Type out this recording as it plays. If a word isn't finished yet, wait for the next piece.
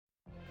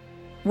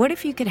What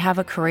if you could have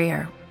a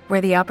career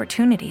where the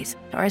opportunities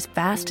are as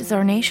vast as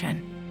our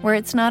nation, where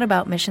it's not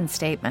about mission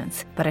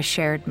statements, but a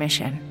shared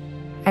mission?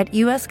 At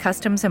U.S.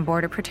 Customs and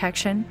Border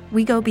Protection,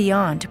 we go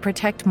beyond to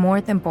protect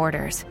more than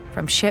borders.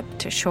 From ship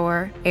to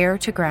shore, air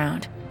to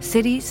ground,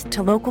 cities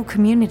to local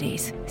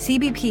communities,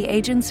 CBP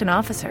agents and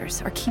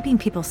officers are keeping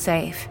people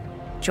safe.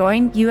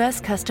 Join U.S.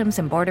 Customs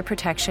and Border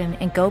Protection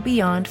and go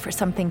beyond for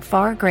something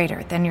far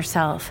greater than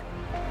yourself.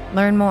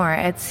 Learn more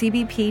at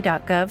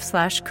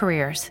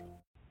cbp.gov/careers.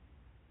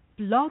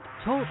 Blog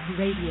Talk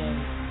Radio.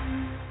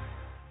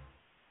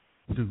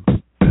 Do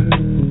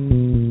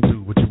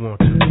what you want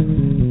to.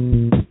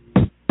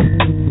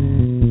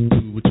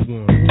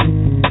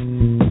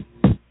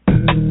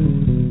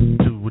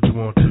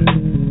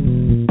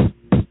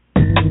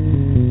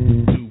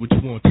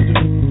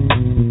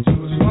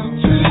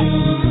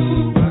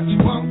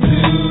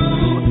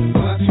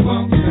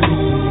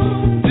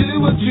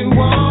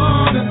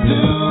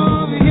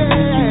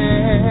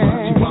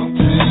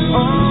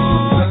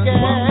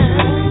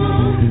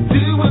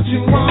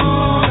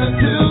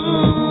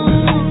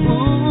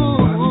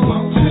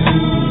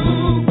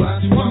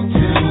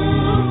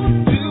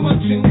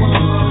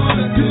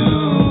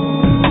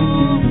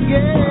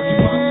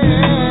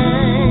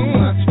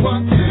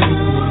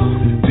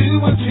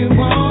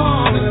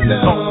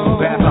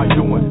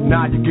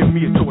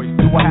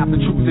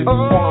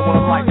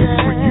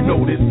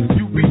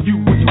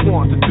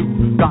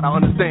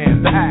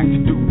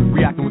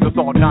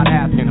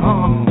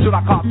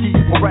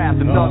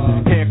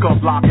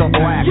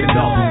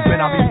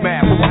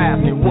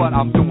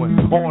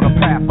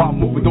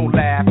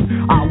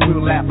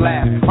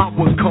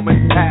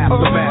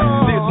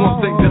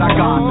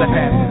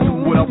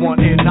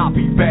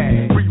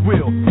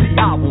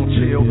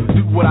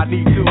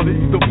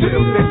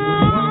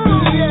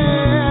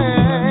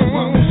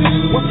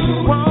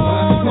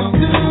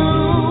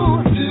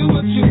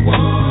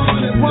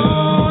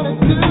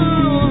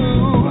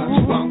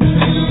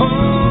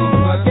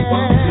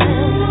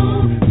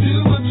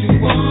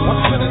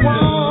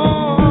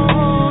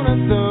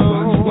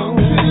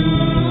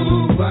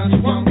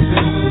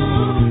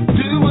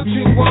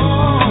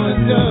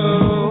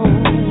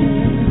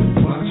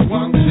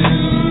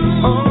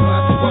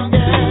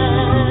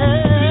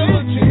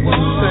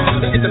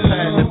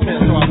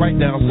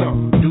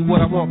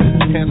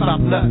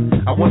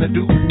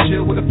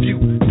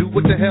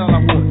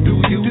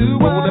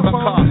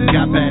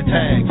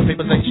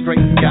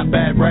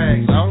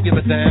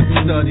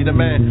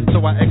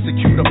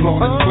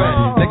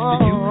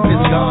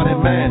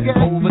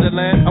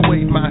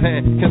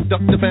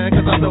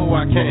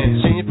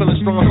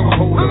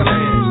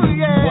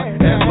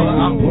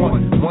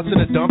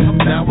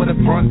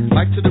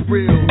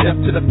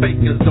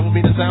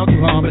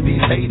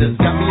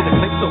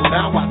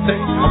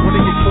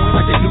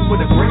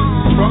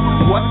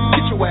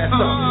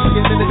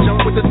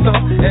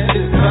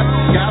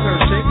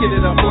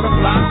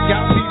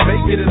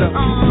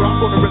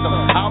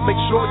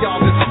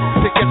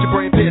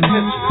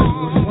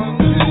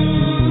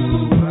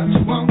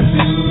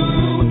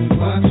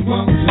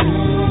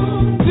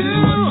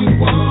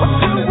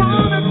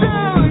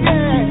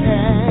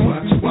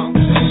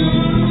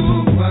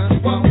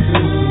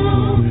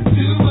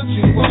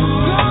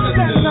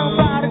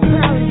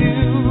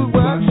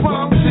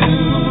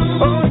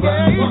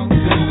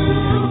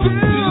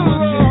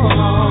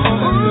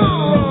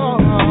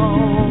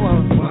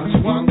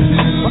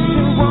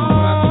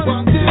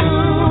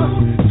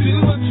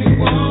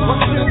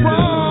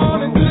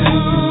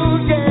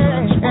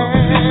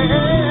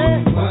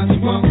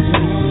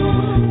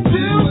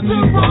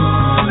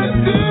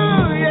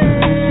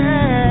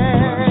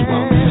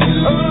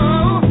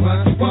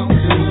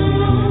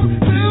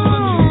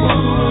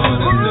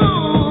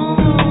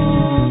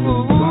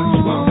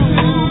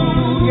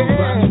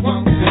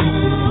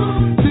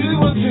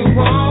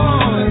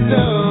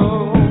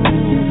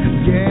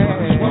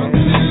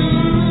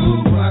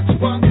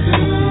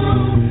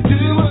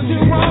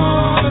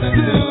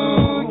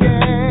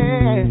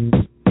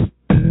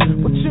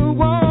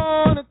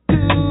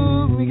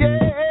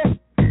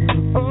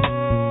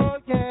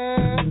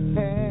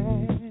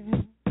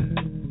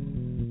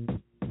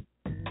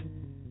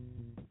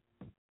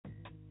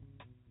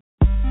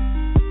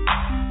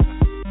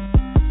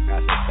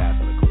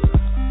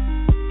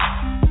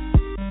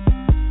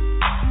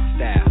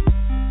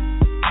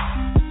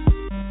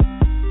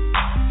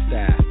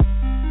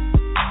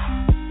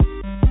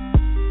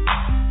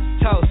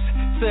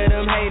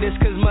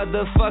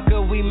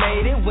 Motherfucker, we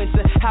made it. Went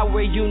to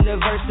Howard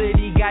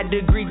University, got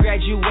degree,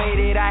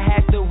 graduated. I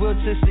had the will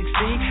to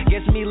succeed.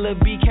 Guess me, Lil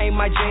B came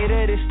my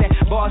Jada. This that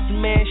boss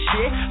man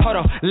shit. Hold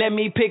on, let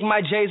me pick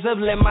my J's up,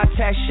 let my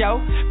tax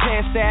show.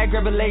 Pants sad,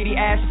 grab a lady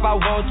ass if I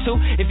want to.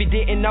 If you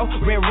didn't know,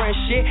 run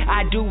shit.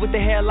 I do what the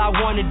hell I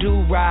wanna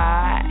do,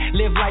 right?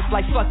 Live life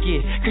like fuck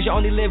it, cause you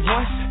only live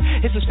once.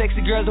 Hit some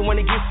sexy girls that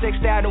wanna get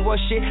sexed out and what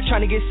shit.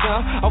 Trying to get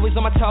some, always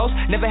on my toes.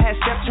 Never had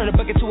steps, turn a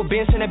bucket to a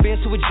Benz, turn a Benz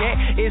to a jet.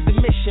 Is the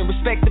mission,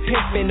 respect the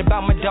pimpin'.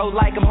 About my dough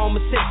like I'm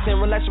Homer Simpson.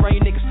 Relax around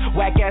you niggas.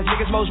 Whack ass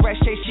niggas, most rats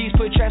chase cheese.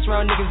 Put trash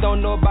around niggas.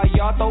 Don't know about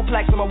y'all. Throw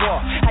plaques on my wall.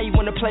 How you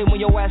wanna play when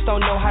your ass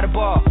don't know how to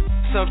ball?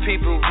 Some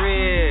people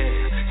real,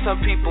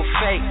 some people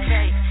fake.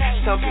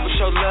 Some people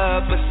show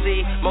love, but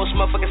see, most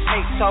motherfuckers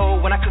hate.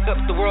 So when I cook up,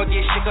 the world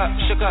get shook up,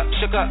 shook up,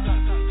 shook up.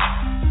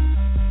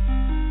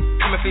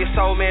 Coming for your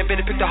soul, man,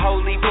 better pick the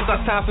holy book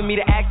up. Time for me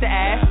to act the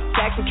ass,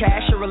 stack some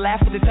cash, or a laugh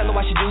with the teller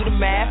while she do the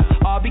math.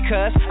 All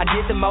because I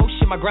did the most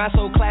shit, my grind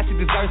so classic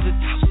deserves a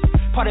toast.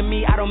 Pardon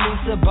me, I don't mean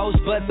to boast,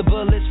 but the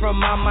bullets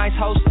from my mind's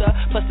holster,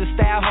 plus the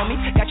style, homie,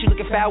 got you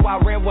looking foul while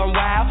I ran one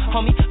wild,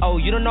 homie. Oh,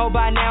 you don't know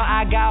by now,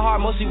 I got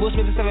hard, mostly Will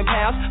Smith at 7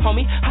 pounds,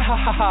 homie. Ha ha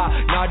ha ha.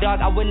 Nah,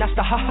 dog, I would not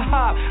stop, ha ha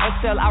ha,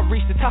 until I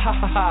reach the top, ha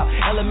ha ha.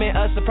 Element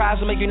of surprise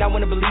will make you not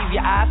wanna believe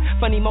your eyes.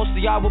 Funny, most of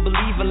y'all will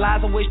believe in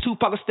lies. I wish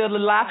Tupac was still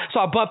alive,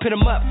 so I bump hit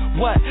him up.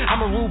 What?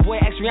 I'm a rude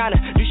boy, ask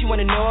Rihanna. Do she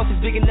wanna know if it's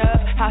big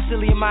enough? How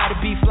silly am I to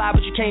be fly,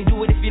 but you can't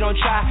do it if you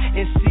don't try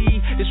and see.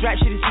 This rap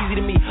shit is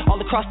easy to me. All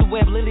across the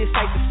web, literally a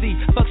sight to see.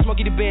 Fuck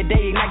Smokey the Bear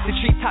Day, ignite the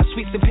tree, top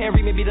sweets and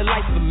Perry, maybe the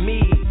life of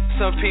me.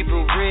 Some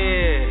people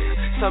real,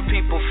 some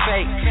people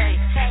fake.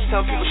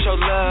 Some people show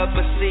love,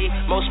 but see,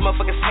 most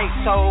motherfuckers hate.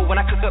 So when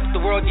I cook up,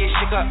 the world get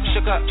shook up,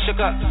 shook up, shook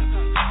up.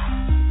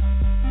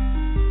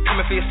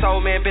 Coming for your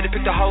soul, man, better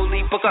pick the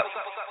holy book up.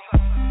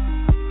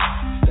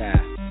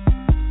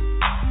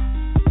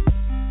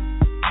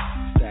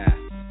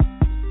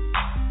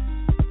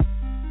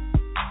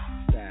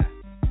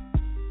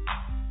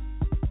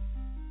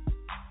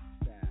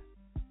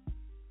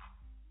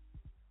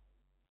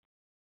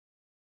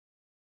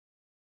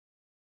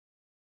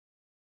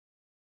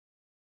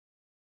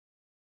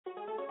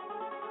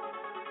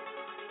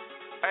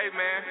 Hey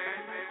man,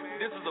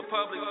 this is a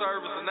public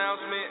service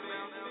announcement.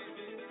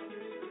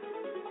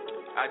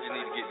 I just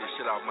need to get this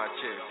shit off my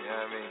chest, you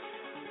know what I mean?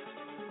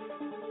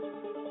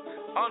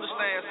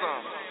 Understand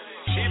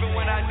something. Even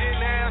when I didn't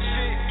have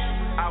shit,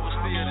 I was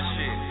still the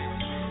shit.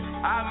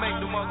 I make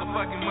the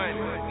motherfucking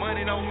money.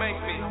 Money don't make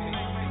me.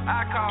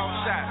 I call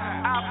shots.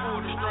 I pull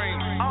the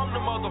strings. I'm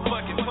the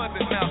motherfucking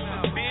puppet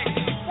master, bitch.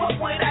 What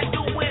would I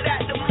do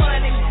without the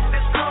money?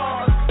 The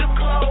cars, the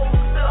clothes,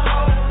 the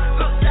hoes.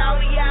 Look,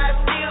 Saudi, I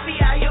still be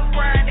out here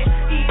grinding.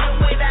 Even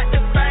without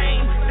the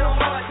fame, the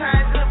hard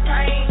times, the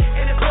pain.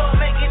 In the club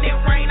making it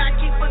rain, I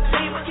keep a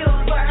team of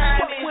killers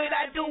behind me. What would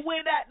I do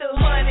without the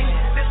money?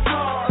 The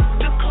cars,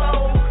 the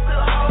clothes, the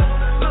hoes.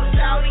 Look,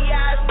 Saudi,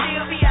 I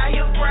still be out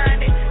here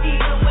grinding.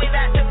 Even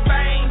without the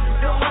fame,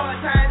 the hard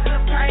times, the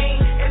pain.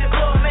 In the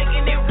club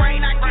making it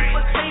rain, I keep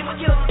a team of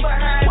killers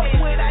behind me.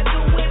 What would I do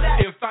without?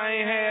 If I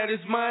ain't had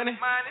this money,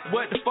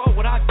 what the fuck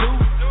would I do?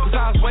 Cause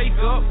I wake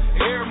up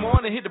every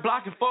morning, hit the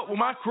block and fuck with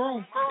my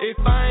crew. If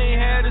I ain't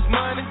had this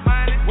money,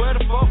 where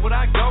the fuck would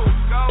I go?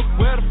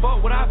 Where the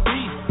fuck would I be?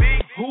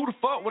 Who the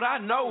fuck would I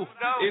know?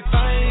 If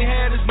I ain't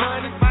had this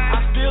money,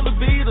 I still would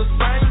be the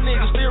same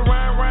nigga. Still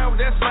riding around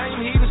with that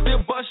same heat and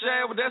still bust your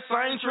ass with that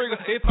same trigger.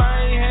 If I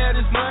ain't had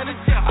this money,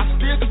 I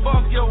still can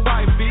fuck your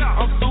wife, B.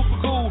 I'm super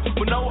cool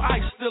with no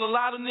ice. Still a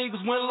lot of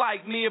niggas wouldn't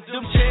like me. If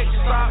them checks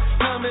stop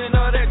coming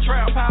out of that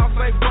trap house,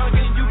 they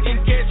bugging, you can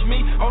catch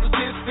me on the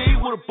 10 speed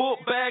with a book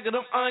bag of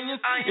them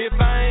onions. If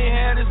I ain't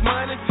had this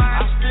money,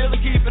 I still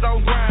keep it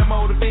on grind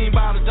mode. If ain't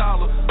by the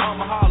dollar,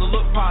 I'ma holler,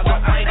 look positive.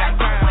 I ain't got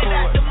grind for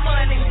it. The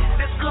money,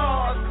 the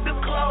cars, the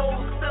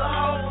clothes, the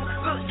hoes.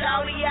 Look,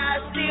 Saudi,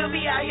 I still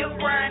be out here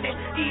grinding.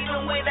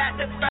 Even without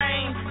the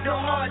fame, the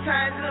hard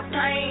times and the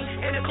pain.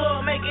 In the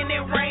club making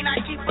it rain,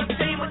 I keep a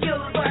team of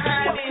killers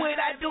behind me. What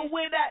would I do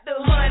without the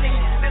money,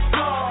 the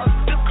cars,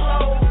 the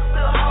clothes,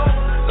 the hoes?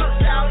 Look,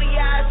 Saudi,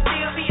 I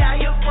still be out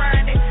here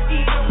grinding.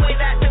 Even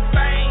without the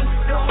fame,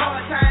 the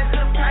hard times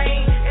and the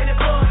pain. In the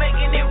club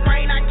making it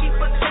rain, I keep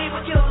a team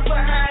of killers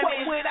behind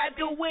me. What would I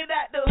do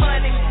without the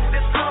money,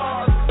 the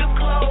cars, the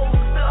clothes,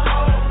 the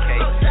hoes?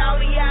 Look,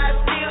 Saudi, I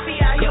still be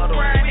out here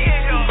grinding.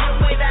 Even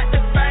without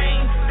the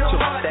fame, the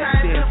hard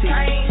times and the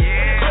pain.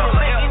 In the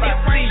club making it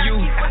rain, I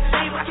keep a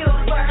team of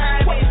killers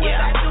behind me. What would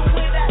I do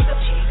without the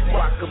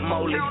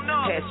guacamole?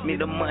 Pass me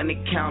the money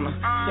counter.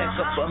 Stack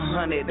up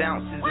 100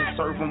 ounces and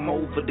serve them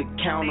over the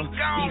counter.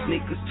 These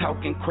niggas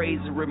talking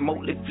crazy,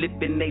 remotely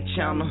flipping they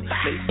channel.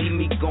 They see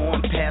me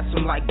going past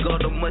them like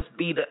gutter must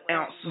be the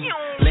answer.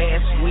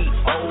 Last week,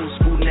 old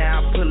school,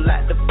 now I pull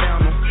out the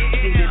fountain.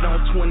 Sitting on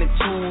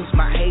 22s,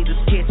 my haters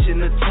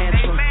catching a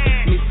tantrum.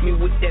 Miss me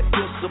with that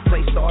pistol,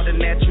 play start a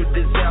natural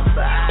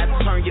disaster. I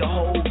turn your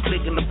whole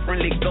clique in a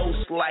friendly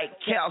ghost like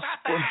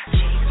Casper.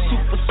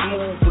 Super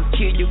smooth, but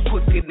kill you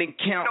quicker than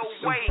cancer.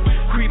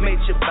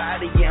 Cremate your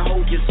body and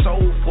hold your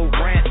soul for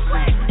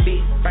ransom.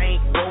 Big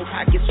bank roll,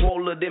 pockets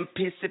swollen than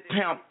pissy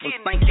pampers.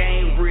 Think I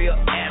ain't real,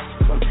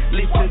 ask them.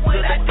 Listen to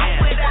the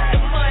answer. Without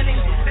the money,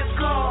 the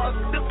cars,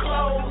 the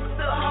clothes,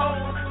 the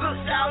hoes. Look,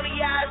 Saudi,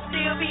 I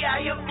still be out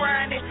here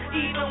grinding.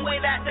 Even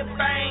without the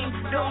fame,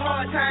 the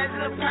hard times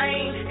and the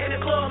pain. In the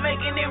club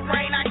making it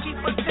rain, I keep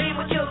a team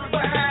of killers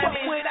behind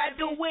me. What would I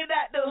do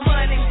without the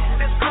money,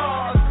 the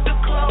cars, the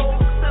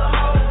clothes, the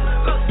hoes?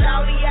 Look,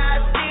 Saudi,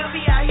 I still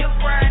be out here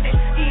grinding.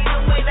 Even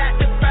without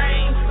the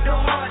fame, the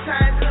hard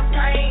times and the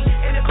pain.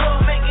 In the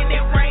club making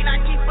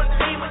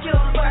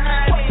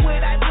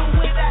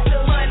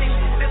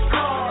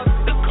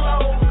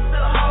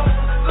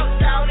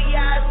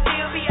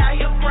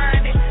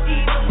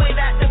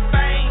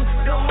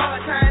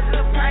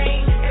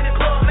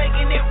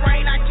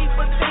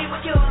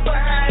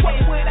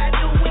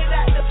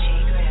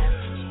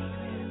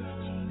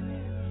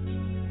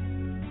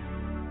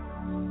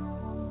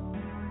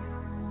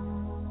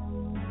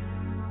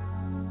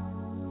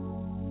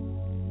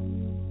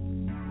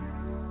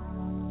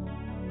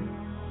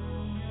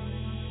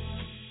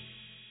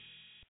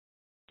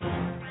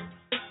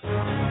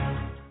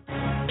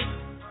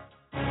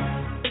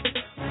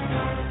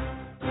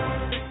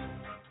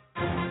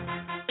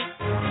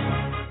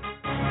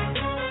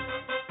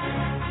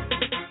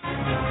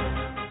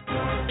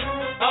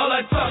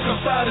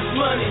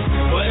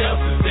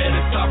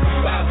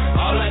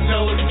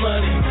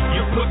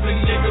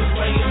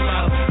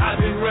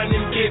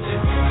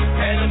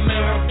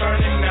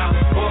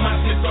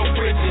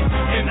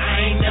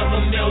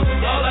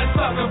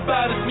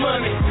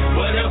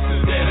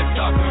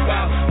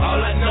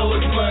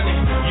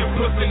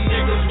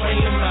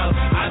weighing out.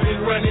 I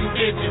been running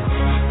digits,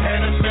 and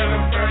I'm never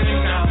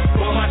burning out.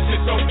 Boy, my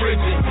shit so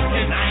frigid,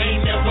 and I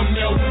ain't never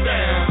melting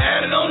down.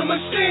 Add it on the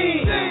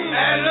machine,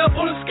 add it up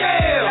on the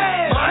scale.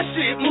 My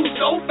shit moves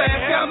so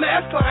fast, got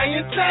mass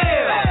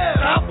clientele.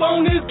 Hop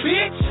on this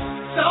bitch,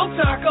 so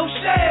taco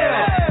shell.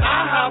 I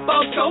hop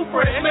out so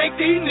fresh, make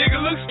these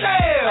niggas look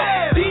stale.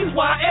 These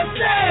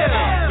YSL,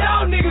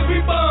 y'all niggas be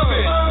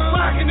bumming,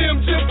 rocking them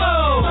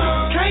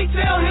Jimbos. Can't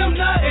tell him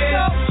nothing,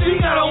 she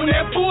got on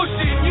that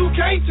bullshit, you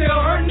can't tell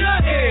her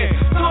nothing.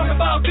 Talk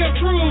about them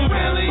crews,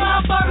 really? My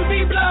body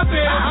be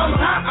bluffing, I'm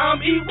hot, I'm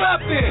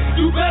erupting.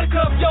 You better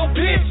cuff your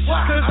bitch,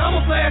 cause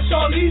I'ma flash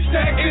all these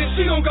stacks and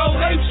she gon' go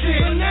ape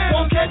shit.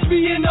 Won't catch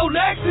me in no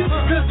Lexus,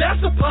 cause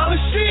that's a pile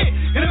of shit.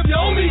 And if you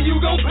owe me, you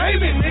gon' pay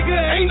me, nigga,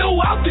 ain't no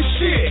out this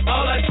shit.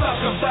 All I talk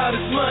about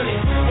is money,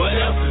 what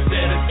else is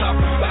there to talk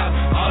about?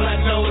 All I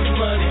know is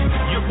money,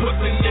 you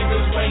pussy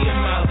niggas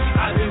weighing out.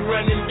 I been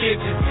running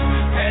digits,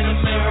 and I'm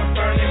never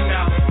burning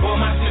out. Boy,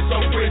 my shit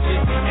so frigid,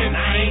 and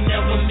I ain't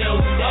never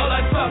melted. All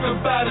I talk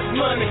about is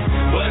money,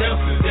 what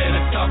else is there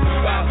to talk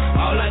about?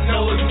 All I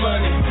know is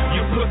money,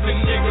 you pussy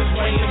niggas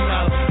weighing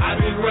out. I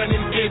been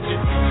running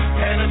digits,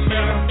 and I'm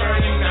never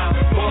burning out.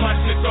 Boy, my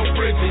shit so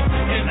frigid,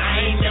 and I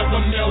ain't never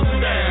melted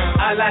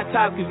down. All I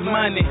talk is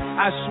money,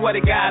 I swear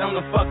to God on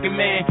the fucking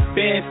man.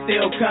 Benz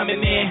still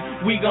coming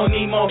in, we gon'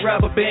 need more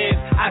rubber bands.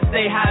 I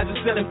stay high as a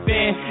ceiling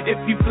fan, if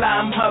you fly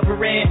I'm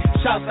hovering.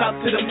 Shouts out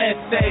to the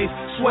essays,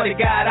 swear to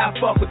God I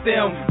fuck with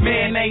them.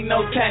 Man, ain't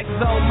no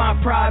taxes on my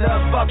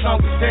product, fuck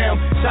Uncle Sam.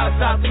 Shouts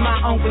out to my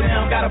uncle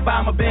them, gotta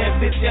buy my Benz,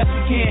 bitch, yes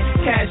we can.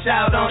 Cash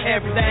out on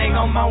everything,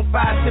 I'm on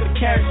fire to the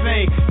carrot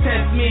thing.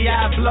 Test me,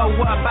 I blow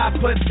up, I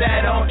put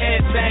that on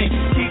everything.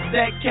 Keep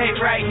that cake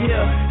right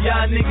here,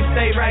 y'all niggas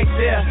stay right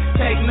there.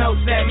 Take notes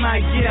at my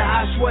year,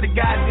 I swear to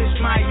God this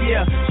my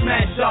year.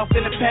 Smash off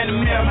in the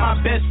Panamera, my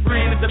best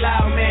friend is the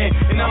loud man.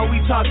 And all we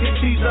talking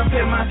cheese up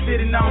here, my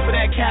city known for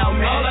that cow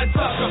man. All I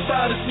talk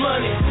about is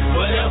money,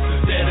 what else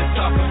is there to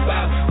talk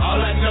about?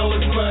 All I know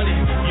is money,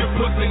 you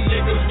pussy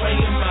niggas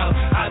weighing out.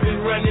 I been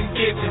running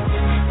digits,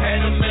 and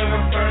I'm never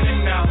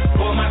burning out.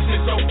 Boy, my shit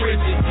so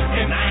frigid,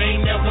 and I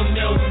ain't never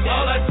melted.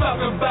 All I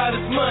talk about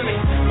is money,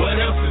 what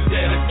else is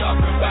there to talk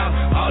about?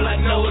 All I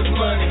know is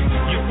money,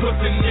 you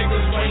pussy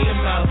niggas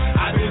weighing out.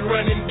 I been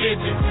running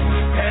digits,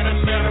 and I'm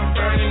never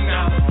burning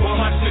out. Boy,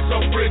 my shit so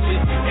frigid,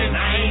 and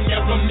I ain't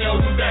never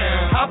melted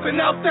down. Hopping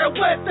out that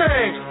wet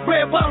thing,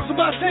 red bottles on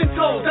my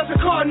Centos. That's a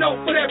car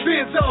note for that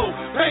Benzo.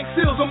 Bank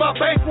seals on my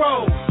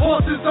bankroll,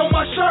 horses on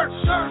my shirts,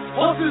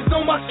 horses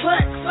on my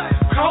slacks.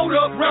 Caught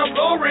up round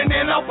Lauren,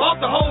 and I bought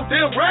the whole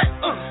damn rack.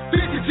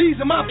 50 G's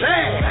in my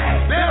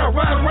bag, better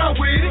ride around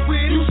with it.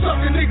 You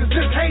sucker niggas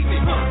just hate me,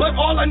 but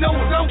all I know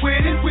is I'm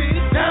with it.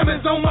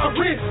 Diamonds on my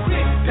wrist,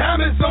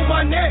 diamonds on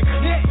my neck.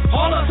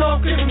 All I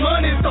talk is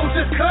money, so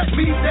just cut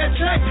me that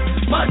check.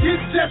 My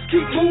hits just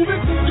keep moving,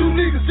 you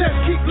niggas just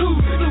keep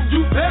losing.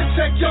 You better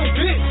check your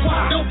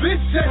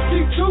bitch just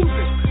keep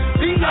choosing.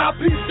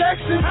 VIP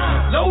section,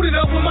 loaded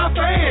up with my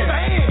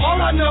fans.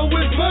 All I know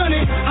is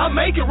money, I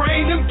make it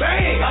rain and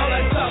bang. All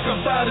I talk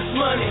about is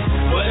money,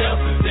 what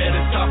else is there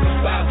to talk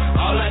about?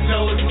 All I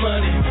know is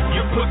money,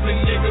 you pussy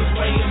niggas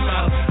weighing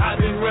out. I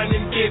been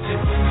running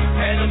digits,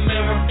 and I'm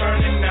never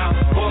burning out.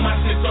 Boy, my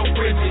shit so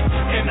frigid,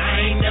 and I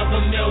ain't never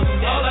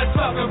melted. All I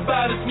talk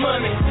about is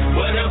money,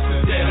 what else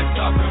is there to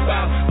talk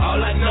about? All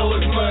I know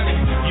is money,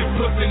 you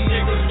pussy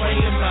niggas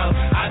weighing out.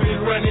 I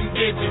been running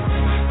digits,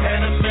 and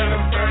I'm never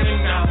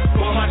burning out.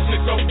 Boy, my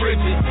shit so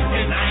frigid,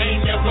 and I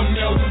ain't never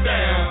melted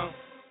down.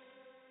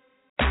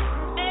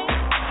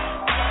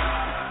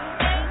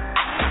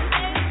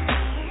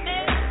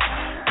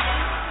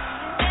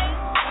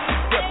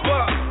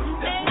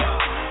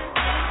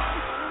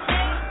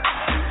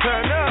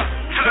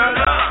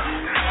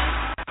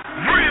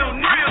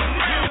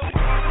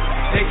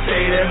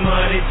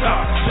 Money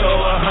talk, so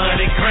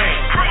 100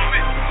 grand.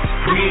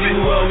 We do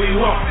what we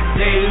want,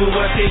 they do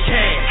what they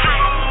can.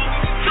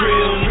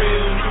 Real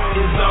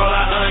is all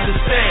I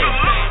understand.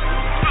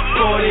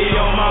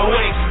 40 on my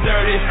waist,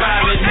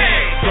 35 in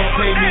hand. Don't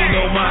pay me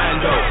no mind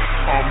though.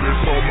 I'm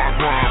just on my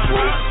grind,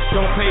 bro.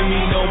 Don't pay me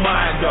no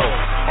mind though.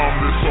 I'm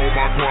just on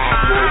my grind,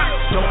 bro.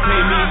 Don't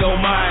pay me no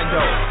mind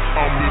though.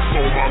 I'm just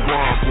on my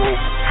grind, bro.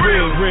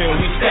 Real,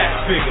 we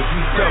stack figures,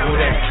 we double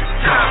that.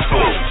 Time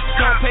for.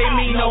 Don't pay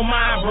me no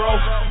mind, bro.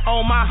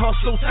 On my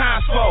hustle,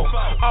 times for.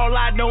 All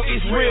I know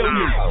is real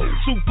news.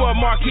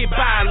 Supermarket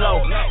buy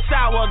low.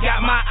 Sour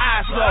got my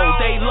eyes low.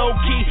 They low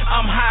key,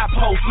 I'm high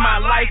post.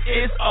 My life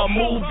is a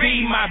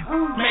movie. My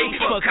made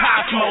for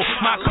Cosmo.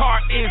 My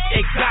car is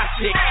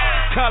exotic.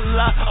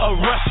 Color of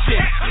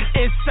Russian.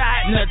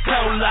 Inside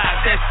Nutella.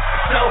 That's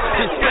so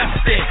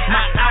disgusting.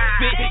 My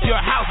outfit,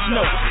 your house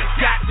note.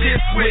 Got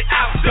this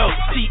without dope.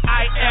 See,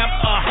 I am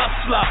a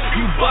hustler.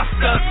 You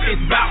busters is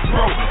bout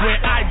broke. When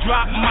I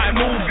drop my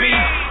movie,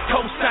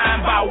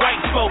 co-signed by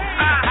white folks.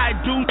 I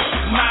do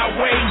my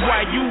way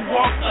while you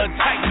walk a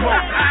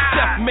tightrope.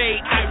 Self-made,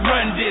 I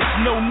run this.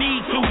 No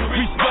need to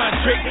respond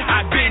trick.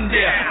 I been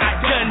there, I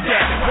done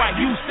that. While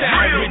you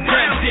sound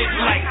redundant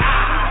like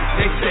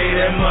They say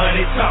that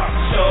money talk,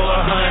 so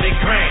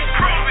 100 grand.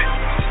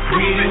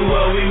 We do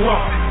what we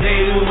want, they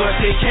do what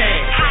they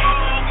can.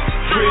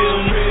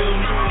 Real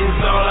is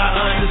all I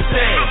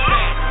understand.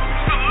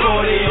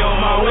 40 on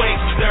my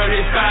waist,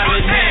 35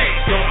 in hand.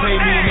 Don't pay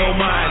me no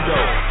mind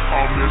though.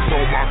 I'm just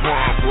on my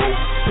grind, bro.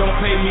 Don't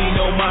pay me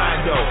no mind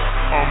though.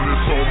 I'm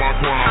just on my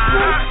grind,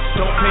 bro.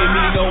 Don't pay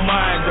me no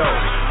mind though.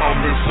 I'm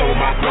just on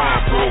my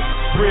grind, bro.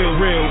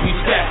 Real, we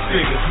stack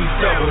figures, we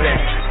double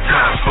that.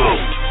 Time full.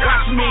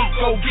 Watch me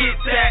go get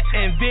that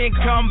and then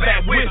come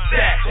back with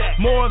that.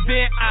 More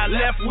than I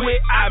left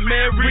with, I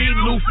married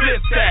Lou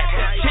Flip that.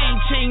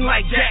 Ching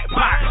like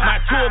jackpot, my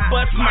tour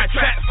bus, my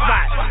trap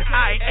spot.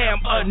 I am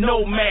a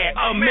nomad,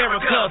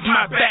 America's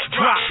my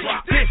backdrop.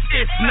 This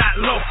is not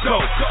loco,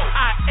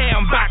 I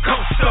am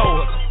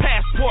bi-coastal.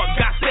 Passport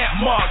got that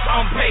mark,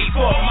 I'm paid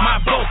for my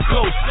boat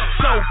coast.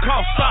 So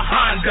cost a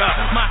Honda,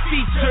 my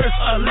features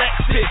a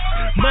Lexus.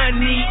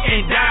 Money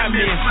and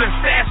diamonds, the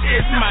stash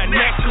is my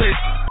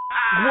necklace.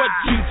 What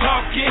you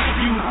talking,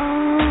 you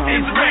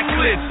is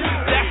reckless.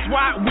 That's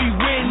why we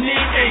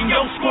winning and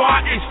your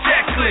squad is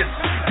checklist.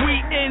 We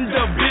in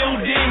the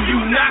building,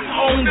 you not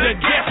on the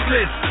guest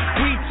list.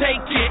 We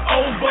take it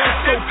over,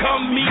 so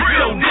come meet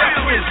your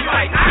deathless.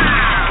 Like,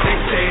 they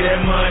say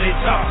that money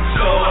talk,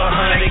 so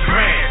 100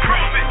 grand.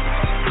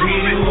 We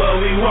do what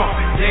we want,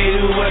 they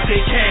do what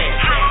they can.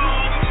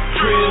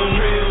 Real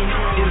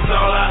is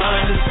all I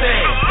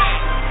understand.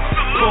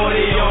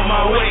 40 on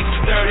my waist,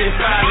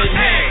 35 in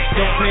hand.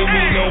 Don't pay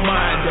me no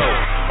mind though.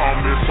 I'm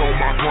just on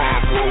my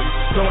grind, bro.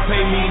 Don't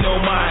pay me no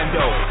mind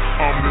though.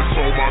 I'm just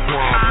on my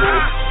grind, bro.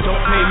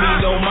 Don't pay me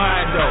no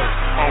mind though.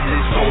 I'm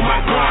just on my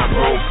grind,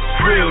 bro.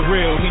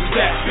 Real, we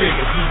stack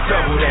figures, we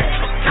double that.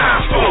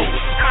 Time full.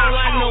 All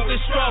I know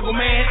is struggle,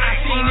 man. I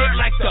seen it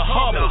like the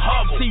Hubble.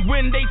 See,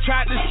 when they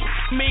tried to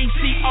me,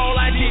 see, all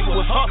I did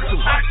was hustle.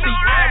 See,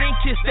 I didn't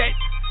kiss that.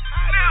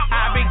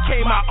 I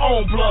became my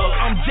own blood.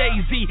 I'm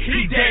Jay-Z,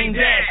 he Dame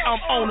Dash.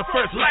 I'm on the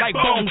first like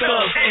Bone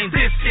Thugs, and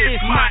this is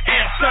my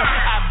answer.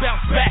 I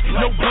bounce back,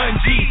 no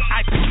bungee.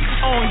 I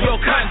on your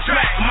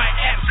contract. My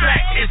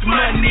abstract is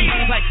money,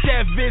 like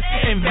Sevens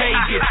in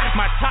Vegas.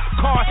 My top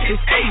car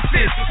is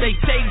Aces. They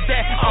say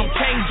that I'm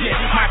changing.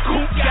 My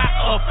coupe got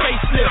a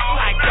facelift.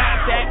 I got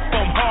that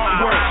from hard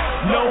work.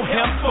 No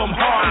help from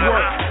hard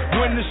work.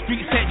 When the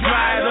streets had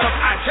dried up,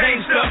 I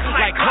changed up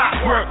like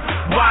clockwork.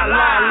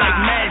 Voila, like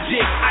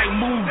magic. I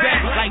move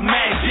that like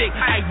magic.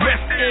 I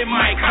rest in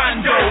my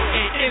condo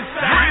and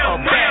inside a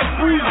bad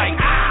food like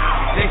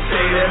they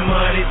say that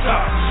money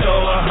talk, so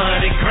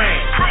 100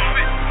 grand.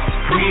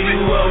 We do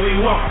what we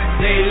want,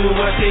 they do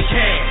what they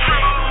can.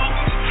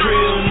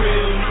 Real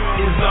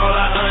is all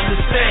I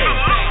understand.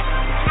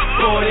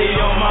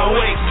 40 on my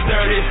waist,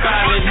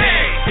 35 in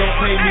hand. Don't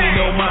pay me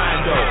no mind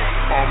though.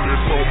 I'm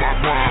just on my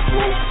grind,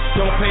 bro.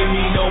 Don't pay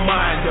me no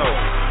mind though.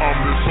 I'm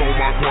just on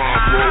my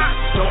grind, bro.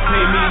 Don't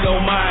pay me no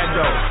mind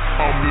though.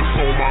 I'm just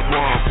on my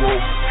grind, bro.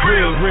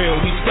 Real,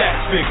 we stack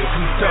figures,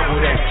 we double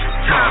that.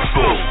 Time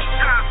full.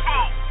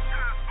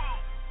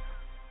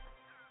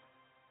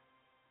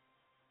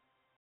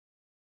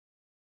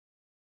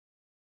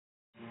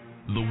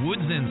 The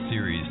Woods End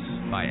series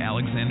by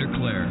Alexander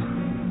Clare.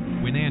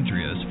 When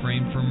Andrea is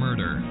framed for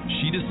murder,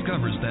 she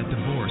discovers that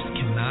divorce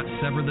cannot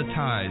sever the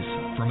ties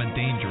from a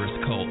dangerous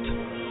cult.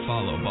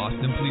 Follow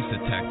Boston Police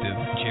Detective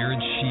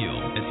Jared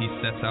Shield as he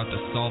sets out to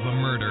solve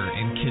a murder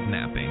and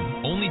kidnapping,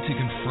 only to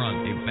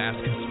confront a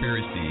vast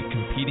conspiracy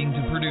competing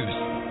to produce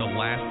the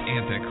last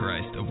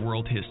Antichrist of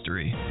world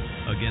history.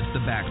 Against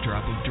the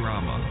backdrop of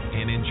drama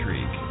and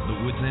intrigue, the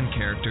Woods End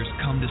characters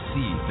come to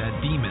see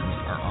that demons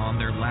are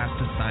on their last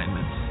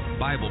assignments.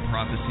 Bible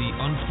prophecy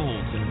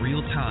unfolds in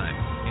real time,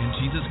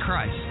 and Jesus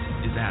Christ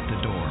is at the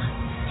door.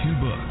 2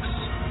 books,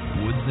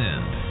 Woods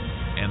End,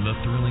 and the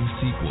thrilling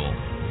sequel,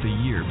 The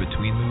Year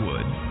Between the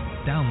Wood.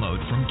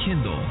 Download from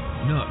Kindle,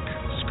 Nook,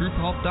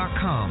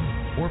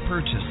 Screwpulp.com, or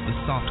purchase the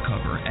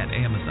softcover at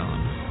Amazon.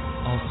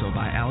 Also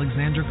by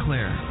Alexander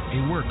Clare,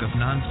 a work of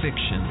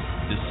nonfiction,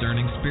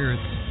 discerning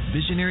spirits,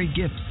 visionary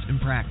gifts,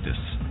 and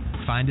practice.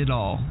 Find it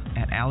all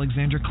at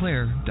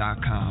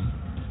alexanderclare.com.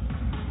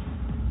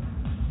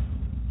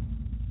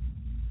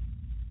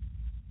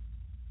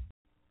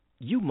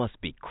 You must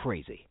be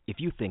crazy if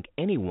you think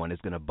anyone is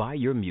going to buy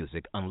your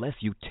music unless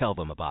you tell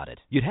them about it.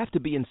 You'd have to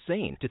be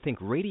insane to think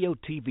radio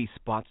TV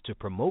spots to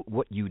promote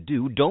what you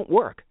do don't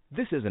work.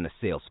 This isn't a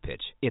sales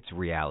pitch, it's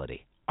reality.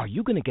 Are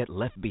you going to get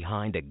left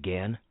behind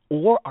again?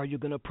 Or are you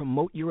going to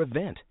promote your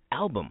event,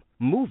 album,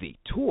 movie,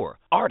 tour,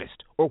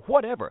 artist, or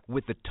whatever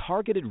with the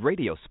targeted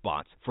radio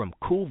spots from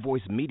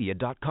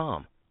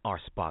coolvoicemedia.com?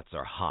 Our spots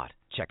are hot.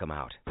 Check them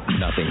out.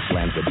 Nothing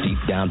slams a deep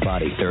down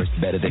body thirst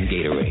better than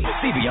Gatorade.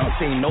 See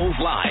Beyonce Knowles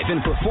live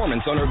in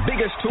performance on her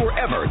biggest tour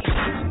ever.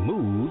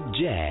 Smooth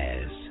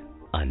Jazz.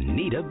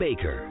 Anita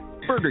Baker.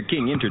 Burger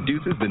King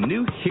introduces the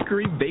new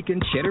Hickory Bacon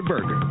Cheddar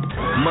Burger.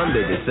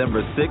 Monday,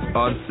 December 6th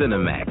on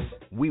Cinemax.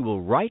 We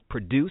will write,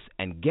 produce,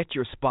 and get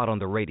your spot on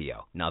the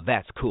radio. Now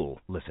that's cool.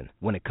 Listen,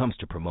 when it comes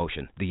to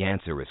promotion, the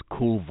answer is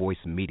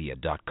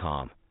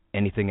coolvoicemedia.com.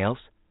 Anything else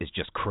is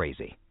just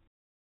crazy.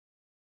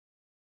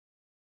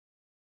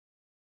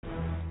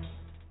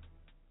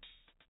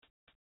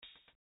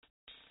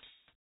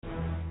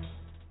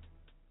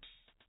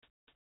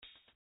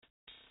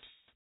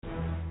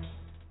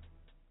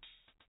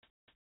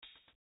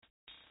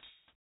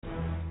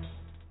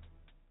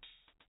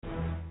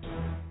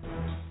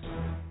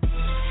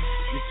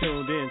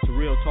 tuned in to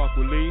Real Talk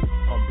with Lee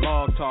on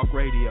Blog Talk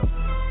Radio.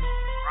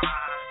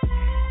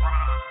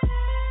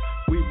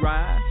 We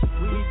rise,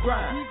 we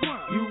grind.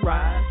 You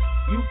rise,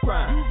 you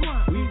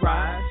grind. We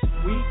rise,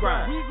 we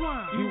grind.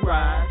 You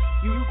rise,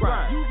 you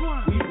grind.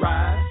 We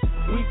rise,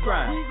 we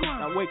grind.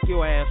 Now wake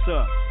your ass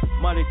up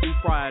Monday through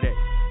Friday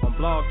on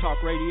Blog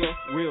Talk Radio,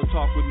 Real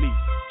Talk with Lee.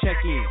 Check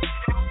in.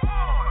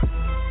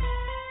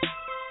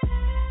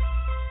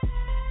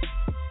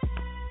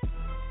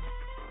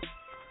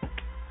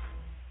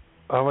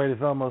 All right,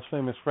 it's Almost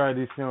Famous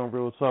Fridays here on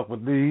Real Talk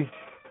with Lee.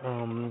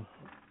 I'm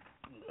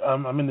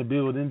in the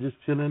building, just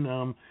chilling.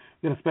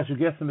 We got a special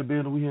guest in the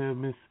building. We have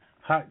Miss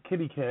Hott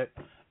Kitty Kat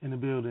in the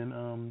building.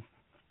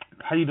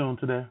 How you doing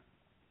today?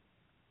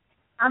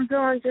 I'm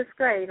doing just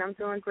great. I'm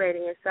doing great.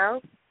 And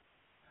yourself?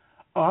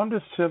 Oh, I'm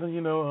just chilling,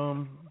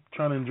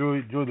 trying to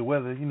enjoy the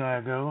weather. You know how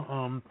I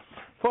go.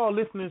 For our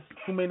listeners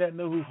who may not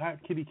know who Hott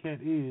Kitty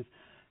Kat is,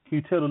 can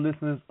you tell the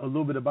listeners a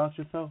little bit about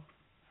yourself?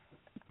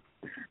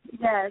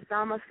 Yes,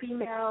 I'm a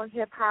female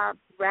hip-hop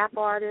rap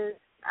artist.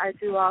 I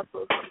do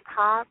also some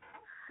pop.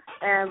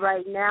 And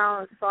right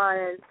now, as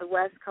far as the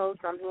West Coast,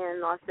 I'm here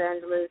in Los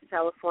Angeles,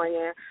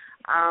 California.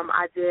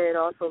 I did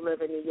also live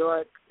in New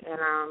York, and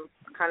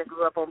kind of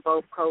grew up on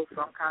both coasts,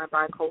 so I'm kind of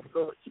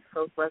bi-coastal, East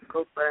Coast, West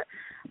Coast, but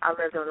I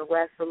lived on the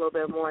West a little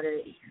bit more than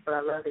the East, but I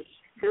love the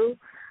East too.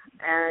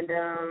 And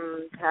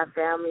have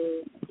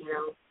family,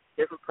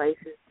 different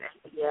places,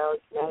 ATL,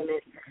 you name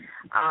it.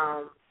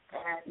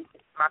 And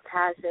my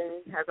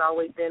passion has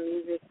always been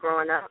music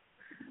growing up.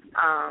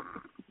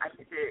 I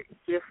used to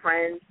give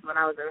friends when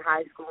I was in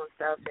high school and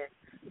stuff and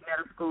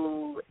middle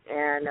school,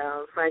 and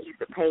friends used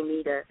to pay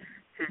me to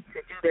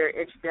do their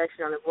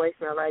introduction on the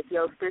voicemail, like,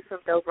 yo, spit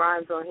some dope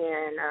rhymes on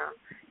here and,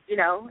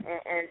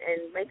 and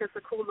make us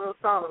a cool little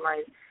song.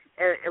 Like,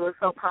 it was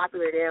so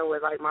popular there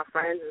with, like, my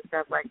friends and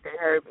stuff, like, they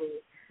heard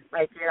me,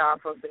 like, get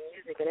off of some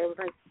music, and they was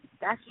like,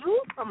 that's you?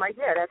 I'm like,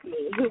 yeah, that's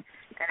me.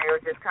 And they were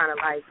just kind of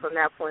like, from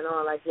that point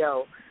on, like,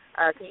 yo,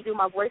 can you do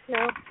my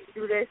voicemail? Can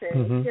you do this?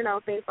 And,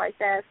 things like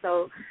that.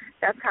 So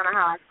that's kind of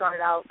how I started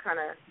out kind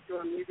of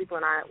doing music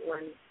when I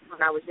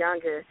was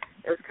younger.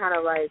 It was kind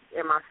of like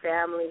in my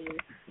family,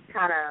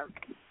 kind of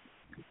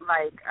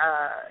like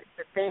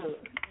the thing.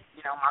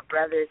 My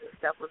brothers and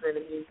stuff was in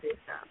the music.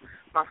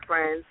 My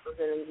friends was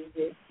in the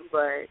music.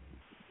 But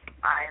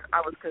I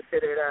was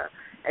considered a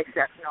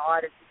exceptional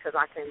artist because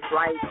I can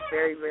write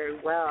very, very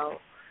well.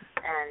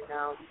 And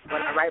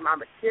when I write my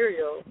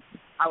material,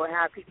 I would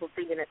have people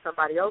thinking that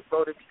somebody else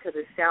wrote it because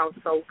it sounds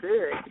so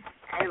good.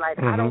 And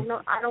like, I don't know,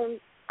 I don't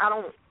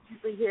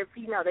usually hear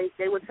female.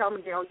 They would tell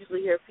me they don't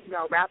usually hear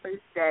female rappers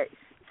that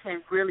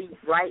can really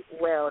write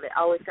well. They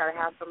always got to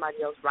have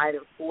somebody else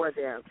writing for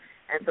them.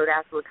 And so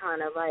that's what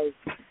kind of like,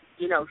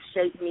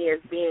 shaped me as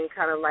being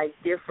kind of like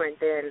different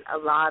than a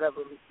lot of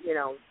them, a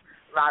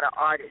lot of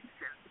artists.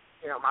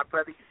 My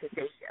brother used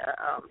to say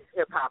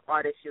hip-hop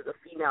artist, she was a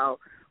female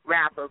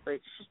rapper, but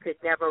she could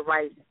never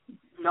write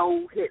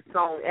no hit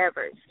song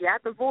ever. She had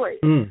the voice,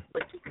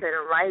 but she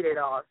couldn't write it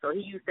all. So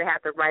he used to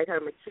have to write her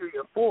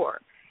material for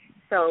her.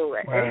 So,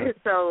 right.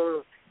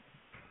 so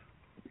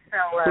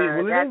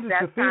well, that's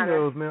the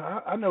females, man.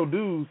 I know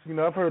dudes,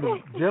 I've heard of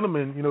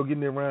gentlemen,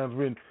 getting their rhymes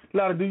written. A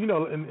lot of dudes,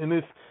 in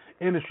this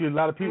industry, a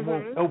lot of people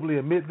won't openly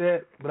admit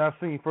that, but I've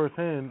seen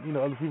firsthand,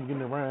 other people getting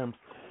their rhymes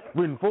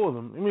written for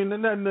them. I mean,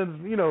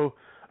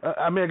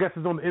 I guess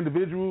it's on the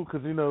individual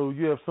because,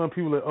 you have some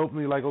people that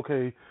openly, like,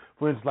 okay,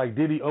 for instance, like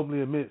Diddy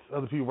openly admits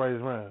other people write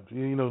his rhymes.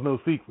 It's no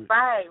secret.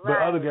 Right. But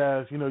other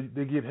guys,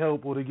 they get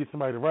help or they get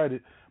somebody to write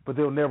it, but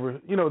they'll never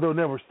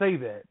say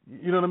that.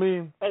 You know what I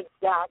mean?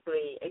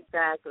 Exactly.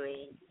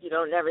 You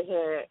don't never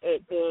hear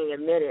it being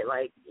admitted.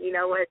 Like, you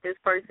know what, this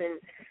person,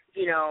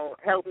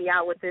 helped me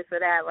out with this or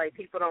that. Like,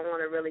 people don't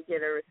want to really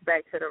give a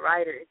respect to the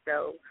writers.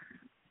 So,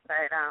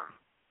 but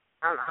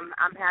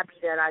I'm happy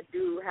that I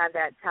do have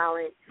that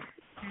talent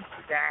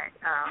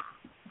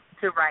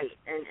to write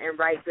and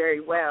write very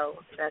well.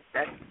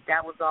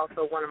 That was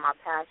also one of my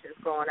passions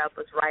growing up,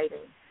 was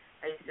writing.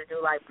 I used to do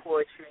like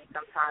poetry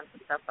sometimes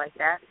and stuff like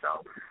that.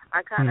 So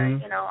I kind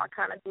of I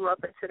kind of grew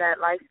up into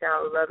that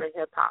lifestyle of loving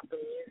hip hop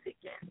and music,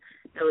 and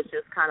it was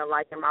just kind of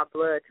like in my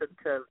blood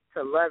to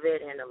love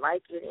it and to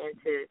like it and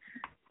to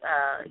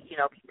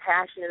be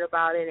passionate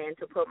about it and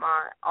to put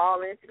my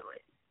all into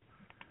it.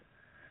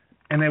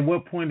 And at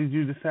what point did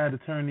you decide to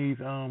turn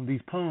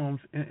these poems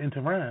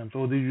into rhymes,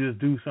 or did you just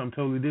do something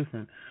totally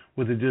different?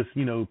 Was it just,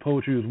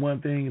 poetry was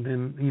one thing, and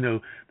then,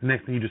 the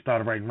next thing you just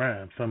started writing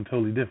rhymes, something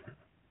totally different?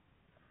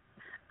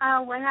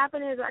 What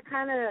happened is I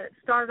kind of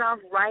started off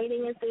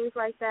writing and things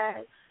like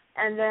that,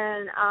 and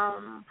then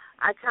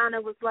I kind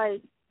of was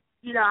like,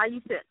 I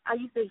used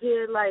to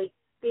hear like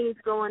things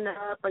going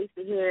up. I used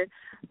to hear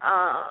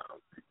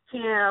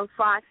Kim,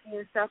 Foxy,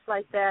 and stuff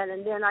like that,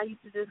 and then I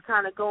used to just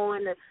kind of go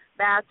in the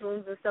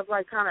bathrooms and stuff,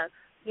 like kind of,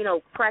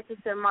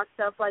 practicing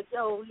myself, like,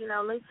 yo,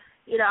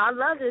 I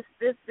love this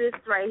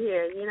right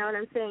here, you know what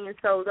I'm saying? And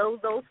so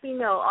those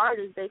female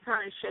artists, they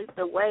kind of shaped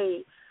the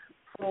way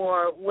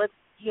for what,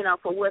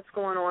 for what's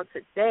going on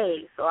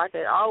today. So I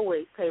could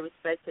always pay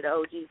respect to the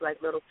OGs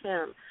like Little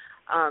Kim,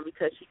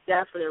 because she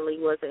definitely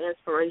was an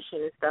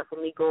inspiration and stuff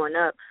for me growing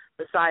up.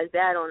 Besides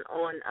that,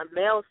 on a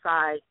male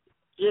side,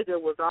 Jigga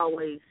was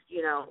always,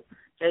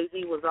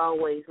 Jay-Z was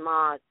always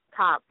my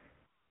top,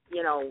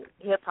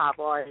 hip-hop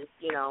artist,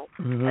 as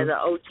an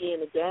OG in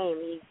the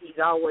game. He's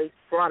always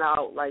brought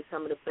out, like,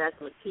 some of the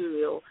best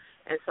material.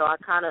 And so I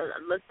kind of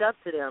looked up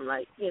to them,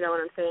 like, you know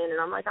what I'm saying? And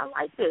I'm like, I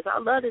like this. I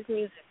love this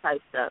music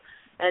type stuff.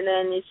 And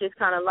then it's just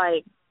kind of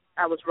like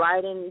I was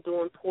writing,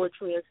 doing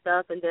poetry and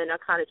stuff, and then I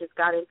kind of just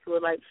got into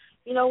it like,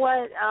 you know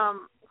what,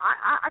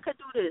 I could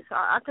do this.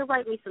 I could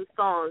write me some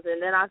songs.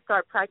 And then I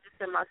started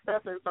practicing my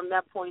stuff, and from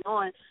that point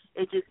on,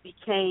 it just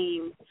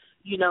became,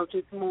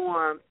 just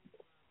more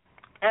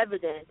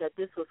evident that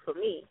this was for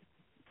me.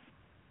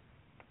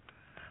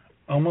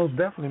 Oh, most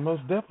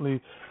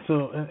definitely.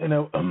 So,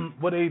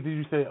 what age did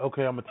you say,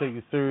 okay, I'm going to take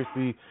it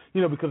seriously?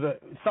 Because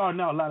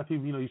starting out, a lot of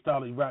people, you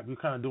start to rap, you're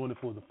kind of doing it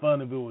for the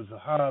fun of it, or it's a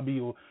hobby,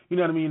 or, you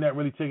know what I mean, not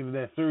really taking it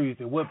that serious.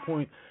 At what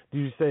point do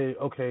you say,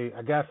 okay,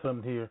 I got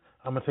something here,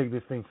 I'm going to take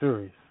this thing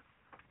serious?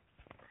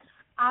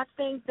 I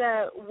think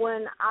that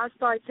when I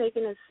started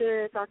taking it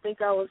serious, I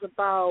think I was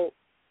about,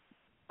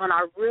 when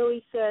I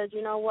really said,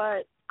 you know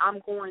what, I'm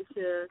going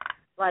to,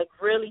 like,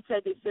 really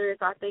take it serious,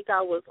 I think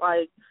I was,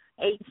 like,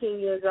 18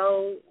 years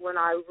old when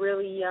I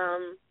really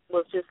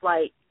was just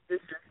like, this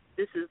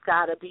has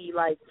got to be,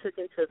 like,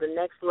 taken to the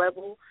next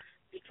level,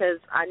 because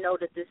I know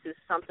that this is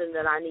something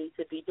that I need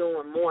to be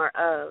doing more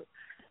of.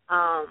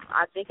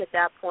 I think at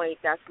that point,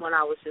 that's when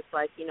I was just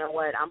like, you know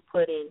what, I'm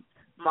putting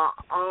my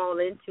all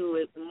into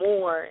it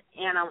more,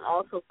 and I'm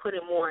also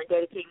putting more and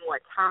dedicating more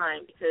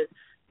time, because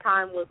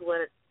time was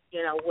what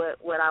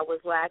I was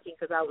lacking,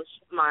 because I was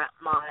my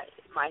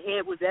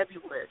head was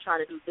everywhere,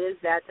 trying to do this,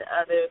 that, the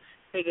other,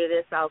 figure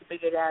this out,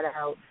 figure that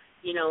out,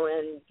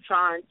 and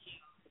trying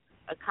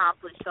to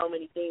accomplish so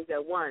many things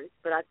at once.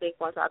 But I think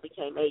once I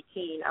became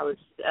 18, I was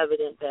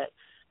evident that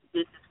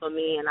this is for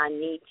me, and I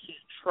need to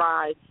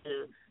try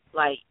to,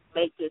 like,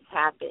 make this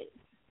happen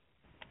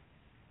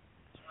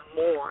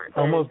more.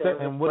 Almost that.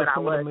 And what are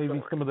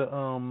some of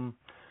the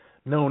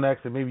known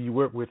acts that maybe you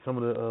work with, some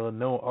of the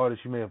known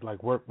artists you may have,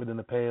 like, worked with in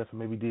the past, or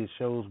maybe did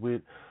shows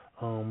with?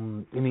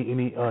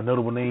 Any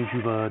notable names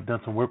you've done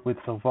some work with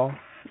so far?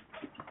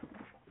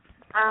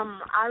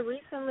 I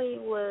recently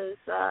was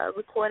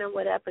recording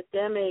with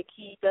Epidemic.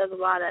 He does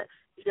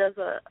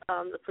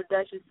the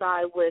production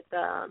side with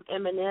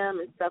Eminem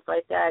and stuff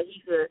like that.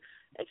 He's an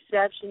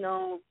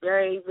exceptional,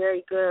 very,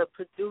 very good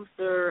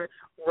producer,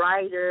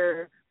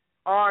 writer,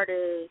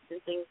 artist,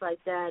 and things like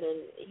that.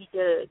 And he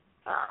did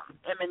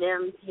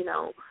Eminem's,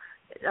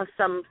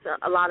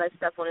 a lot of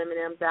stuff on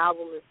Eminem's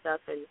album and stuff.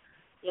 And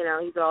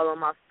he's all on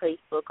my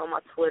Facebook, on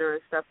my Twitter,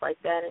 and stuff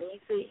like that. And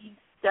he's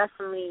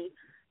definitely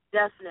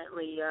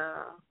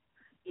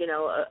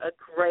a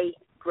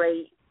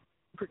great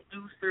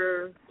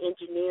producer,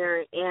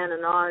 engineer, and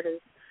an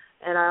artist.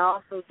 And I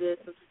also did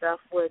some stuff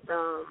with,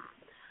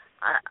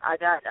 I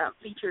got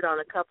featured on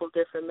a couple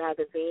different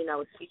magazines. I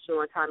was featured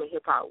one time in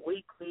Hip Hop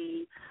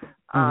Weekly.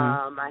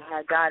 I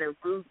had got in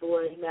Rude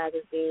Boy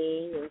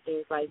magazine and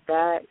things like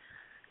that.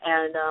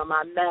 And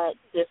I met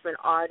different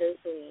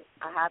artists, and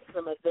I have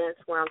some events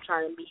where I'm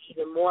trying to meet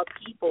even more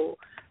people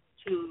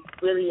to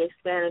really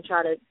expand and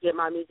try to get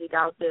my music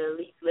out there, at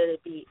least let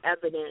it be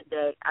evident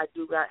that I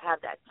do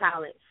have that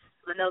talent.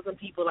 I know some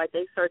people, like,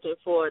 they searching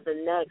for the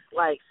next,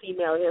 like,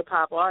 female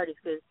hip-hop artist,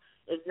 because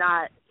it's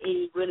not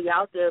any really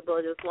out there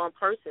but just one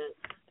person.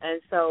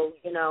 And so,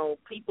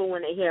 people,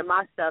 when they hear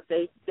my stuff,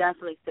 they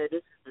definitely say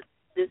this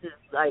is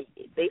like,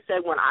 they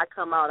said when I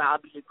come out,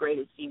 I'll be the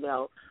greatest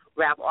female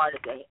rap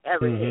artist that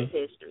ever hit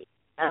history.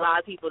 And a lot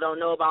of people don't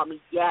know about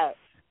me yet.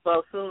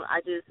 But soon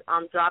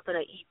I'm dropping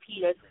an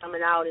EP that's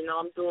coming out, and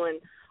I'm doing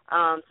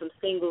some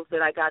singles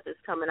that I got that's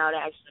coming out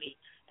actually.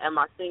 And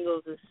my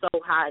singles is so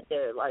hot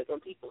that, like, when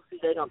people see,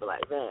 they're going to be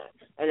like, man.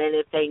 And then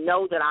if they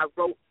know that I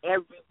wrote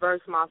every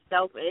verse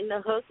myself in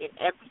the hook and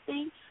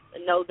everything,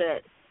 and know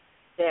that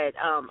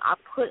I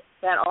put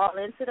that all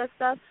into that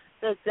stuff,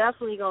 they're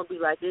definitely going to be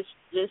like, this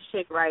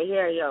chick right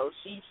here, yo,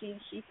 she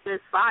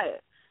spits fire,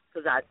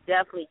 because I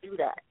definitely do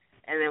that.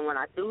 And then when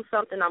I do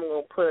something, I'm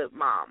going to put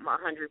my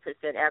 100%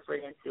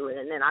 effort into it.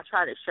 And then I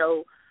try to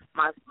show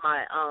my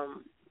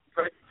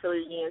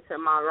versatility into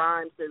my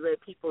rhymes to let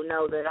people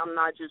know that I'm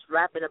not just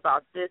rapping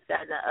about this,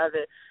 that, and the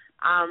other.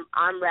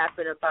 I'm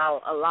rapping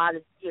about a lot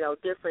of,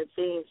 different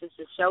things, just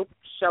to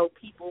show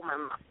people,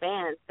 my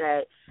fans,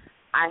 that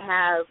I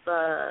have,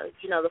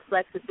 the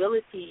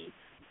flexibility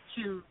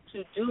to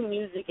do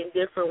music in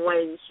different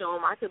ways. Show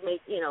them I could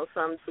make,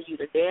 something for you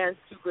to dance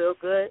to real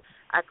good.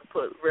 I could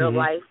put real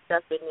life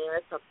stuff in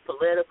there, some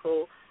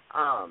political.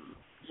 I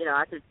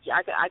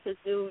could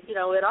do,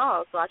 it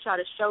all. So I try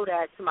to show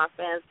that to my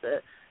fans,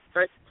 the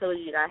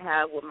versatility that I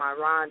have with my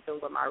rhymes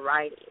and with my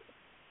writing.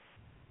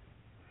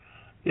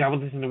 Yeah, I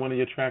was listening to one of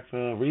your tracks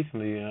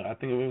recently. I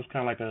think it was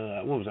kind of like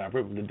a, what was I,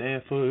 Rip with the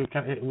Dance? So it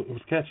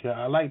was catchy.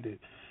 I liked it.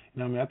 I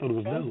thought it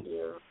was dope. Thank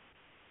you.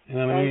 You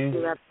know what I mean?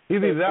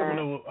 Either that one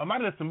or I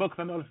might have some books.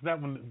 I noticed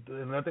that one,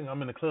 and I think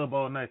I'm in the club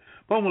all night.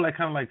 But one like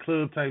kind of like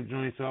club type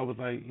joint, so I was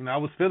like, I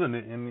was feeling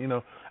it, and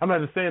I'm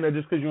not just saying that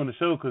just because you're on the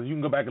show, because you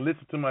can go back and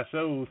listen to my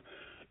shows.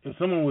 If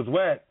someone was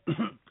whack,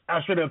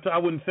 I straight up, I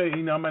wouldn't say,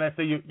 I might not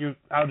say you're.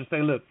 I'll just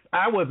say, look,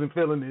 I wasn't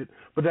feeling it,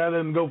 but that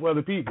doesn't go for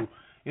other people.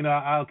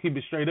 I'll keep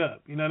it straight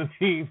up. You know what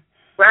I mean?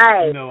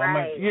 Right.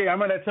 I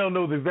might not tell them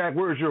those exact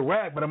words, you're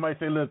whack, but I might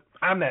say, look,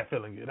 I'm not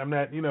feeling it. I'm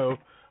not, I'm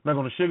not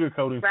going to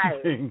sugarcoat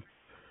anything.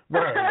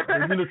 Right.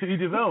 To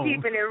each his own.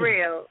 Keeping it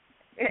real.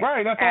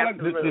 Right. That's all.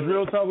 It's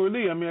real talk with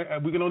Lee. I mean,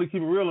 we can only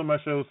keep it real on my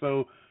show.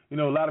 So, a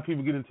lot of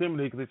people get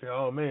intimidated because they say,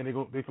 "Oh man, they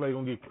feel like they're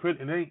gonna get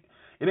critical."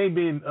 It ain't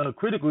being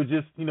critical. It's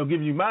just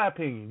giving you my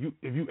opinion.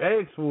 If you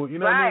ask for it,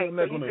 what I mean. I'm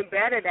not gonna you can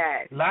better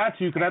that. Lie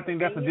to you because I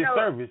think that's a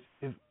disservice.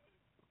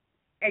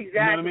 Exactly. You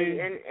know what I mean?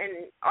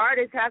 And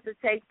artists have to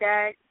take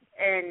that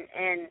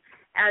and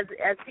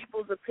as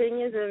people's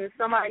opinions, and if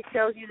somebody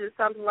tells you that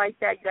something like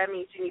that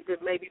means you need to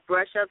maybe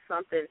brush up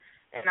something.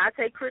 And I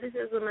take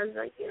criticism as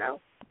like,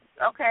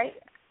 okay.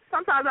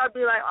 Sometimes I'll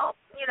be like, oh,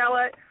 you know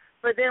what?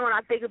 But then when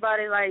I think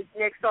about it, like,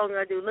 next song I'm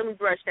going to do, let me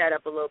brush that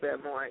up a little bit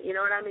more. You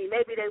know what I mean?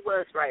 Maybe they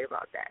was right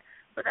about that.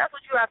 But that's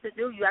what you have to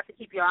do. You have to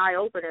keep your eye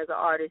open as an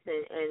artist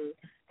and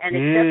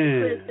accept the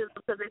criticism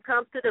because it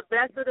comes to the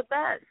best of the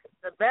best.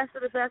 The best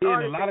of the best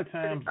artists. And a lot of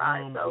times,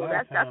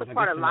 that's a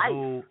part of life.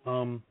 The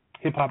whole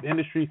hip-hop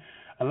industry,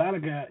 a lot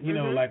of guys,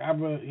 like I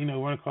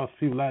run across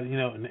people a lot,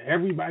 and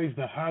everybody's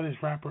the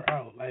hottest rapper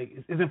out. Like,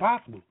 it's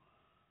impossible.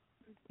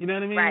 You know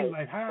what I mean? Right.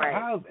 Like,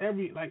 how's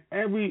every,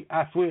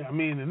 I swear, I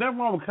mean, there's nothing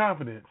wrong with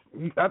confidence.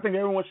 I think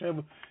everyone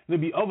should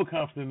be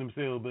overconfident in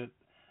themselves,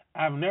 but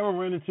I've never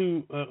run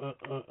into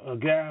a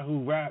guy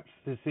who raps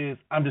that says,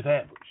 I'm just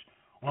average,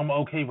 or I'm an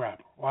okay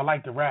rapper, or I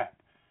like to rap.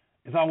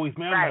 It's always,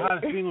 man, I'm the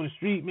hottest thing on the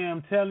street, man,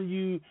 I'm telling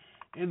you,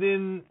 and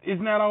then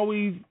it's not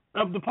always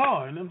up to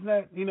par, and it's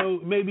not,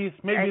 maybe it's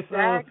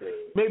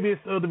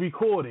the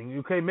recording,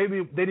 okay?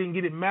 Maybe they didn't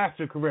get it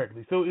mastered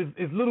correctly. So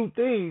it's little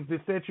things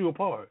that set you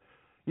apart.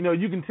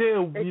 You can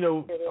tell,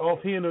 off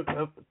here in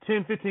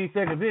 10, 15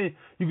 seconds in,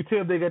 you can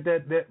tell they got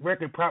that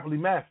record properly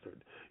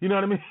mastered. You know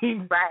what I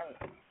mean?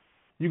 Right.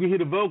 You can hear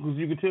the vocals,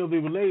 you can tell they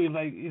were laid.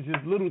 Like, it's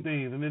just little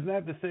things, and it's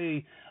not to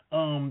say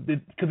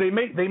because they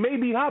may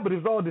be hot, but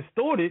it's all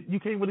distorted. You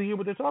can't really hear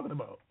what they're talking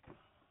about.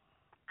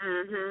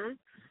 Mhm.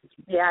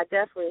 Yeah, I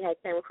definitely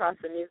had came across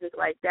some music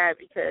like that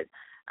because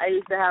I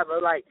used to have a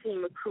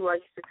team of crew I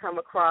used to come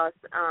across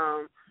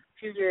a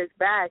few years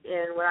back,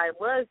 and what I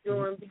was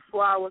doing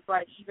before I was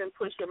even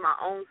pushing my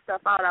own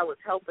stuff out, I was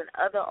helping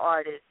other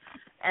artists,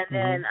 and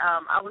then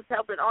I was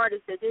helping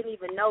artists that didn't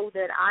even know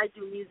that I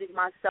do music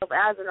myself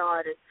as an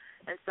artist,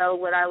 and so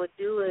what I would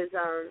do is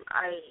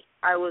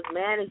I was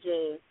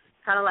managing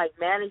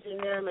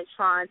them and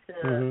trying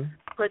to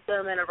put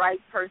them in the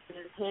right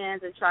person's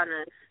hands and trying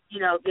to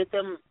get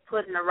them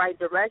put in the right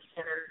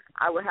direction. And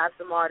I would have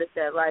some artists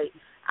that,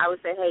 I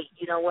would say, hey,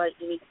 you know what,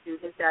 you need to do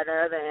this, that, and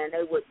the other, and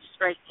they would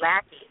straight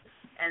lack it.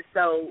 And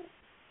so,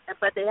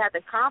 but they had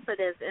the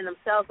confidence in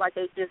themselves,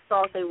 they just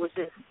thought they was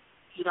just,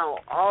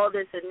 all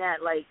this and that,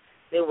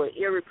 they were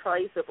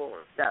irreplaceable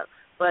and stuff.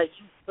 But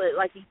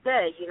like you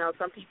said,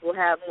 some people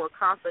have more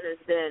confidence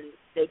than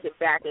they can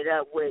back it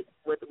up with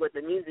what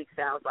the music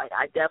sounds like.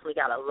 I definitely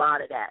got a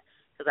lot of that.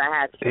 Because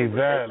I had people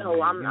say,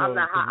 "Oh, I'm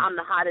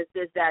the hottest,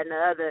 this, that, and the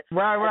other."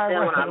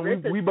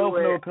 Right. We both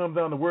know it comes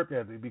down to work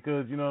ethic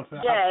because what I'm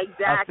saying. Yeah,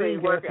 exactly.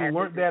 I think guys who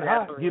weren't that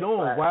hot get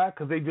on. Why?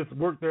 Because they just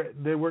work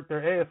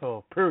their ass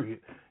off. Period.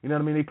 You know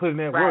what I mean? They put in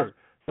that work.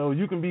 So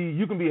you can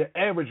be an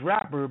average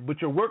rapper,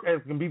 but your work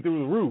ethic can be through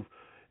the roof.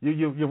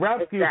 Your rap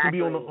skills can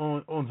be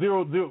on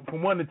zero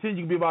from 1 to 10.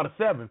 You can be about a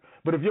 7.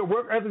 But if your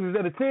work ethic is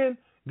at a 10,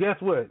 guess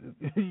what?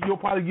 You'll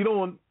probably get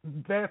on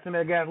faster than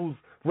that guy whose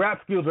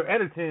rap skills are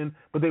at a 10,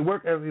 but their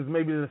work ethic is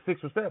maybe a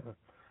 6 or 7.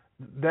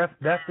 That's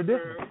the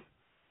difference.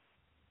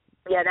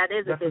 Yeah, that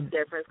is a big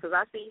difference because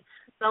I see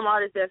some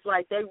artists that's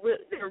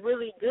they're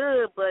really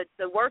good, but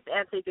the work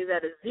ethic is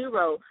at a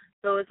 0.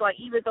 So it's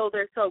even though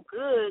they're so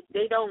good,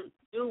 they don't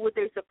do what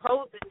they're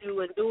supposed to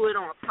do and do it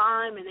on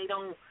time, and they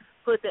don't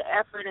put the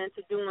effort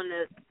into doing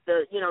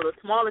the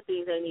smaller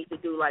things they need to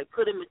do, like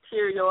putting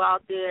material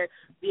out there,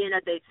 being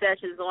at their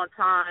sessions on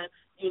time,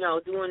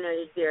 doing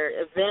their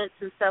events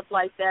and stuff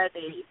like that.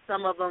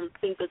 Some of them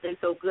think that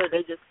they're so good,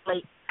 they just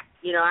flake.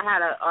 I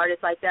had an artist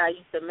like that I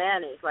used to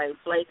manage,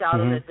 flake out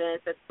on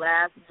events at the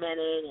last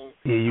minute,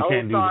 and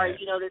sorry,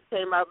 this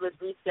came up, let's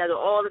reschedule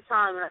all the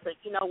time. And I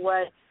said, you know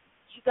what,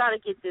 you got to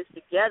get this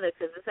together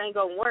because this ain't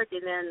gonna work.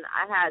 And then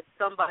I had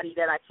somebody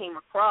that I came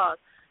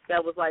across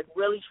that was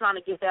really trying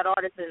to give that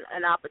artist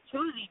an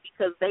opportunity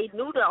because they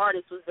knew the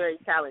artist was very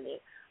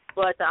talented,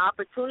 but the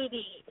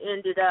opportunity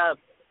ended up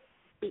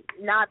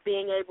not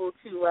being able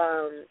to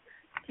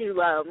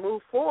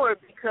move forward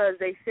because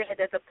they said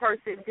that the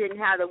person didn't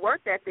have the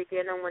work ethic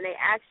in them. When they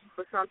asked you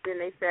for something,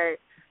 they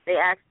said they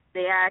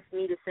asked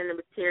me to send the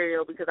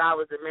material because I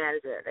was the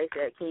manager. They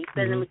said, can you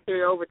send the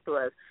material over to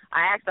us?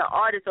 I asked the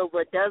artist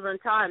over a dozen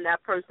times.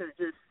 That person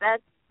just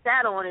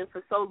sat on it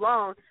for so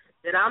long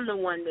that I'm the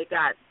one that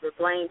got the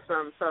blame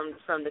from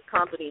the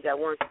company that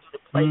wants to do the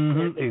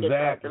placement to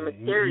get the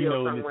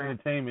material somewhere. This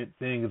entertainment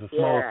thing is a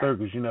small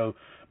circus.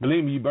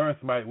 Believe me, you burn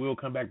somebody, it will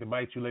come back to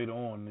bite you later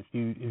on. If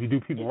you do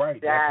people right,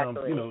 that comes,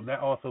 that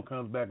also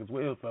comes back as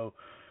well. So,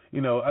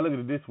 I look at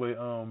it this way.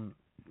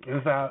 This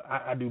is how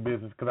I do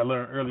business, because I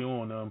learned early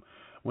on.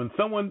 When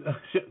someone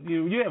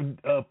you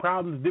have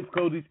problems,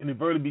 difficulties in the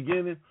very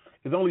beginning,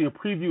 it's only a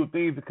preview of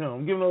things to come.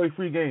 I'm giving away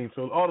free games,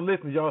 so all the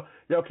listeners,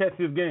 y'all catch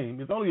this game.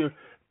 It's only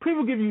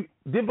people give you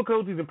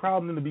difficulties and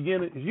problems in the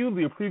beginning. It's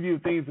usually a preview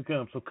of things to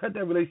come. So cut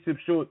that relationship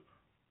short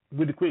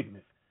with the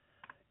quickness.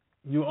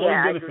 You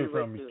only benefit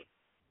from it.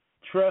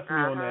 Trust me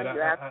on that.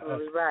 You're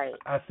absolutely right.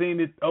 I've seen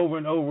it over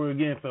and over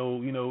again.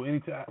 So,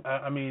 anytime,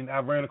 I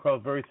ran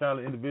across very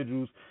talented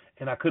individuals,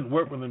 and I couldn't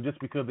work with them just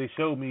because they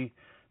showed me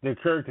their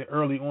character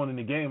early on in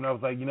the game. And I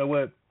was like, you know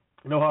what?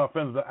 How our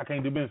friends are, I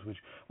can't do business with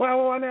you.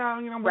 Well, now,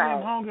 I'm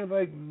hungry.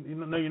 Like,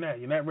 no, you're not.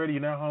 You're not ready.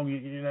 You're not hungry.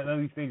 You're not, none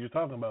of these things you're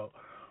talking about.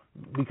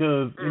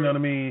 Because, you know what I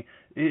mean,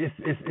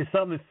 it's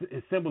something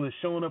as simple as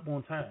showing up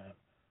on time.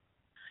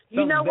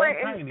 You know what?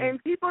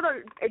 And people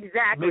don't,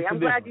 exactly. I'm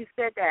glad you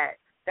said that.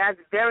 That's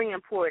very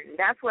important.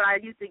 That's what I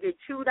used to get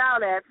chewed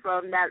out at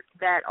from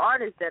that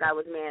artist that I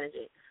was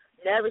managing.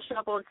 Never show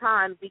up on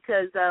time,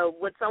 because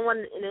what someone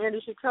in the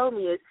industry told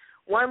me is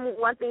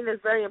one thing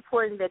that's very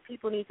important that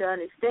people need to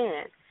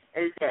understand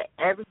is that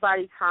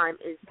everybody's time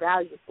is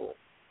valuable.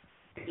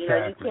 Exactly.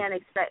 You can't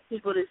expect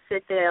people to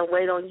sit there and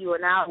wait on you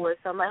an hour.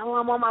 So I'm like, I'm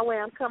on my way,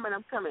 I'm coming.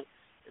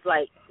 It's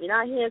like, you're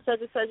not here in such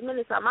and such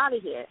minutes, I'm out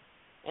of here.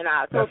 And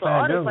I told the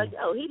artist, like,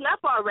 he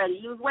left already.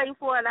 He was waiting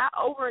for an hour,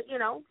 over,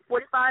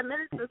 45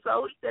 minutes or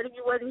so. He said if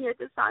you wasn't here at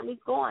this time,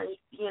 he's gone.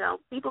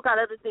 People got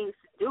other things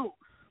to do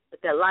with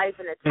their life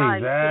and their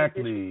time.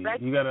 Exactly.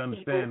 You got to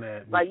understand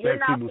that. Like, you're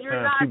not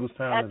people's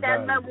time at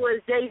that level as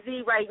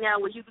Jay-Z right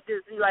now, where you could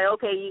just be like,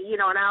 okay, an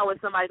hour,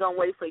 somebody going to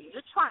wait for you.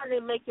 You're trying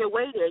to make your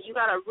way there. You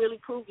got to really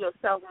prove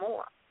yourself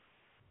more.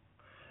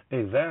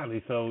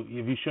 Exactly. So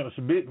if you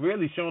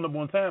really showing up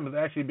on time is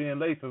actually being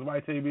late. So somebody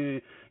tell you,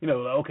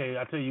 okay,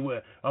 I tell you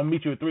what, I'll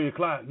meet you at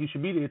 3:00. You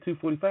should be there at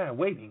 2:45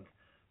 waiting.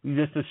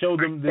 Just to show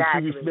them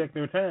that you respect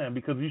their time.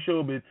 Because if you show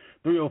up at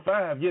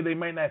 3:05, they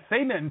might not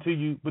say nothing to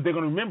you, but they're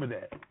going to remember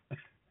that.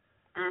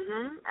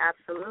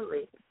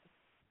 Absolutely.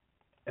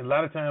 And a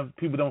lot of times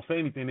people don't say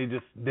anything.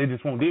 They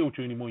just won't deal with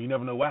you anymore. You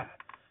never know why.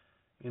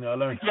 I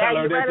learned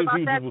that too.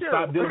 People will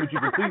stop dealing with you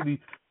completely.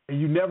 And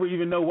you never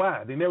even know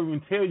why. They never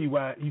even tell you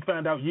why. You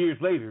find out years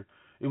later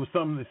it was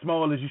something as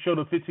small as you showed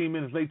up 15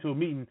 minutes late to a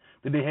meeting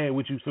that they had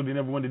with you, so they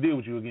never wanted to deal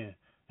with you again.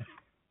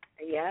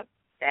 Yep,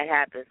 that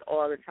happens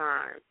all the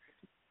time.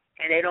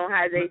 And they don't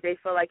have. They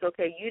feel like,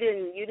 okay, you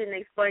didn't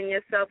explain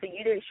yourself and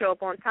you didn't show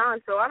up on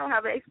time, so I don't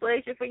have an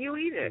explanation for you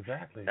either.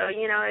 Exactly. So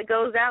it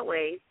goes that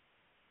way.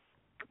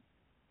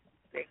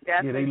 They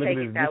definitely take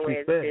it that way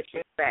as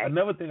disrespect.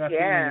 Another thing I see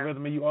in your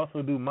resume, you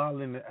also do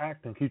modeling and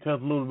acting. Can you tell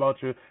us a little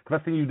about because I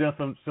think you've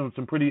done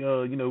some pretty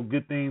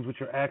good things with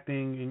your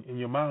acting and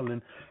your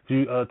modeling. Can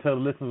you tell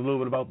the listeners a little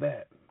bit about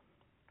that?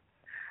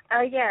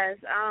 Yes.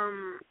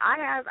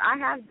 I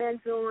have been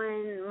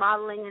doing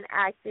modeling and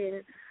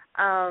acting.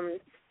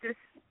 Just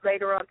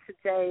later on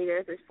today,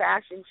 there's a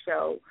fashion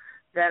show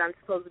that I'm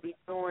supposed to be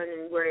doing,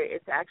 and where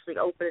it's actually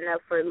opening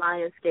up for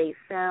Lionsgate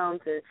Films,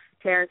 and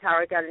Terrence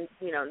Howard got a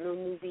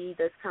new movie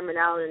that's coming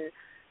out, and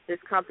this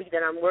company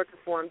that I'm working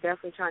for, I'm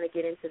definitely trying to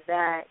get into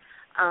that.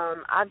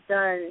 I've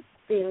done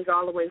things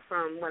all the way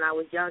from when I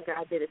was younger.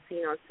 I did a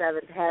scene on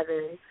Seventh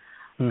Heaven.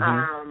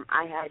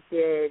 I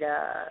did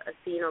a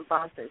scene on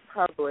Boston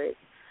Public.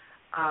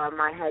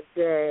 I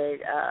did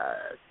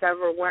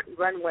several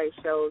runway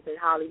shows in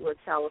Hollywood,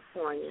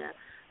 California.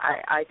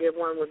 I did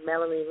one with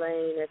Melanie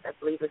Lane, I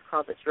believe it's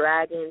called The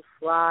Dragonfly.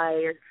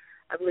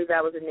 I believe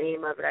that was the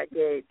name of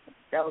it.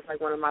 That was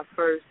like one of my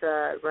first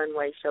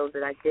runway shows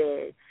that I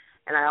did.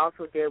 And I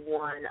also did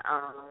one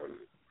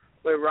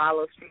with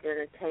Rollo Street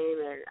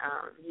Entertainment.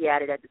 He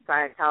had it at the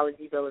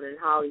Scientology building in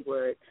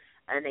Hollywood,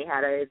 and they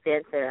had an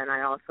event there. And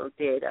I also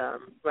did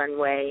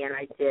runway, and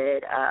I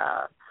did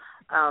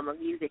a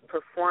music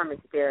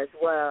performance there as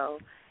well.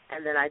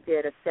 And then I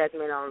did a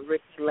segment on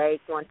Ricky Lake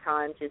one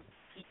time, just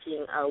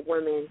teaching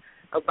women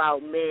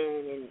about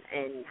men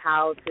and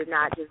how to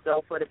not just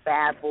go for the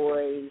bad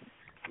boys,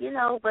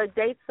 but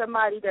date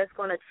somebody that's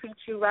going to treat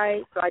you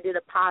right. So I did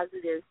a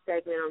positive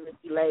segment on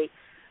Ricky Lake,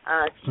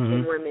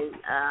 teaching women,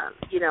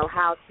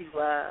 how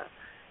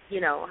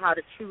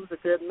to choose a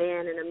good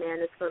man and a man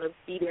that's going to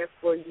be there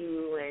for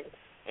you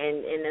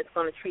and that's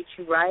going to treat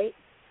you right.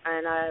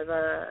 And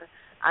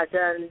I've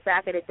done,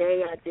 back in the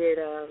day, I did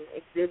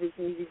Exhibit's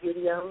music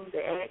video, The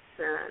X.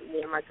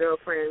 Me and my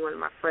girlfriend, one of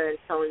my friends,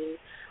 Tony,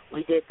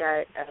 we did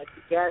that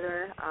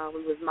together.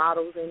 We was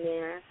models in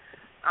there.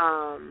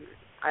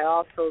 I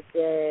also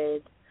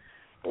did,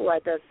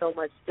 I've done so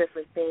much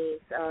different things.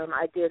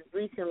 I did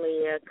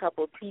recently a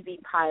couple TV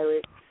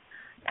pilots,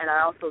 and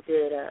I also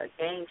did a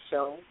game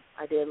show.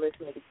 I did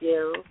Listen to the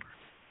Guild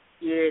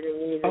years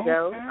and years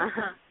ago.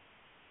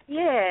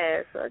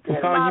 Yeah, so So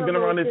you've been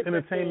around this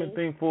entertainment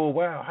thing for a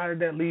while. How did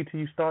that lead to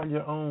you starting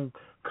your own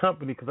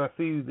company? Because I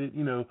see that,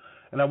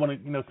 and I want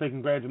to, say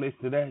congratulations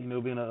to that,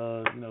 being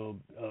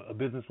a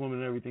businesswoman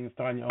and everything, and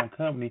starting your own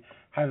company.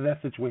 How did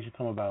that situation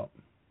come about?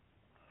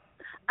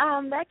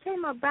 That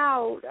came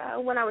about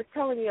when I was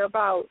telling you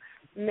about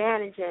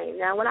managing.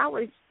 Now, I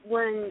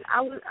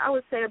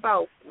would say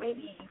about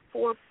maybe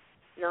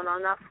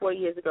not 4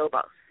 years ago,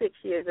 about 6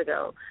 years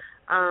ago,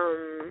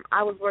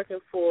 I was working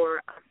for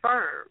a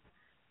firm.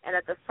 And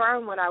at the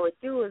firm, what I would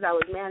do is I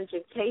was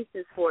managing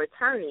cases for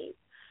attorneys.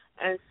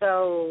 And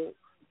so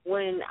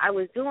when I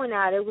was doing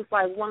that, it was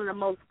like one of the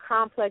most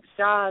complex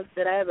jobs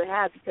that I ever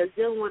had, because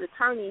dealing with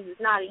attorneys is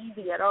not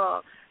easy at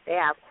all. They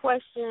have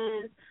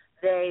questions.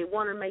 They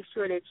want to make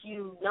sure that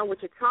you know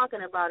what you're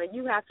talking about, and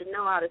you have to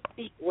know how to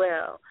speak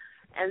well.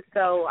 And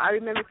so I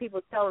remember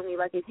people telling me,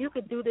 like, if you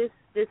could do this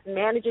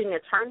managing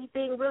attorney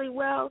thing really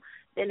well,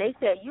 then they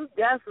said you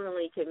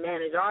definitely can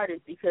manage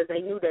artists, because they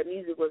knew that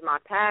music was my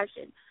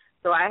passion.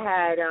 So I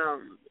had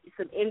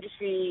some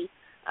industry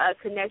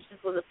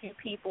connections with a few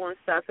people and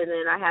stuff, and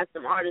then I had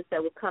some artists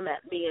that would come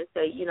at me and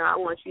say, I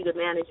want you to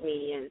manage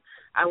me, and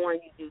I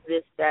want you to do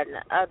this, that, and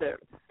the other.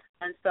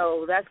 And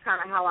so that's kind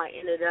of how I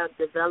ended up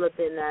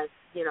developing that,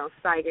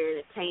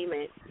 Stiger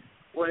Entertainment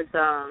was,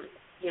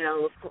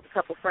 a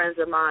couple friends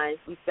of mine.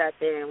 We sat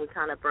there and we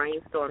kind of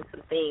brainstormed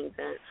some things,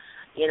 and,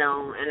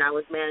 and I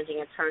was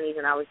managing attorneys,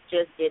 and I was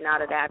just getting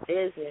out of that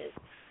business.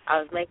 I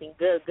was making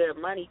good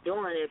money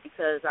doing it,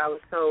 because I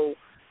was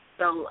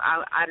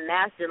I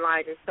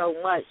masterminded it so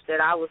much that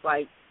I was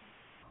like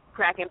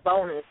cracking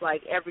bonus,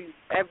 like every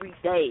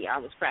day I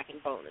was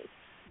cracking bonus,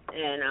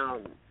 and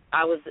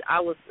I was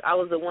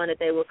the one that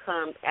they would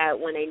come at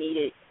when they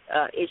needed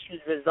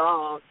issues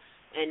resolved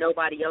and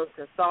nobody else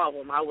can solve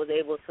them. I was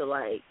able to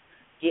like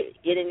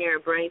get in there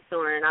and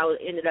brainstorm, and I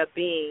ended up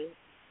being,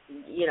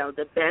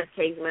 the best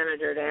case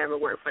manager that ever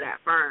worked for that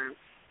firm.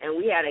 And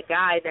we had a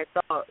guy that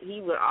thought he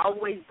would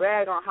always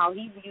brag on how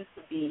he used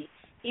to be.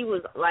 He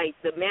was like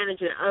the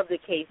manager of the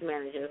case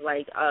managers,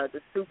 like the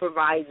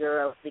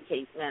supervisor of the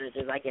case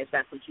managers. I guess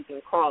that's what you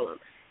can call him.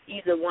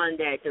 He's the one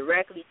that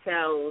directly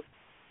tells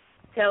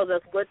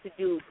us what to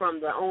do from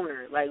the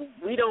owner. Like,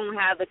 we don't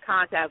have the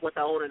contact with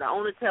the owner. The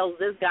owner tells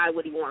this guy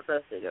what he wants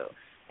us to do.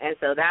 And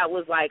so that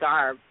was like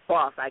our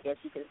boss, I guess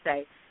you can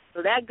say.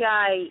 So that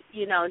guy,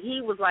 he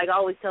was like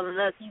always telling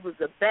us he was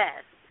the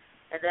best.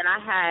 And then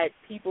I had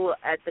people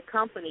at the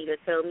company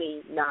that tell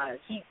me, nah,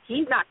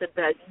 he's not the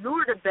best.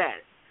 You're the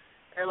best.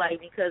 They're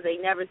like, because they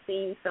never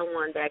seen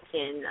someone that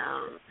can,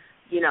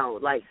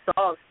 like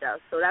solve stuff.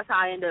 So that's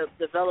how I ended up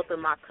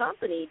developing my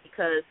company,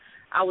 because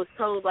I was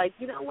told, like,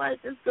 you know what,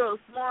 this girl's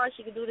smart,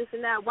 she can do this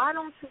and that. Why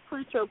don't you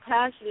put your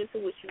passion into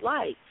what you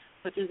like,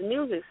 which is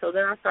music? So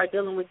then I started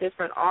dealing with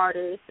different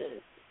artists and,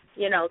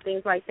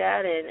 things like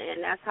that.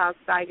 And that's how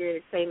Stiger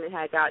Entertainment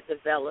had got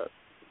developed.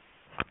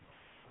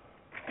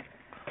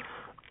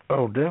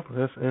 Oh, definitely.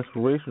 That's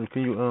inspirational.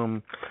 Can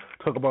you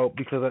talk about,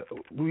 because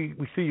we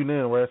see you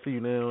now, right? I see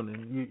you now,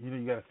 and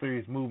you got a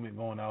serious movement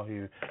going out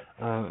here,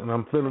 and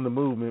I'm feeling the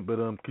movement. But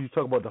can you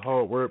talk about the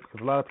hard work?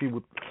 Because a lot of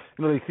people,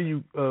 they see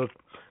you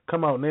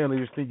come out now, and they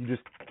just think you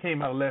just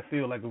came out of left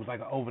field, like it was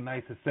like an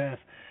overnight success.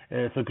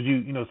 And so could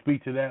you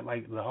speak to that,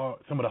 like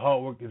some of the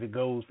hard work as it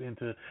goes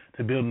into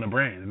building a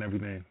brand and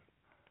everything?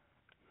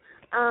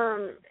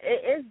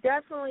 It's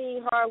definitely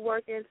hard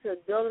work into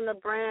building a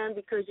brand,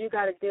 because you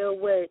got to deal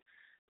with.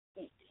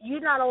 You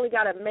not only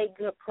got to make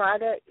good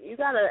product, you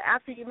got to,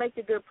 after you make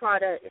the good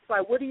product, it's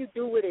like, what do you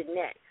do with it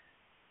next?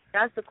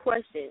 That's the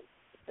question.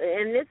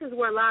 And this is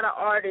where a lot of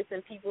artists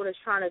and people that's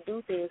trying to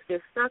do things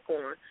get stuck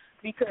on,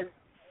 because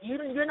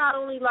you're not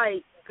only,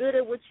 like, good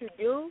at what you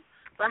do,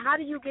 but how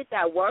do you get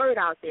that word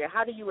out there?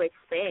 How do you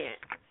expand?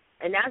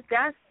 And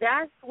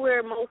that's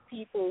where most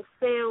people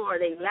fail or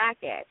they lack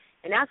at.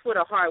 And that's where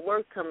the hard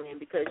work comes in,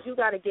 because you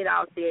got to get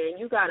out there and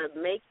you got to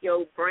make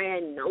your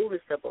brand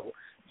noticeable.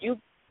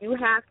 You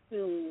have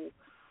to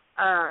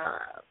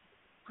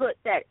put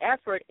that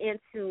effort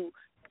into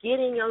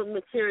getting your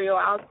material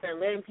out there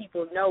and letting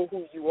people know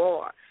who you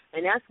are.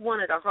 And that's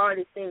one of the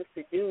hardest things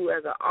to do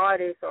as an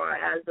artist or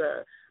as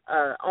a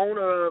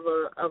owner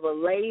of a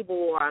label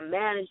or a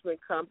management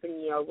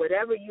company or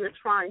whatever you're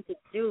trying to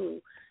do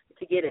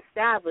to get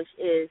established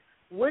is,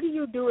 what do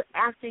you do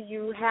after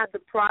you have the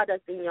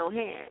product in your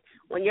hand?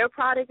 When your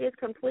product is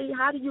complete,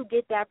 how do you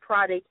get that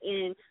product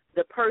in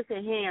the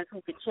person's hands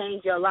who could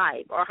change your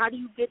life? Or how do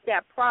you get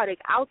that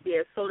product out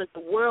there so that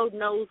the world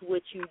knows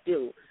what you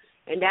do?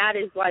 And that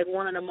is like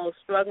one of the most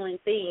struggling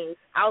things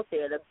out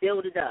there, to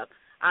build it up.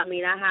 I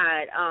mean, I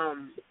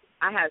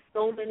had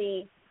so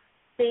many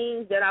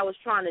things that I was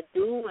trying to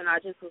do, and I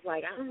just was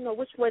like, I don't know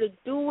which way to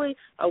do it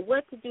or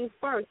what to do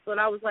first. But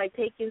I was like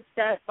taking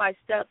step by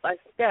step by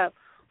step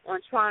on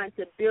trying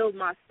to build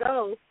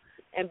myself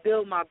and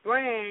build my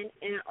brand,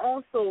 and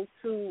also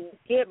to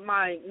get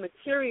my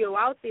material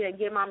out there and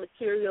get my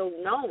material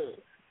known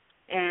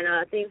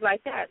and things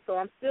like that. So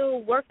I'm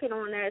still working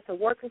on that. It's a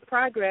work in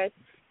progress.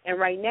 And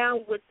right now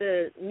with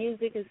the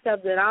music and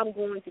stuff that I'm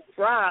going to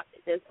drop,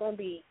 that's going to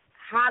be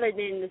hotter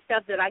than the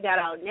stuff that I got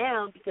out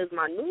now, because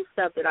my new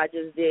stuff that I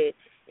just did,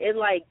 it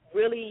like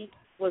really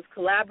was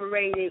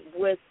collaborated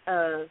with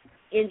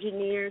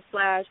engineer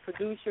 /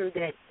 producer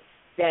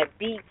that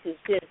beats is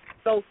just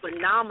so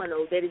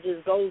phenomenal that it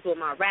just goes with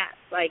my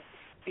raps. Like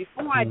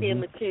before I did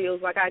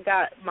materials, like I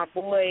got my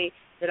boy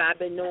that I've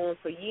been knowing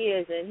for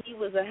years, and he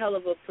was a hell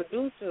of a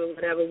producer or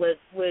whatever,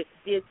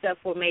 did stuff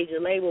for a major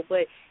label,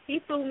 but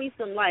he threw me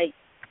some like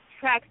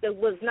tracks that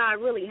was not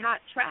really hot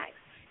tracks,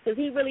 because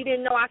he really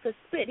didn't know I could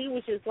spit. He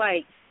was just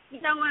like,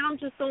 you know what, I'm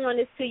just throwing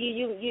this to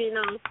you, you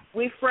know,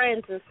 we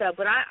friends and stuff.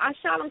 But I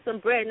shot him some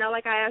bread, not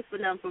like I asked for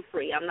nothing for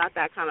free. I'm not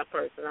that kind of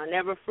person. I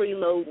never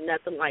freeload,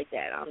 nothing like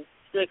that. I'm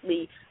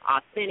strictly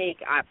authentic.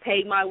 I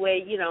pay my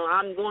way. You know,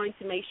 I'm going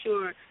to make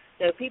sure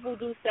that if people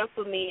do stuff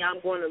for me,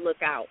 I'm going to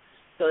look out.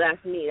 So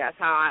that's me. That's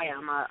how I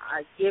am.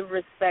 I give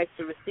respect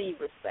to receive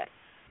respect.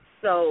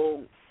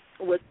 So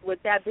with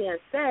that being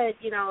said,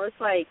 you know, it's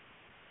like,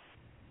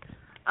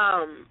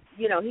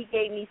 you know, he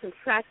gave me some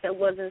tracks that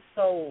wasn't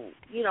so,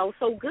 you know,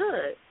 so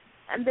good.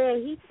 And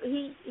then he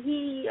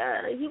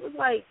was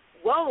like,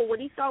 whoa, when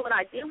he saw what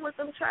I did with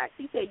them tracks,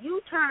 he said,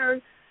 you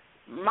turned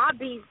my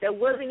beats that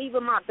wasn't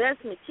even my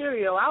best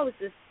material. I was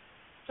just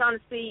trying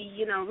to see,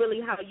 you know, really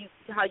how you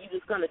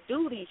was going to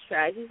do these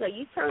tracks. He's like,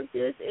 you turned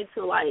this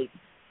into, like,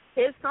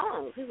 his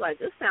songs. He's like,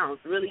 this sounds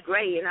really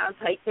great. And I was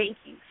like, thank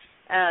you.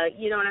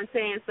 You know what I'm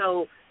saying?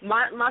 So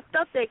my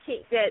stuff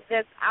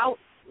that's out,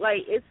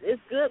 like,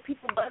 it's good.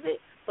 People love it.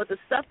 But the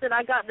stuff that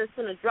I got that's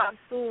going to drop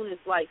soon is,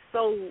 like,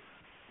 so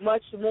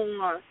much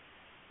more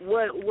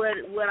what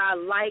I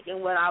like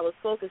and what I was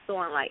focused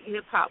on, like,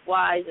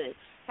 hip-hop-wise, and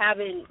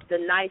having the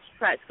nice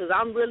tracks. Because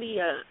I'm really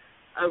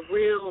I'm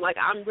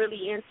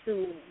really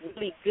into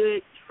really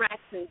good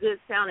tracks and good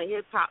sounding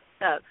hip-hop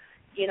stuff.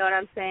 You know what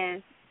I'm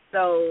saying?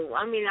 So,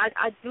 I mean,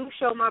 I do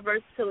show my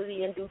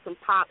versatility and do some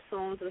pop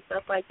songs and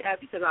stuff like that,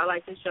 because I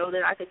like to show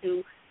that I could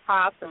do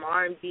pop, some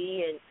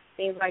R&B and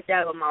things like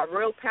that. But my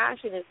real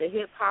passion is the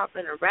hip-hop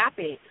and the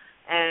rapping.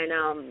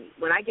 And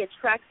when I get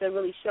tracks that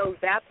really show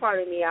that part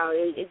of me out,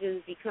 it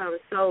just becomes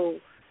so,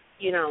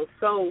 you know,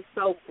 so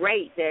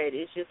great that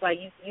it's just like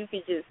you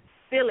can just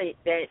feel it,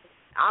 that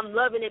I'm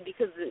loving it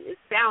because it's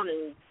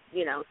sounding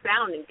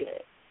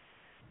good.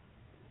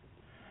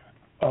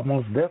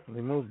 Most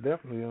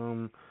definitely.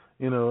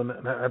 You know, and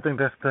I think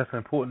that's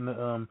important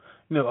to,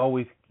 you know,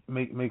 always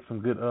make some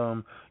good,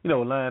 you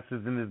know,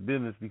 alliances in this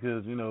business,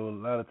 because, you know, a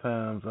lot of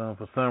times,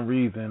 for some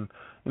reason,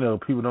 you know,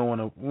 people don't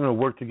want to, you know,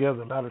 work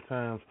together. A lot of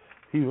times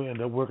people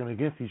end up working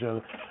against each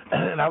other.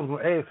 And I was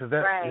going to ask, is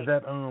that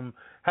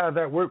how does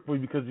that work for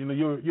you? Because, you know,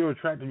 you're an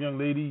attractive young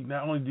lady.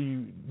 Not only do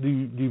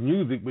you do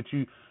music, but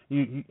you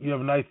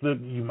have a nice look,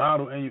 you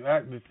model and you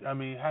act. I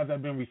mean, how's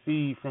that been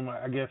received from,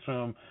 I guess,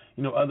 from,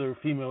 you know, other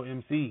female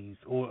MCs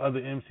or other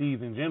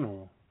MCs in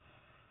general?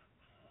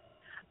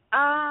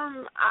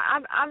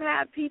 I've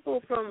had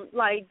people from,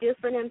 like,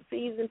 different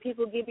MCs, and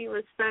people give me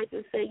respect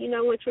and say, you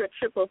know what, you're a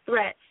triple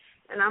threat.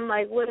 And I'm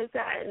like, what is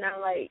that? And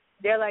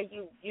they're like,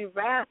 you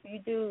rap, you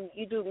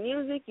do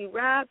music, you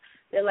rap.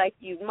 They're like,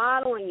 you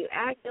model and you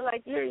act. They're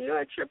like,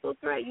 you're a triple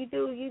threat. You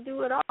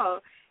do it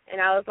all.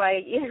 And I was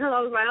like,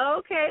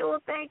 okay,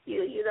 well, thank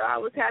you. You know, I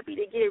was happy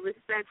to get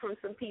respect from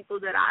some people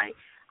that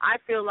I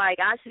feel like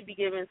I should be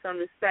giving some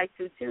respect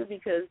to too,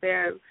 because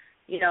they're,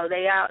 you know,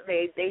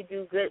 they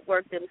do good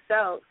work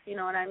themselves. You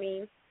know what I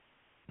mean?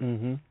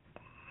 Mhm.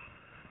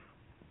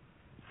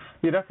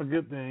 Yeah, that's a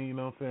good thing. You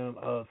know what I'm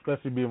saying?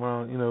 Especially be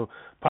around, you know,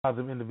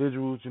 positive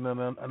individuals. You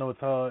know, I know it's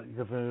hard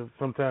because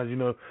sometimes, you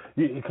know,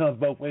 it comes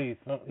both ways.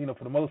 You know,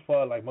 for the most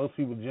part, like, most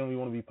people generally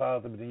want to be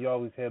positive, but then you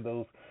always have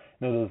those,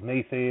 you know, those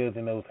naysayers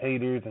and those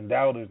haters and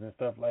doubters and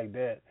stuff like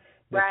that.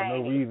 That for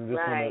no reason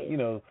just want to, you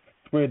know,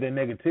 spread their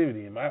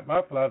negativity. And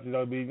my philosophy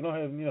would be, you don't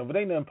have, you know, if it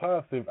ain't nothing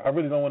positive, I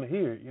really don't want to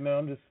hear it. You know,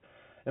 I'm just.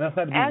 And that's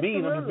not to be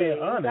mean, I'm just being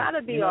honest. You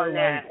gotta be know, on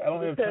that. I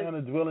don't have time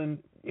to dwell in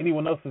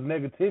anyone else's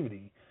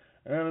negativity.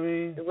 You know what I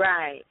mean?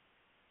 Right.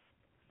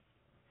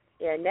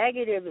 Yeah,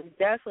 negative is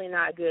definitely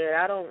not good.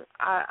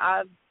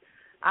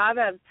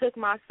 I've took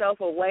myself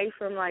away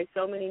from, like,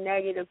 so many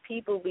negative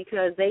people,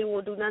 because they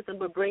will do nothing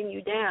but bring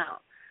you down.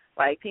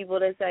 Like, people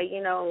that say,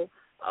 you know,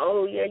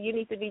 oh, yeah, you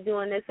need to be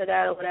doing this or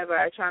that or whatever,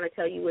 are trying to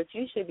tell you what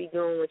you should be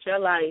doing with your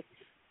life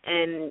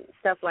and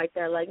stuff like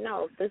that. Like,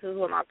 no, if this is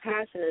what my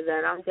passion is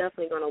at, I'm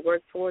definitely going to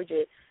work towards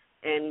it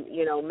and,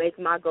 you know, make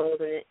my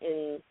goals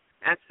and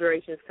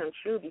aspirations come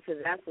true, because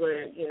that's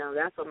where, you know,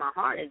 that's where my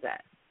heart is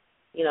at.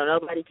 You know,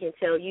 nobody can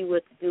tell you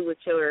what to do with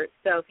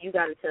yourself. You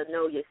got to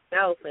know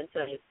yourself and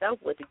tell yourself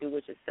what to do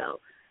with yourself.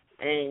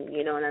 And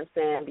you know what I'm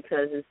saying?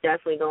 Because it's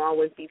definitely going to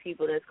always be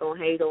people that's going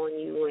to hate on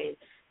you and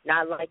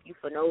not like you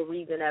for no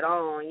reason at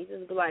all. And you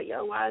just be like,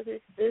 yo, why is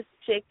this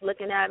chick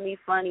looking at me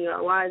funny,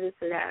 or why is this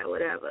or that, or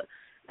whatever.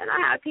 And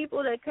I have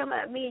people that come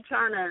at me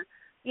trying to,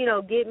 you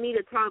know, get me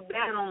to talk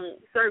bad on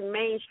certain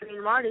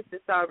mainstream artists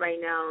that's out right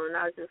now. And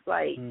I was just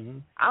like,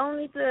 I don't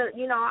need to,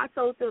 you know, I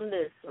told them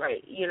this,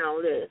 right, you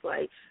know, this.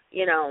 Like,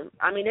 you know,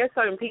 I mean, there's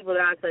certain people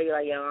that I tell you,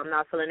 like, yo, I'm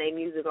not feeling their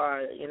music,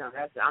 or, you know,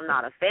 I'm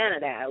not a fan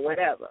of that or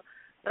whatever.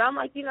 But I'm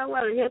like, you know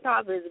what?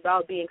 Hip-hop is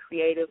about being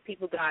creative.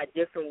 People got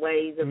different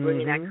ways of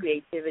bringing that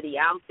creativity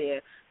out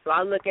there. So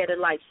I look at it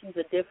like she's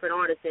a different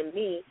artist than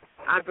me.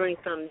 I bring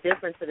something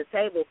different to the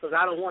table because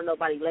I don't want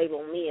nobody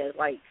labeling me as,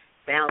 like,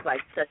 sounds like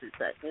such and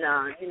such.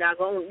 No, you're not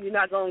going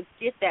to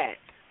get that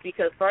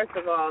because, first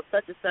of all,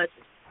 such and such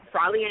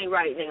probably ain't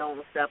writing their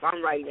own stuff.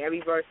 I'm writing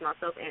every verse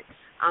myself, and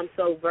I'm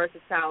so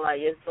versatile, like,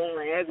 it's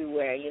going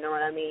everywhere. You know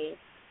what I mean?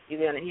 You're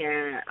going to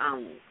hear,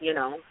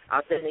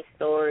 authentic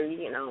stories,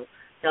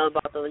 tell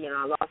about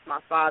I lost my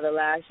father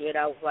last year.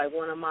 That was like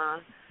one of my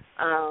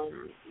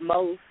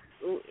most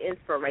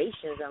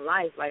inspirations in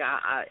life. Like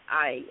I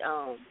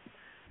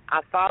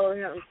follow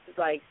him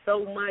like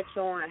so much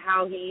on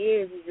how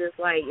he is. He's just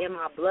like in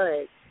my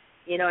blood.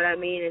 You know what I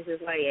mean? It's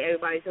just like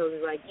everybody tells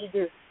me like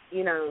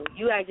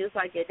you act just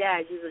like your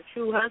dad. You're a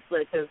true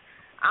hustler because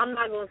I'm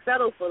not gonna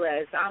settle for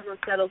less. I'm gonna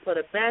settle for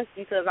the best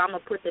because I'm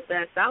gonna put the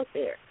best out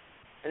there.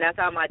 And that's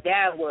how my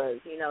dad was.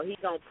 He's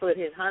going to put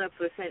his 100%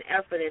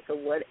 effort into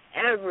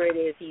whatever it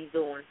is he's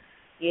doing.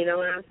 You know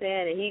what I'm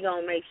saying? And he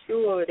going to make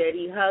sure that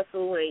he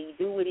hustle and he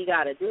do what he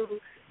got to do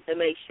to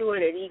make sure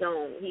that he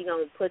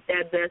gonna put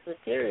that best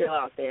material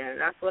out there.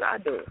 And that's what I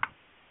do.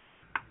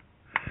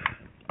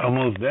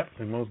 Most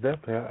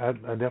definitely. I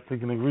definitely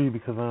can agree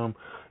because,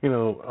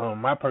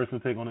 my personal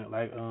take on it,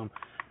 like,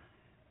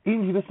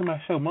 even if you listen to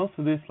my show, most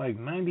of this, like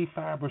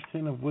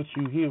 95% of what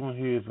you hear on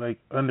here is like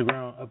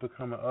underground,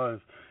 up-and-coming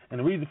artists. And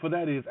the reason for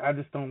that is I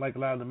just don't like a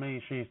lot of the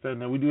mainstream stuff.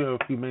 Now, we do have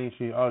a few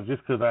mainstream artists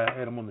just because I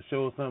had them on the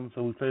show or something,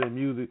 so we play their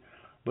music.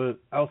 But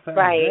outside of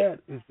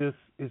that,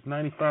 it's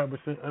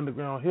 95%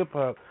 underground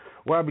hip-hop.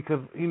 Why? Because,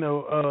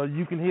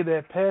 you can hear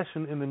that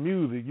passion in the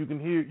music. You can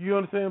hear, you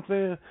understand what I'm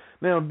saying?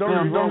 Now, don't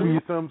get me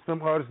wrong,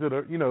 some artists that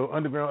are,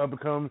 underground,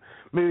 up-and-coming,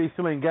 maybe they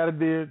still ain't got it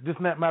there,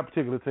 just not my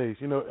particular taste.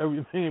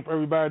 Everything for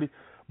everybody.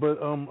 But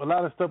a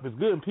lot of stuff is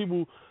good, and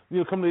people,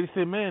 come there and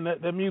say, man,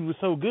 that music was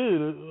so good.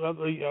 I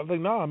was like,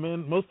 nah,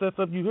 man, most of that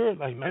stuff you heard,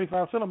 like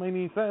 95% of them ain't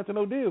even signed to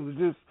no deals.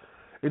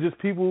 It's just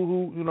people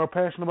who, are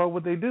passionate about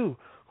what they do,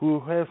 who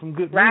have some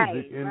good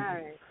music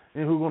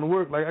and who are going to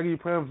work. Like, I give you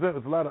prime example,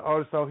 there's a lot of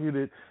artists out here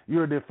that you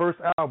heard their first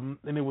album,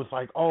 and it was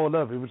like all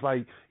of it. It was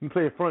like you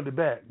play it front to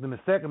back. Then the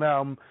second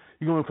album,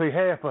 you're going to play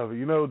half of it.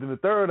 Then the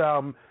third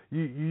album,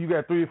 you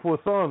got 3 or 4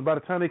 songs. By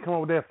the time they come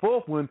up with that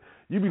fourth one,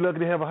 you'd be lucky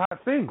to have a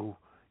hot single.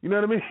 You know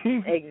what I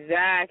mean?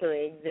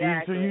 Exactly.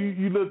 So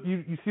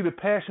you see the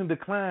passion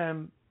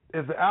decline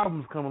as the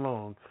albums come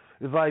along.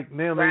 It's like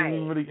now they ain't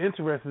even really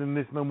interested in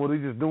this no more. They're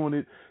just doing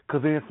it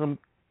because they're in some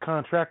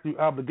contractual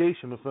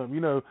obligation or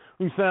something. When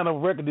you sign up a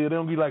record deal, they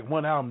don't be like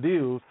one album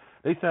deals.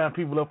 They sign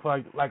people up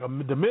for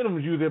the minimum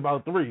is usually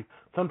about 3,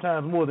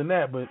 sometimes more than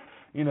that. But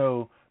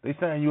they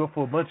sign you up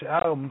for a bunch of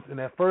albums, and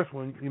that first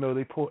one,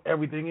 they pour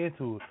everything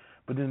into it.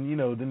 But then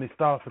then it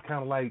starts to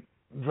kind of like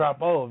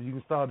drop off. You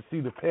can start to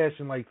see the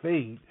passion like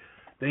fade.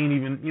 They ain't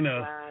even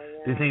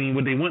this ain't even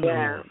what they want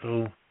anymore.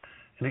 So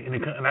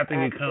and I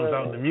think it comes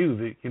out in the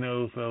music.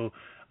 So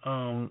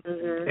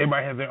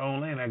everybody has their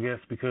own lane, I guess,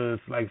 because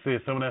like I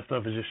said, some of that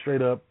stuff is just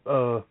straight up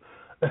I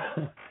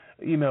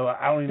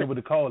don't even know what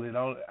to call it. I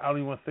don't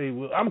even want to say,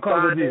 well, I'm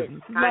calling it this.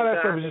 Some of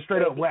that stuff is just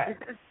straight up whack.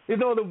 There's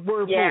no other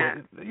word for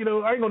it. I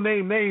ain't going to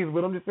name names,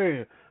 but I'm just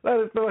saying.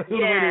 That stuff on the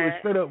radio is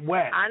straight up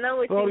whack. I know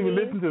what so I don't you even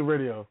mean. listen to the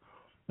radio.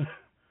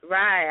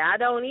 Right. I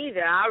don't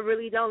either. I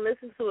really don't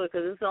listen to it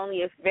because it's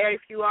only a very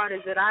few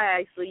artists that I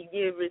actually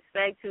give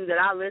respect to that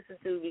I listen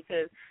to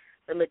because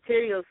the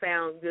material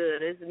sounds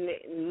good. It's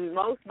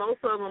most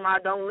of them I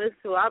don't listen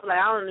to. I'm like,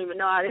 I don't even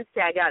know how this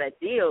cat got a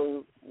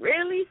deal.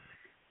 Really?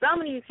 Some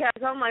of these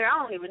cats, I'm like, I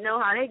don't even know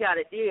how they got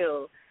a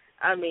deal.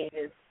 I mean,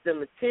 the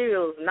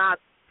material's not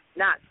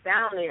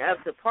sounding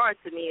up to par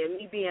to me. And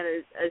me being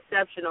an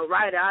exceptional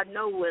writer, I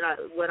know what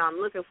I'm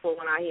looking for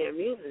when I hear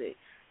music.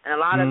 And a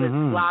lot of it's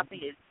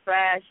sloppy, it's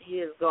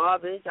trashy, it's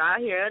garbage. I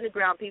hear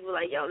underground people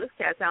like, yo, this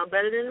cat sounds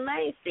better than the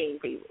mainstream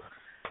people.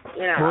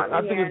 Well, I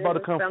think it's about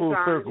to come full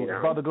circle. It's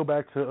about to go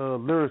back to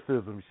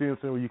lyricism. You see what I'm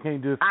saying? Where you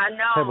can't just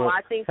have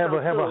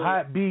a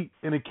hot beat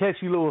and a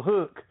catchy little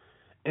hook,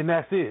 and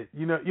that's it.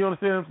 You understand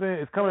what I'm saying?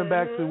 It's coming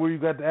back to where you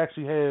got to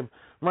actually have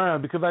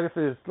rhyme. Because like I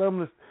said,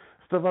 some of the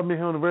stuff I've been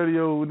hearing on the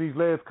radio in these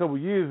last couple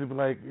of years, it's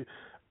like,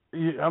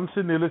 I'm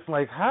sitting there listening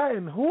like,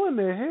 who in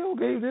the hell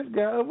gave this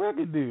guy a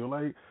record deal?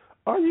 Like,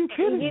 are you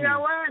kidding me? You know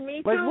what?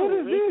 Me too. Like, what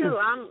is this?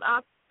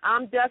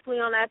 I'm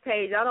definitely on that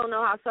page. I don't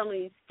know how some of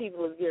these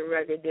people is getting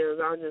record deals.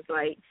 I'm just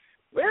like,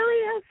 really?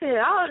 I said,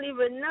 I don't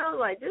even know.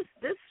 Like, this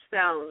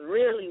sounds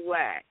really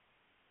whack.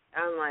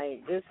 I'm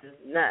like, this is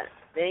nuts.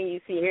 Then you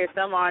see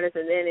some artists,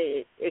 and then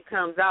it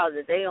comes out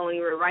that they don't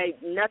even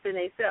write nothing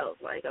themselves.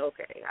 Like,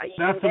 okay,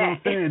 that's what I'm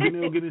saying. Then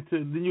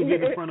you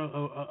get in front of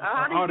an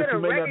artist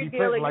who may not be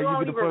present. Like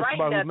you get the first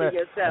somebody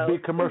who's not a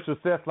big commercial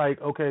set. Like,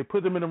 okay,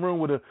 put them in a room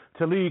with a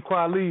Talib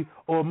Kweli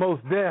or Mos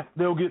Def,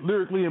 they'll get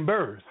lyrically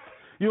embarrassed.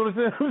 You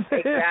understand what I'm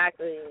saying?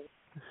 Exactly.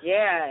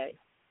 Yeah,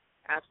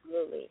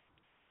 absolutely.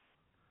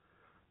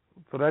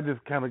 So that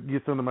just kind of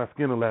gets under my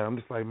skin a lot. I'm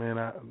just like, man,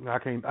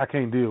 I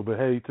can't deal. But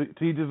hey,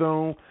 to each his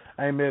own.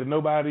 I ain't mad at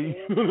nobody.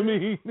 You know what I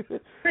mean?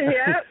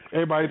 Yeah.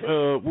 Everybody's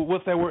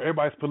what's that word?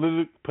 Everybody's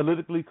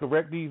politically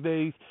correct these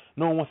days.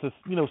 No one wants to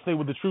say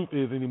what the truth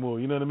is anymore.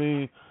 You know what I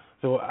mean?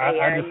 So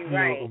I just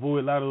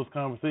avoid a lot of those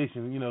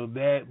conversations.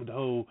 That with the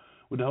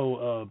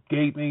whole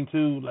gay thing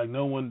too. Like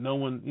no one no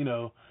one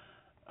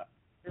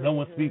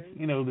speaks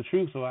the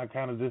truth. So I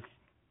kind of just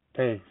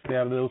stay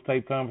out of those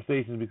type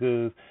conversations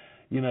because.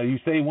 You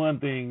say one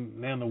thing,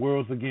 now the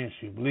world's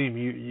against you. Believe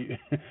me, you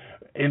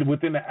and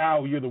within an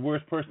hour, you're the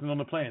worst person on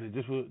the planet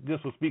just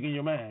for speaking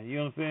your mind. You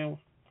know what I'm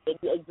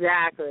saying?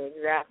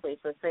 Exactly.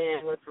 For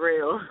saying what's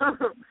real.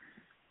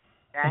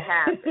 That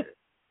happens.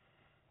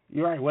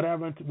 You're right.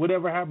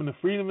 Whatever happened to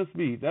freedom of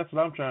speech? That's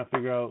what I'm trying to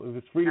figure out. If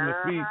it's freedom of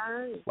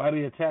speech, why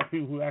do they attack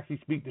people who actually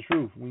speak the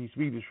truth? When you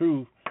speak the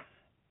truth,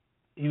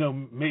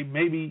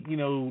 maybe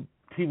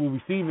people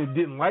receiving it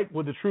didn't like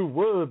what the truth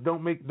was.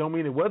 Don't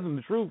mean it wasn't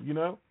the truth.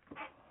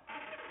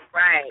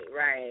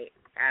 Right.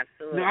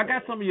 Absolutely. Now I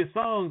got some of your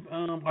songs.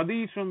 Are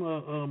these from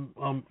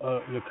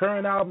your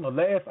current album, or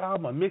last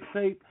album, or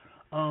mixtape?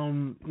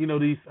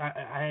 These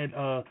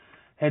I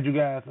had you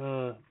guys,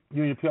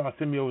 you and your PR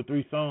send me over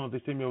 3 songs.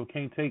 They sent me over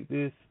Can't Take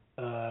This,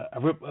 I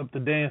Rip Up the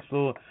Dance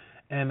Floor,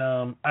 and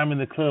I'm in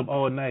the Club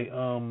All Night.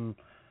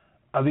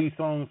 Are these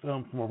songs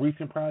from a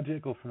recent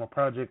project or from a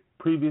project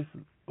previous,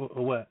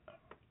 or what?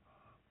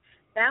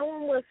 That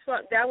one was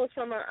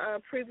from a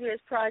previous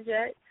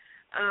project.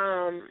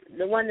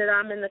 The one that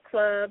I'm in the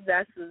club,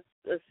 that's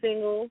a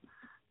single,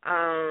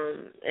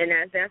 and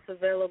that's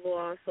available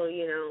also,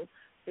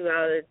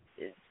 throughout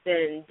it's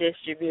been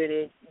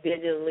distributed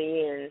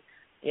digitally and,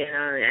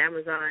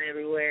 Amazon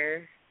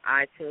everywhere,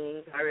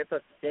 iTunes. I Rip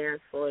Up the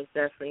Dance Floor is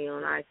definitely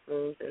on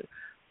iTunes and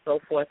so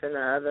forth and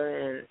the other,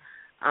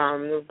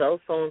 and those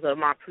songs are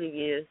my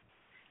previous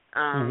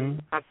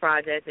my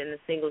project, and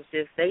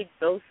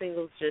those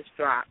singles just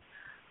dropped,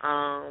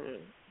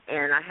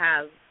 and I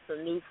have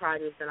some new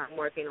projects that I'm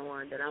working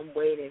on that I'm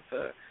waiting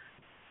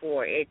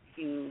for it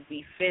to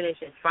be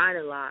finished and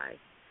finalized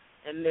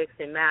and mixed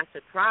and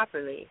mastered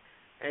properly.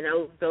 And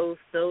that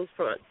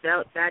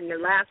and the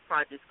last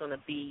project's going to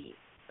be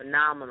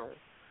phenomenal.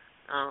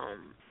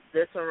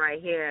 This one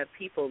right here,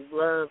 people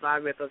love I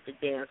Rip Up the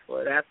Dance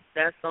Floor.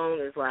 That song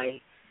is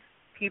like,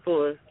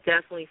 people is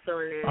definitely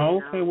feeling it. Oh,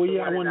 okay, well,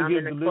 yeah, I want to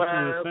give the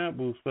listeners a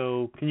sample.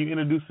 So can you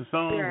introduce the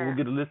song? Yeah. We'll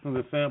get the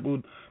listeners a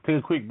sample. Take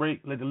a quick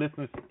break. Let the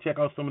listeners check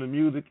out some of the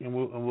music, and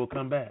we'll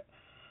come back.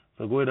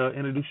 So go ahead,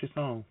 introduce your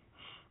song.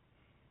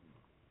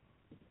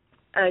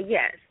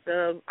 Yes,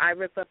 I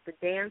Rip Up the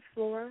Dance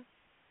Floor.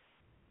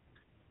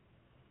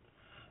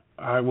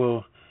 All right,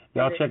 well,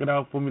 y'all check it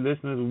out for me,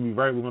 listeners. We'll be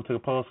right. We're going to take a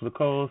pause for the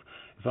calls.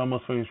 It's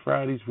Almost Famous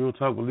Fridays. Real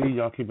Talk with Lee.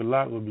 Y'all keep it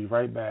locked. We'll be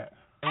right back.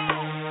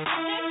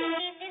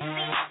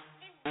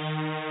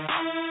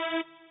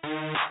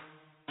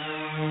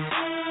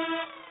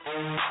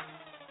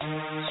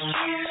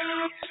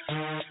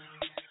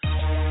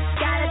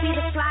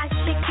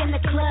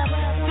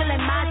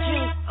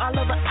 All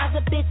over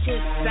other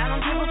bitches, I don't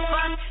give a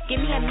fuck.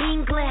 Give me a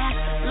mean glass.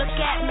 Look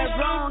at me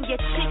wrong,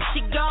 your chick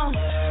she gone.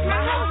 My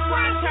whole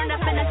squad turned up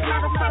in this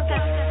motherfucker.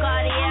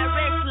 Cartier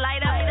wrist,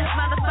 light up this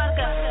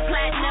motherfucker.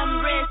 Platinum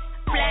wrist,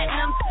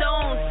 platinum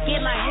stones.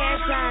 Get my hair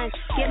done,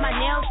 get my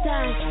nails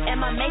done, and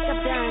my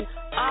makeup done.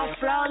 All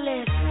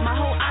flawless, my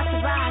whole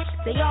entourage,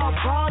 they all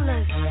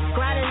ballers.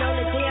 Grinding on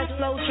the dance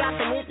floor,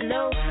 dropping it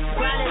low.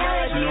 Grinding on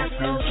the dance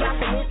floor,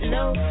 dropping it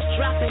low.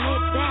 Dropping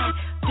it back.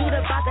 Dude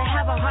about to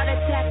have a heart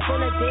attack on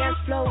the dance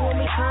floor when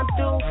we come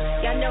through.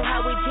 Y'all know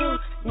how we do.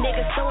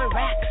 Niggas throwing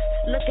racks,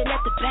 looking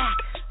at the back.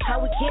 How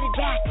we get it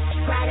back.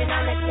 Grinding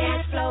on the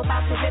dance floor,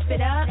 about to rip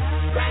it up.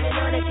 Grinding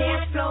on the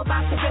dance floor,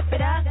 about to rip it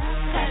up.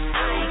 Cause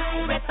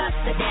I rip up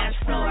the dance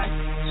floor.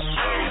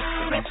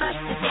 I rip up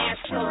the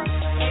dance floor.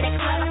 In the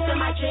club, I spill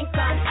my drink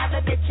on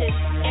other bitches.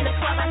 In the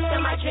club, I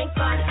spill my drink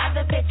on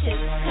other bitches.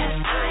 Cause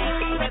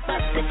I rip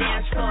up the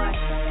dance floor.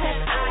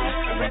 Cause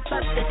I rip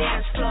up the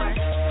dance floor.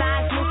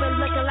 Thighs moving,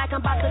 looking like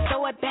I'm about to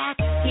throw it back.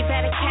 He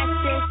better catch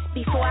this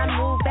before I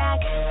move back.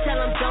 Tell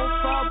him don't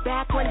fall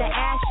back when the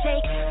ass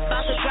shake.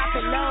 About to drop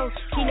it low.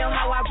 You know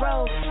how I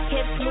roll.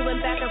 Hips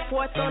moving back and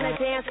forth on the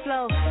dance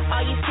floor.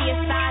 All you see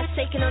is thighs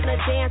shaking on the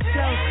dance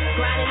floor.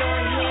 Grinding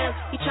on him,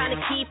 he trying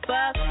to keep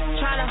up,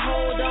 trying to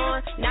hold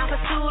on. Not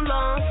for too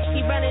long,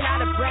 he running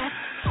out of breath.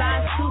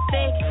 Thighs too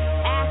thick,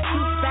 ass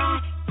too fat.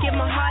 Give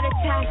him a heart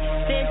attack.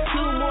 Then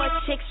 2 more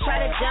chicks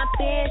try to jump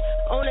in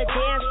on the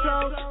dance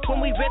floor. When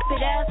we rip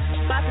it up,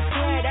 about to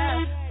tear it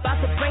up, about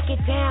to break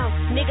it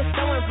down. Niggas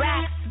throwing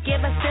racks,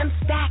 give us them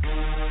stacks.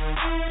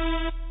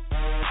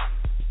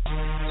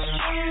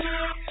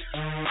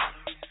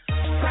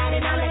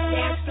 Grinding on the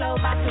dance floor,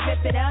 about to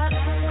rip it up.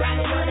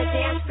 Grinding on the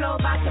dance floor,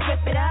 about to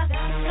rip it up.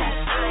 Cause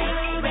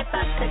I rip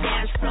up the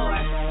dance floor.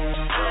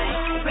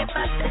 I rip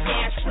up the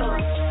dance floor.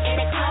 In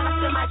the club, I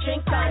spill my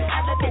drink on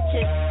other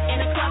bitches. In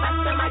the club, I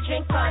spill my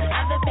drink on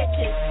other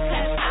bitches.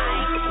 Cause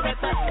I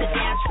rip up the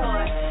dance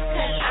floor.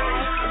 Cause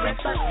I rip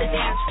up the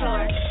dance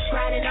floor.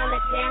 Grinding on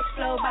the dance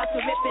floor, about to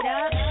rip it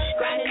up.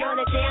 Grinding on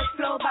the dance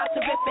floor, about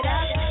to rip it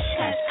up.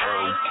 'Cause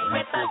I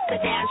rip up the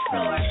dance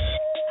floor.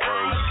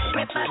 I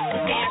rip up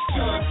the dance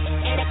floor.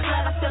 In a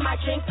club, I spill my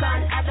drink on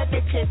other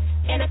bitches.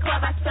 In a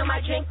club, I spill my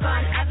drink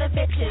on other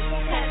bitches.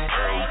 'Cause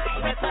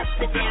I rip up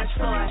the dance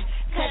floor.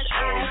 'Cause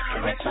I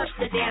rip up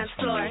the dance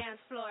floor.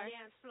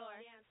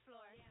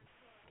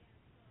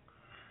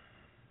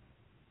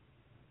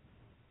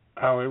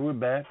 All right, we're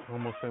back.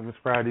 Almost famous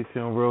Friday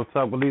here on Real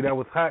Talk. I believe that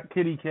was Hott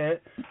Kitty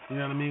Kat. You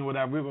know what I mean? When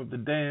I rip up the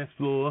dance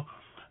floor.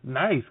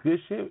 Nice,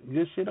 good shit.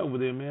 Good shit over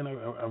there, man.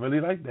 I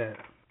really like that.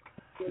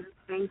 Yeah,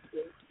 thank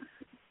you.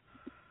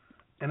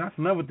 And that's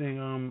another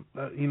thing.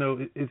 You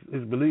know,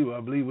 it's believable. I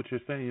believe what you're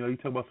saying. You know, you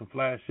talk about some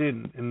fly shit,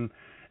 and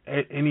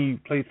at any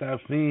place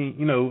I've seen,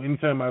 you know,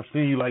 anytime I've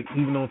seen you, like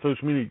even on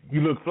social media,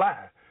 you look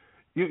fly.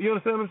 You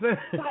understand what I'm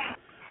saying?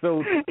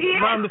 So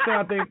I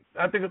understand.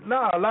 I think a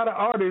lot of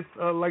artists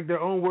are like their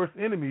own worst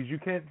enemies. You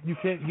can't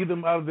get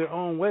them out of their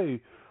own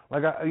way.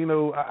 Like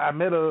I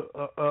met a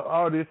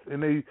artist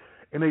and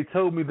they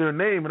told me their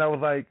name and I was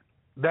like,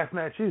 that's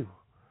not you.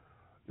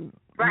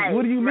 Right.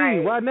 What do you mean?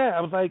 Right. Why not? I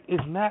was like,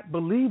 it's not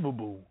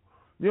believable.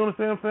 You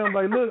understand what I'm saying? I'm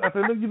like, look. I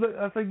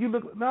said, you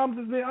look. No, I'm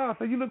just being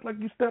honest. I said, you look like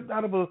you stepped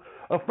out of a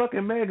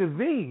fucking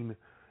magazine.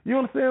 You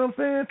understand what I'm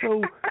saying?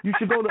 So you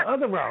should go the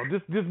other route.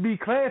 Just be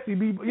classy.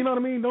 You know what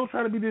I mean? Don't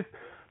try to be this.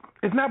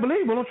 It's not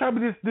believable. Don't try to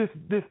be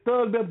this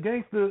thugged up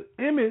gangster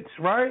image,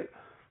 right?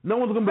 No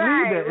one's gonna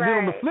believe that. And then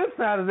on the flip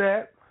side of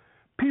that,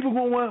 people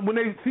gonna want, when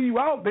they see you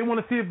out, they want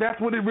to see if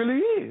that's what it really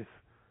is.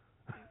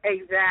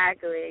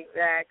 Exactly.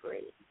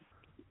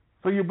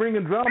 So you're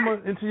bringing drama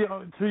into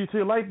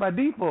your life by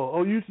default.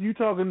 Oh, you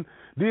talking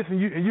this and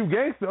you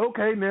gangster.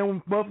 Okay, now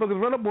when motherfuckers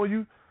run up on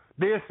you,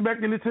 they're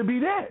expecting it to be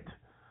that.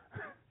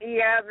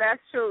 Yeah, that's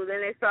true.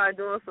 Then they start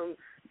doing some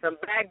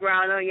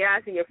background on you,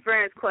 asking your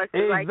friends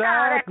questions exactly. like,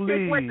 "Oh, that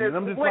chick with the and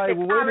I'm just like,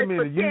 well, wait a minute,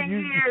 for 10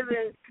 years,"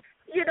 and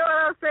you know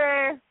what I'm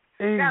saying?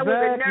 Exactly. That was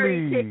a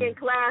nerdy chick in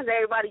class.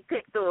 Everybody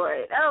picked on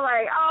it. I'm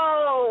like,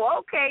 oh,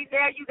 okay,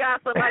 there you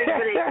got somebody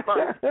really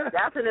exposed.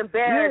 That's an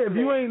embarrassment. Yeah, if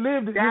you ain't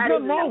lived it, there's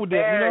nothing wrong with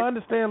that. You know, I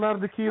understand a lot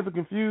of the kids are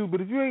confused,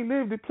 but if you ain't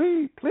lived it,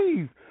 please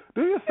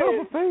do yourself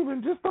a favor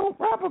and just don't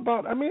rap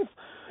about it. I mean,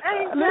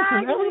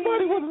 listen,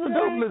 everybody wasn't a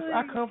dope. Listen,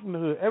 I come from the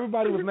hood.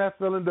 Everybody was not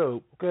selling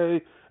dope,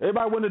 okay?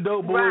 Everybody wasn't a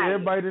dope boy. Right.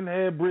 Everybody didn't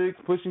have bricks,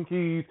 pushing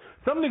keys.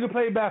 Some nigga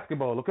played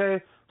basketball,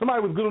 okay?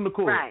 Somebody was good on the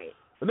court. Right.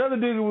 Another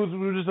nigga was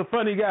just a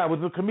funny guy, was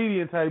a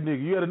comedian type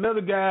nigga. You had another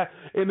guy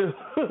in the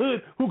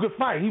hood who could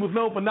fight. He was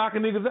known for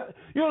knocking niggas out.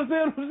 You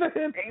understand what I'm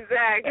saying?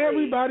 Exactly.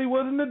 Everybody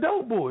wasn't a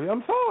dope boy.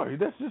 I'm sorry.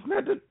 That's just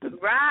not the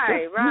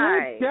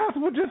Right. Guys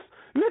were just,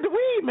 you had the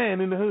weed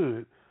man in the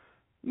hood.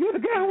 You had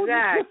the guy who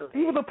was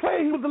he was a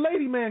player. He was a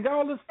lady man. Got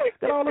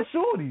all the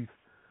shorties.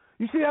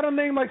 You see, I done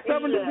named like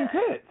 7 different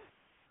cats.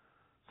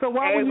 So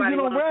why when you get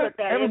on rap,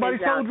 everybody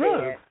sold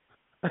drugs?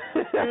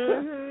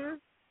 Mm-hmm.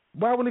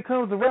 Why when it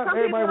comes to rap,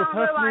 everybody was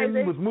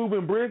hustling, was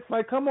moving bricks?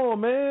 Like, come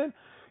on, man.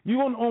 You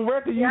on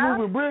record, you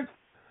moving bricks,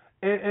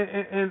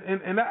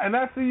 and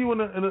I see you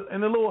in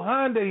a little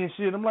Hyundai and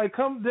shit. I'm like,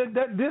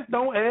 this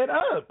don't add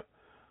up.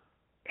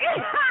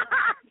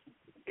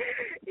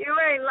 You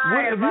ain't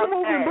lying. If you're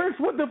moving bricks,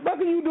 what the fuck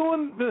are you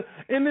doing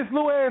in this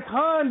little ass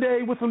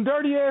Hyundai with some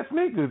dirty ass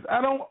sneakers?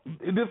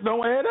 This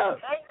don't add up.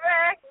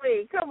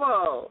 Exactly. Come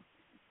on.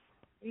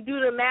 You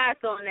do the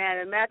math on that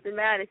and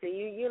mathematics, and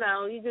you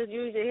know, you just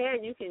use your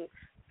head. You can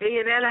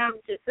figure that out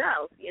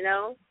yourself, you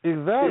know.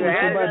 Exactly.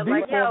 So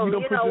by default, you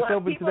don't put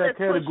yourself into that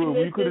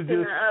category. You could have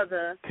just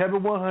kept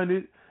it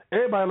 100.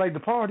 Everybody like to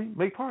party,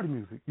 make party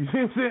music. You see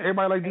what I'm saying?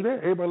 Everybody like to do that.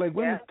 Everybody like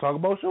women, talk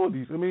about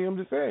shorties. I mean, I'm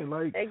just saying,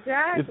 like,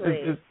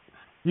 exactly.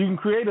 You can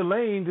create a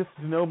lane, just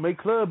make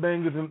club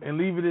bangers and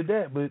leave it at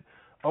that. But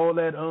all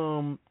that,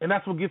 and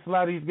that's what gets a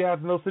lot of these guys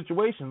in those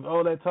situations.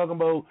 All that talking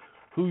about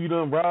who you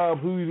done robbed,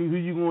 who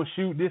you gonna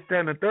shoot, this, that,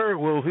 and the third.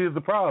 Well, here's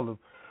the problem: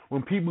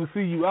 when people see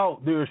you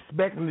out, they're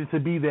expecting it to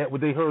be that what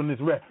they heard on this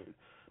record.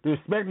 They're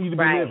expecting you to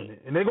be living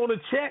it, and they're gonna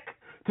check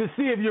to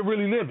see if you're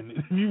really living it.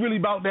 If you really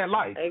about that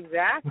life.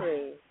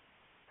 Exactly.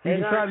 You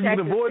can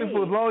avoid it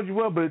for as long as you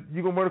want, but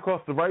you're gonna run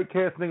across the right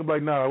cast nigga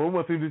like, nah, we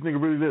want to see if this nigga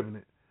really living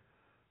it.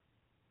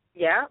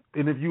 Yeah.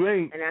 And if you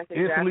ain't,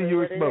 instantly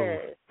you're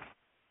exposed.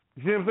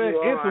 You see what I'm saying?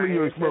 Instantly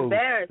you're exposed.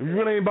 If you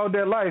really ain't about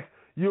that life,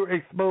 you're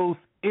exposed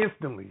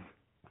instantly.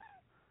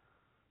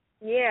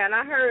 Yeah, and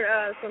I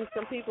heard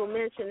some people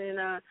mentioning,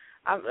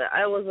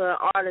 I was an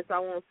artist, I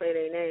won't say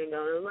their name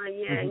though. It was like,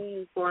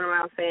 he's going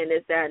around saying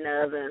this, that, and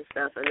the other and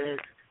stuff. And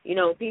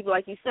then, people,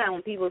 like you said,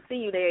 when people see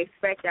you, they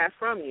expect that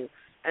from you.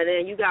 And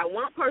then you got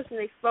one person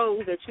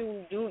exposed that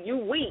you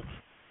weak.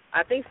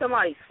 I think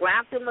somebody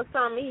slapped him or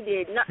something. He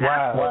did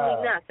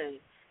absolutely nothing.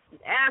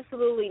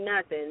 Absolutely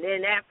nothing.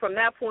 Then from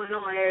that point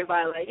on,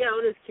 everybody like,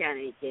 yo, this cat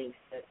ain't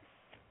gangster.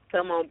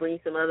 Come on, bring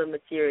some other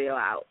material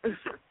out.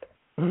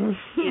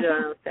 You know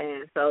what I'm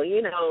saying? So,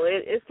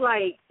 it's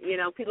like,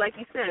 like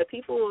you said,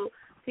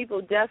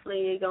 people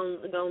definitely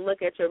gonna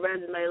look at your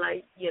resume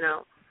like,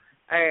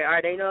 or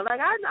they know, like,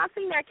 I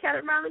seen that cat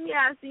around me.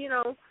 I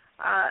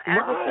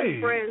After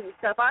some friends and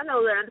stuff, I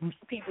know that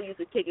people used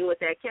to kick it with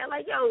that cat.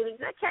 Like, yo,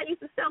 that cat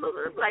used to sell them.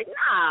 I'm like,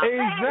 nah,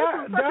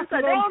 exactly. That's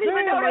what I'm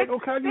saying. Like,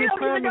 okay, I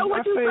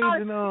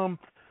stayed in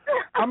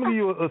I'm gonna give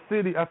you a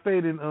city. I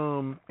stayed in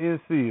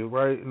NC,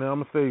 right? Now I'm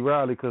gonna say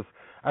Raleigh because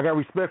I got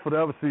respect for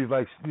the other cities,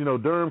 like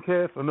Durham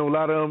cats. I know a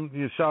lot of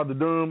them. Shout out to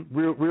Durham,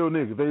 real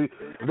niggas.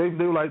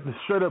 They were like the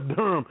straight up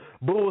Durham,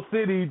 Bull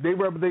City. They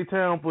rep their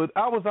town, but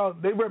I was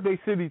out. They rep their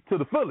city to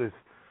the fullest.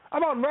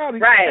 I'm out in Raleigh.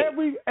 Right.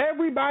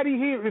 Everybody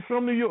here is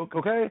from New York,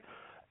 okay?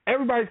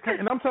 Everybody's,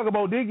 and I'm talking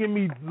about they give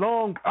me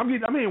long. I'm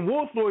hearing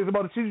war stories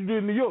about the shit you did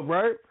in New York,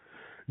 right?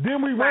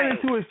 Then we ran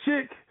into a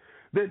chick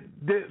that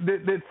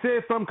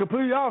said something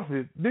completely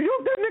opposite. New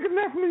York, that nigga's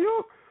not from New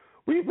York.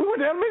 We went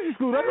to elementary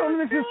school. That's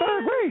only nigga in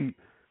third grade.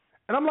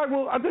 And I'm like,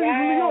 well, I think you're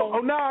from New York. Oh,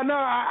 no,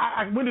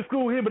 I went to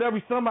school here, but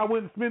every summer I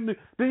went and spent.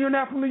 Then you're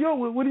not from New York.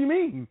 What do you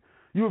mean?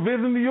 You were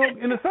visiting New York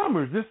in the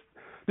summers. Just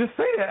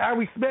say that. I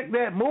respect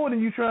that more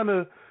than you trying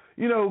to,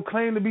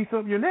 claim to be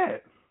something you're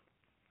not.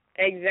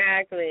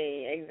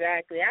 Exactly.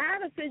 I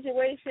had a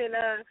situation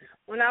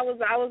when I was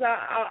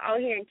out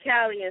here in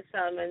Cali and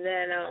something, and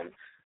then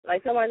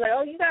like somebody's like,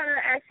 oh, you got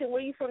an accent. Where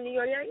you from, New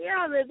York?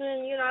 Yeah, I lived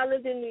in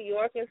New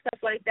York and stuff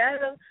like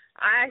that.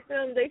 I asked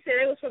them. They said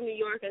they was from New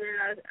York, and then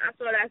I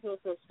started asking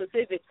them some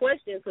specific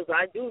questions because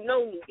I do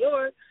know New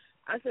York.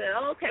 I said,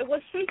 oh, okay,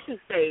 what street you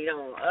stayed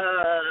on?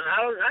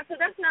 I said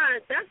that's not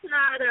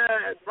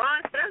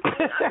Bronx. I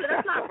said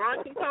that's not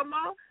Bronx you talking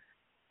about.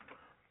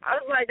 I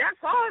was like, that's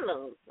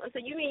Harlem. I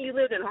said, you mean you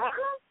lived in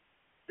Harlem?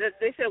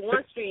 They said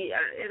one street,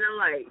 and I'm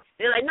like,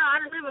 they're like, no, I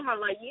don't live in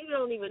Harlem. Like, you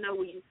don't even know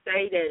where you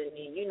stayed at,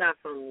 and you're not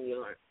from New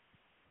York.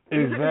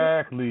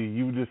 Exactly.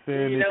 You were just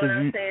saying it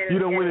because you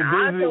don't went and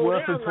visited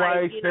once or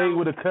twice, stayed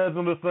with a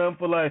cousin or something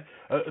for like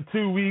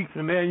 2 weeks,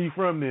 and then you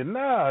from there.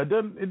 Nah, it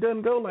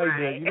doesn't go like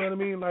that. You know what I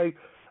mean? Like,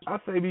 I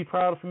say be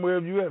proud from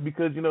wherever you at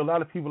because a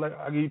lot of people, like,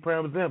 I give you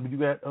prime example. You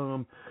got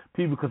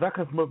people, because I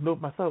come from up north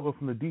myself, up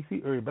from the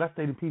D.C. area, but I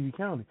stayed in PG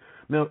County.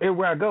 Now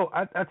everywhere I go,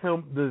 I tell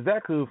them the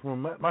exact hood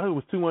from my hood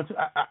was 212.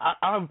 I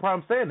have a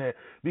problem saying that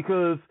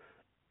because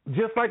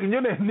just like in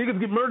your neighborhood, niggas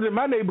get murdered in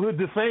my neighborhood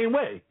the same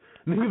way.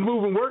 Niggas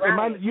moving work,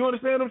 you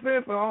understand what I'm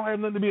saying? So I don't have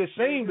nothing to be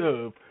ashamed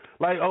of.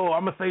 Like, oh,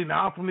 I'm gonna say,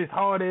 I'm from this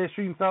hard ass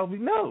street in South Beach.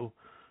 No.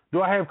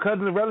 Do I have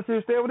cousins and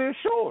relatives stay over there?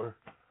 Sure.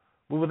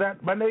 But was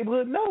that my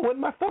neighborhood? No, it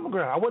wasn't my summer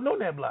ground. I wasn't on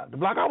that block. The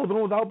block I was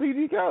on was all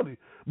PG County.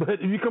 But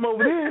if you come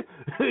over there,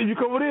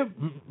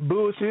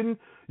 bullshitting,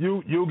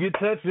 you'll get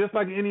touched just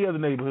like any other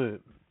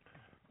neighborhood.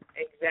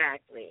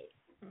 Exactly.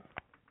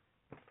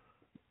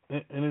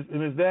 And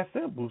it's that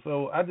simple.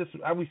 So I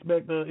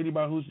respect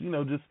anybody who's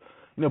just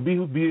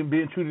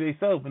being true to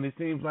themselves. And it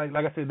seems like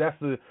I said, that's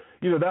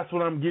that's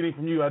what I'm getting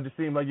from you. I just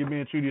seem like you're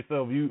being true to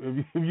yourself.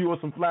 If you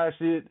want some fly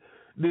shit,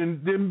 then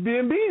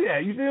be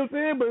that. You see what I'm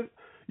saying? But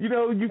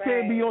you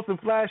can't be on some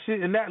fly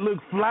shit and not look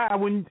fly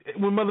when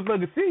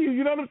motherfuckers see you.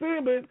 You know what I'm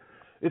saying? But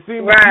it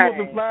seems like you want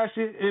some fly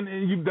shit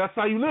and that's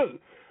how you look.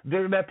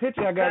 That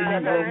picture I got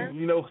of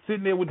you,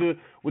 sitting there with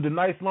the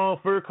nice long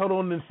fur coat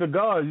on and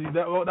cigar.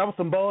 That was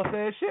some boss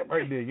ass shit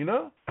right there.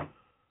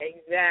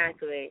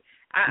 Exactly.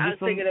 I was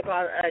thinking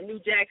about New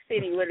Jack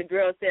City where the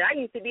girl said, I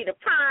used to be the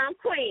prom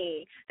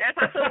queen. That's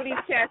how some of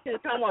these cats is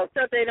talking about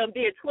stuff they done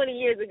did 20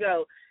 years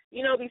ago.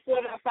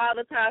 Before my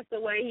father passed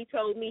away, he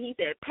told me, he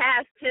said,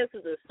 past tense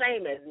is the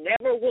same as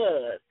never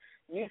was.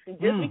 Just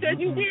because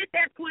you did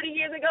that 20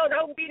 years ago,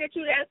 don't mean that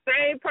you that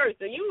same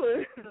person. You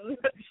was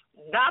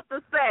not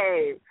the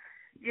same.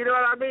 You know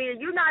what I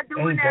mean? You're not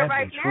doing that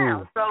right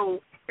now.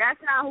 So that's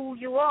not who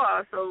you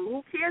are. So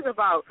who cares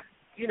about,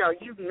 you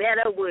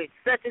met up with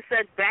such and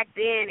such back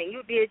then and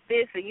you did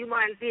this and you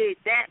might have did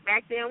that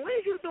back then. What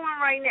are you doing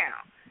right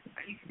now?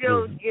 Are you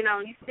still,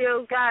 you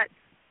still got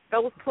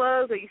those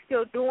plugs? Are you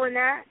still doing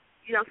that?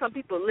 Some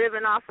people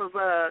living off of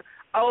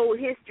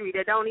old history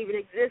that don't even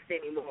exist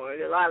anymore.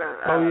 A lot of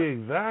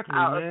exactly,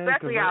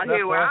 especially out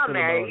here where I'm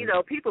at.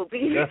 People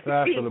be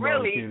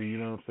really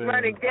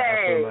running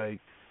game. Like,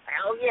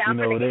 oh yeah, I'm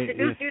going to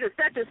introduce you to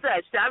such and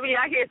such. I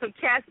mean, I hear some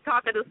cats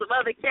talking to some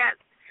other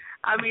cats.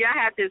 I mean, I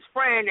have this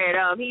friend that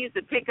he used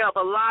to pick up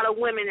a lot of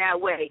women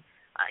that way.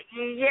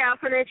 I'm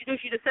going to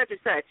introduce you to such and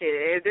such,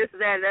 and this,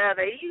 that, and the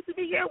other. He used to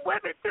be getting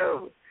women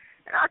too.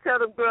 And I tell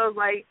them girls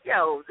like,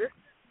 yo, this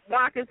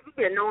Marcus, we've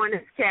been knowing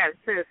this cat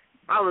since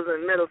I was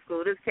in middle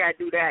school. This cat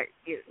do that.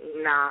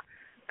 Nah,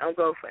 don't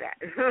go for that.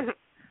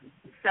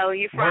 So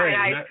you frying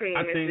ice cream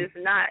is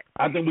just not.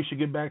 I think we should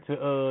get back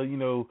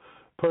to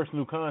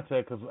personal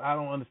contact because I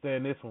don't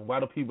understand this one. Why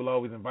do people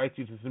always invite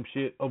you to some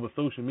shit over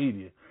social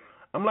media?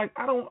 I'm like,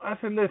 I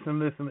said,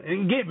 listen,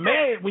 and get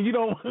mad when you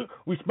don't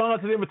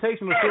respond to the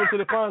invitation or show up to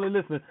the call and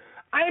listen.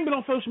 I ain't been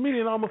on social media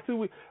in almost 2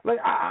 weeks. Like,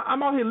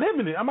 I'm out here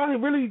living it. I'm out here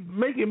really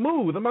making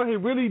moves. I'm out here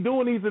really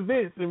doing these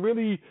events and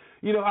really,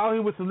 out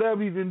here with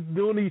celebrities and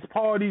doing these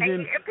parties.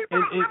 And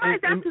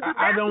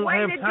I don't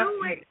have time.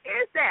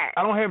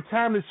 I don't have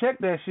time to check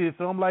that shit.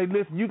 So I'm like,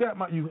 listen, you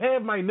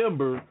have my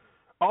number.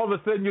 All of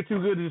a sudden, you're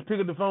too good to just pick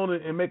up the phone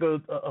and make a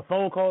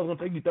phone call. It's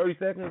gonna take you 30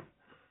 seconds.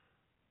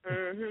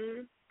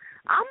 Mhm.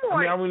 I'm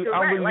more I really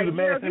direct. Like, do the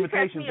mass if you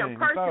catch imitation me in thing.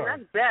 person,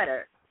 that's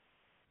better.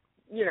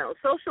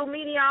 Social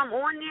media, I'm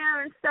on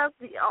there and stuff.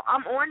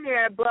 I'm on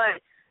there, but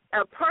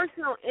a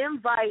personal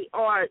invite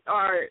or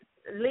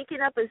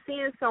linking up and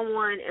seeing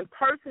someone in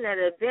person at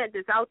an event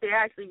that's out there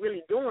actually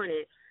really doing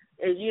it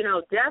is,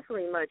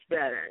 definitely much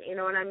better. You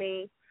know what I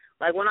mean?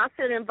 Like, when I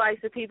send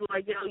invites to people,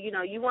 like,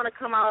 you want to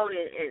come out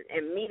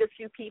and meet a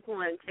few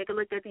people and take a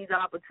look at these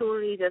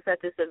opportunities that's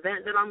at this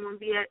event that I'm going to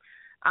be at,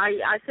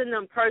 I send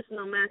them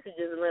personal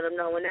messages and let them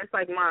know. And that's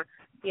like my,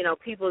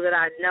 people that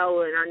I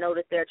know, and I know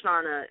that they're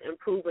trying to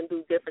improve and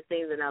do different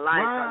things in their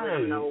life.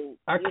 Right.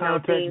 I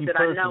contact things you that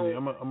personally. I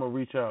know. I'm going to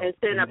reach out. And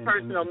send a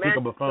personal pick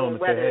up a message phone to them,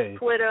 whether say, hey. it's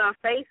Twitter or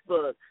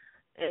Facebook.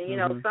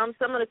 And,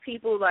 some of the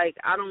people, like,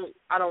 I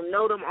don't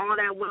know them all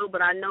that well,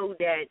 but I know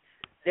that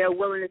they're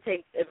willing to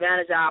take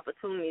advantage of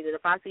opportunities. And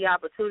if I see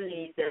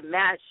opportunities that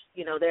match,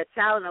 their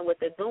talent and what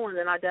they're doing,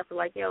 then I definitely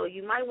like,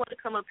 you might want to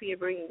come up here and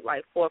bring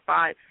like 4 or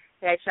 5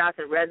 headshots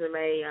and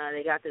resume.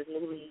 They got this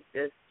movie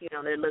that's,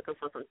 they're looking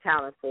for some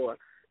talent for.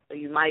 So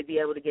you might be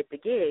able to get the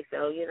gig. So,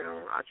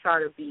 I try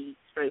to be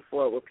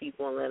straightforward with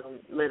people and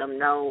let them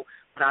know.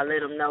 But I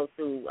let them know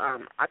through,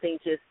 I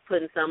think just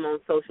putting something on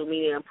social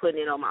media and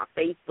putting it on my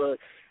Facebook,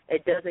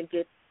 it doesn't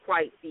get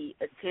quite the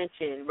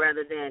attention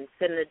rather than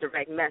sending a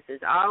direct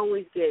message. I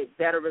always get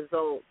better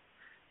results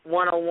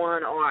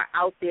one-on-one or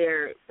out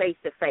there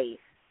face-to-face.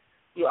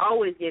 You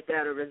always get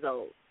better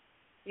results.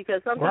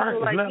 Because some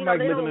people, they don't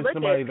look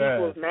at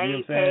people's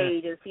main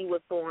page and see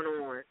what's going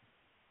on.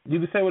 You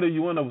can say whatever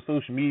you want over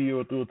social media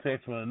or through a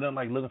text, but nothing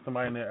like looking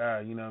somebody in their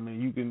eye. You know what I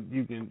mean? You can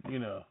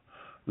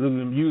look at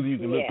them. Usually you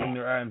can look in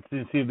their eye and see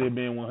if they're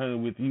being 100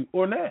 with you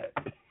or not.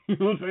 You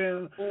know what I'm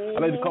saying? Mm-hmm.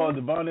 I like to call it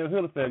the Von L.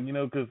 Hill effect,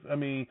 because,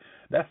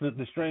 that's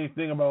the strange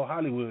thing about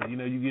Hollywood. You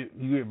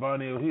get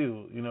Von L.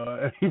 Hill,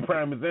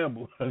 prime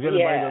example. Everybody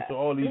goes to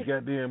all these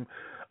goddamn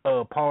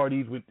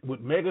parties with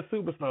mega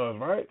superstars,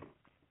 right?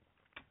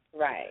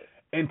 Right.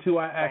 Until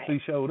I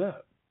actually showed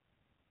up.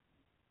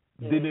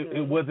 Then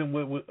it wasn't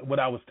what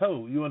I was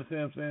told. You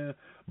understand what I'm saying?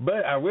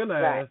 But I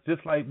realized,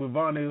 just like with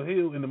Von L.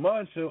 Hill in the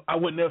Mod Show, I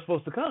wasn't never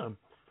supposed to come.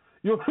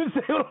 You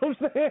understand what I'm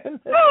saying?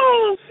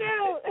 Oh,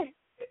 shoot.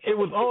 It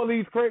was all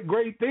these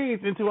great things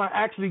until I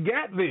actually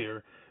got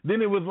there.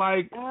 Then it was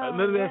like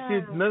none of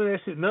that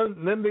shit,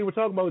 none they were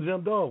talking about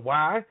jumped off.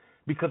 Why?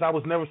 Because I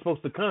was never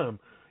supposed to come.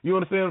 You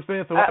understand what I'm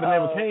saying? So I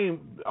never came.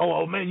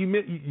 Oh man, you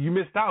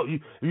missed out.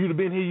 You'd have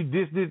been here. You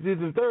this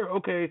and third.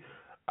 Okay.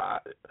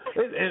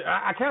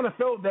 I kind of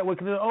felt that way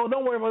because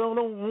don't worry about it.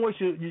 Don't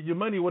waste your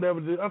money or whatever.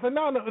 I said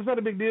no, it's not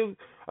a big deal.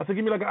 I said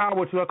give me like an hour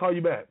or two. I'll call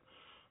you back.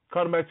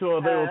 Called him back 2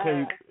 hours later.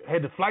 Okay,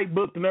 had the flight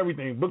booked and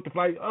everything. Booked the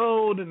flight.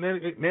 Oh, then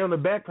now the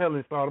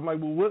backpedaling started. I'm like,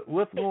 well,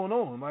 what's going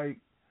on? Like,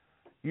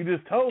 you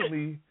just told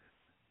me.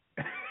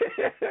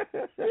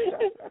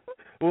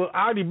 Well,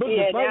 I already booked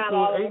the flight,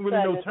 so ain't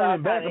really no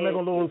turning back. I'm not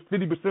gonna lose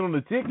 50% on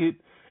the ticket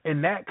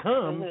and that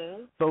come.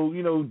 Mm-hmm. So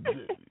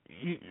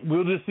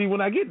we'll just see when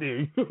I get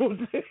there. You know what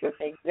I'm saying?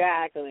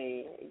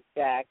 Exactly.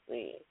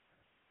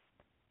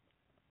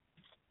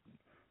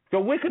 So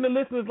when can the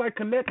listeners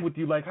connect with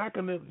you? Like, how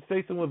can they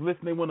say someone's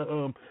listening? They want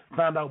to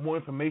find out more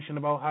information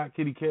about Hott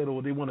Kitty Kat,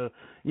 or they want to,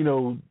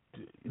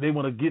 they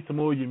want to get some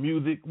more of your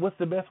music. What's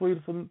the best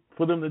way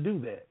for them to do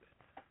that?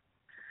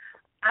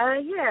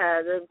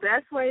 The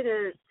best way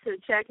to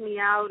check me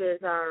out is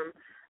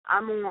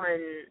I'm on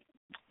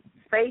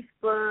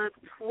Facebook,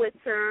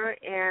 Twitter,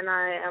 and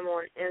I am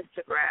on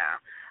Instagram.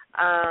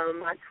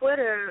 My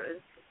Twitter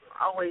is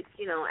always,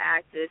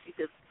 active. You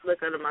can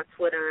look under my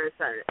Twitter. It's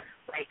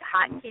like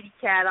Hott Kitty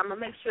Kat. I'm going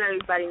to make sure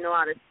everybody know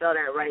how to spell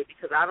that right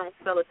because I don't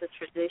spell it the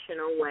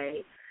traditional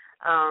way.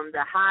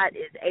 The Hott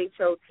is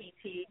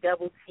HOTT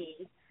double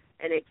T,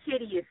 and the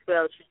Kitty is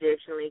spelled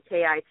traditionally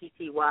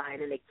KITTY,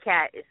 and then the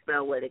Cat is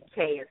spelled with a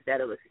K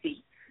instead of a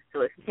C.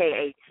 So it's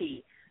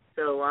KAT.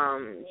 So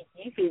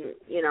you can,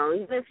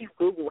 even if you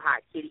Google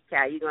Hott Kitty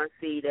Kat, you're going to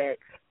see that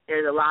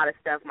there's a lot of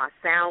stuff. My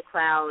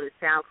SoundCloud is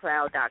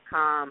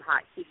soundcloud.com,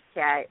 Hott Kitty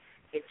Kat.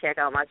 You can check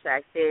out my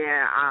tracks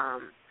there.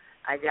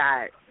 I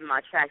got my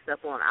tracks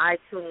up on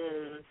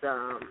iTunes.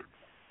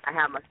 I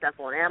have my stuff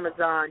on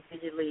Amazon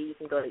digitally. You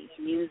can go to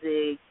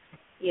eMusic,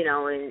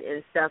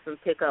 and stuff and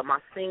pick up my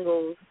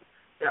singles.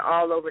 They're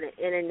all over the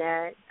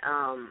internet.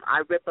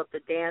 I Rip Up the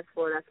Dance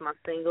Floor, that's my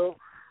single.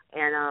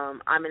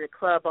 And I'm in the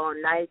Club All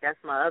Night,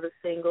 that's my other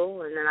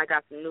single. And then I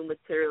got some new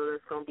material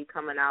that's going to be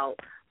coming out.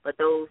 But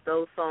those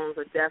songs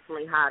are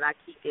definitely hot. I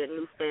keep getting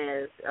new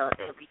fans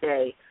every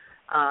day.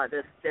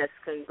 That's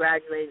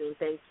congratulating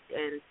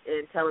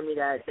and telling me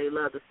that they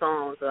love the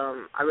songs.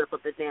 I Rip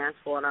Up the Dance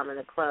Floor and I'm in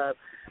the club.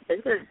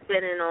 It's been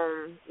spinning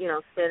and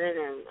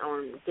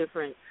on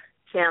different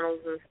channels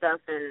and stuff,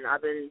 and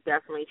I've been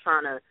definitely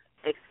trying to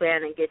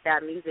expand and get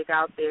that music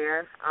out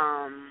there.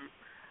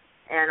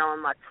 And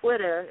on my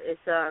Twitter,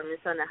 it's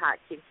under Hott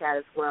Kitty Kat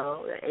as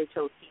well,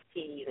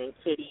 HOTT, and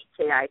Kitty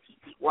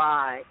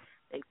KITTY,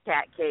 and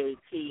Cat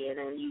KAT, and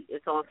then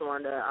it's also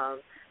under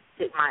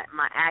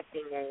my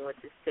acting name,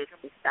 which is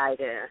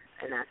Stiger,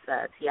 and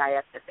that's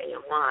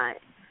TIFFAMY.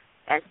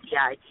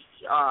 Stigger.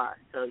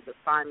 So you can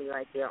find me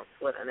right there on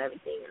Twitter and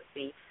everything and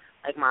see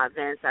like my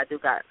events. I do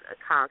got a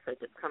concert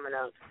that's coming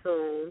up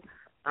soon.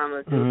 I'm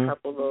gonna do a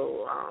couple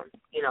little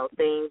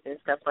things and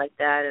stuff like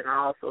that, and I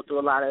also do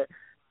a lot of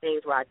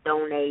things where I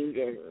donate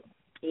and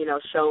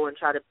show and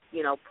try to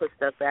put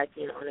stuff back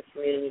in the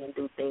community and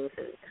do things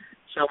and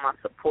show my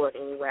support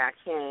any way I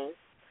can.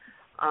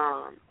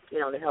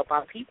 To help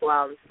our people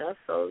out and stuff.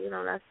 So,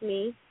 that's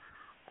me.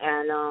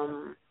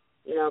 And,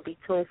 be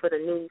tuned for the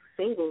new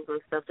singles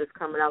and stuff that's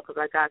coming out because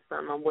I got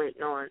something I'm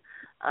waiting on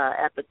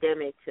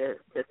Epidemic to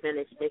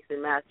finish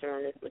mixing,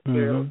 mastering this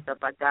material and stuff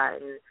I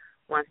got. And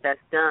once that's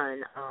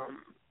done,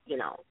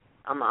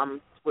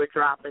 we're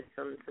dropping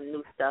some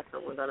new stuff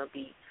and we're going to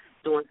be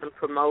doing some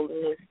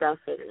promoting and stuff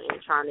and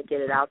trying to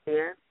get it out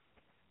there.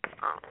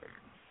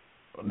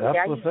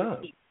 That's what's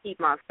up. Keep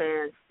my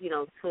fans,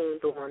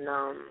 tuned on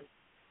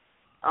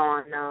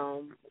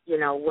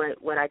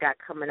what I got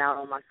coming out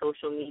on my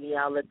social media.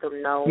 I'll let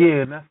them know.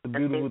 Yeah, and that's the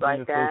beautiful thing like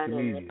of that. social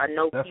media. And if I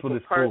know that's people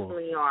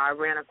personally or I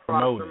ran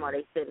across them or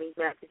they sent me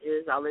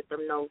messages, I'll let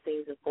them know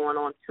things is going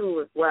on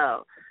too as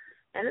well.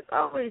 And it's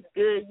always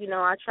good,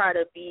 I try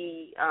to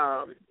be,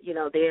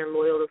 there and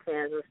loyal to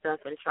fans and stuff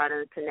and try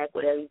to connect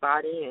with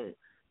everybody and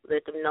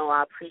let them know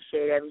I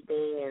appreciate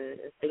everything and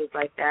things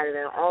like that. And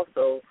then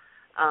also,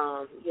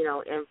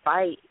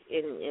 invite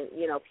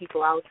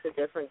people out to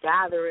different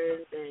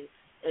gatherings and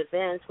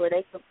events where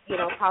they could,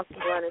 possibly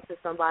run into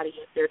somebody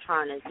if they're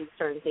trying to do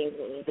certain things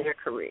in their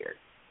career.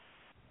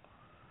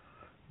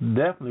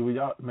 Definitely.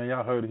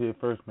 Y'all heard it here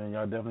first, man.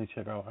 Y'all definitely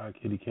check out Hott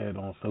Kitty Kat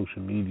on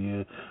social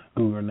media.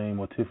 Google her name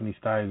or Tiffany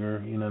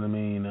Stiger, you know what I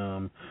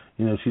mean?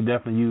 She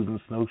definitely using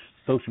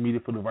social media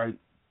for the right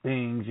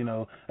things,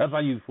 That's what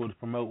I use it for, to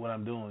promote what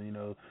I'm doing,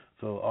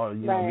 So,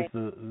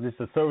 this is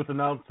a service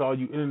announcement to all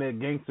you internet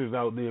gangsters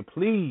out there.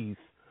 Please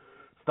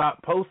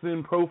stop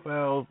posting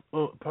profiles,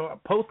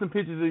 posting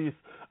pictures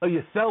of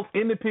yourself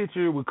in the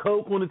picture with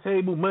coke on the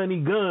table,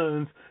 money,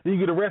 guns. Then you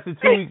get arrested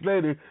 2 weeks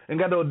later and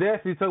got the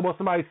audacity to talk about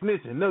somebody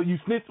snitching. No, you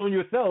snitched on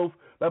yourself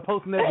by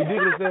posting that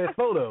ridiculous ass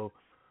photo.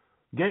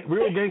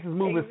 Real gangsters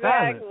move in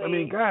silence. I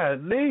mean,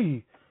 God,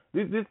 Lee.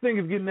 This thing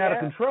is getting out of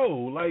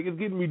control. Like, it's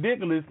getting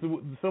ridiculous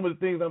to some of the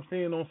things I'm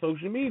seeing on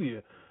social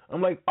media.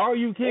 I'm like, are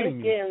you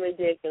kidding me? It's getting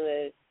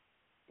ridiculous.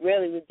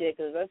 Really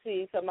ridiculous. I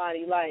see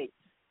somebody,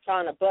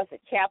 trying to bust a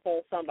cap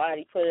on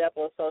somebody, put it up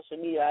on social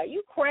media. Are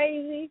you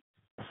crazy?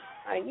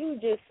 You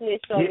just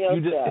snitched on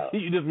yourself.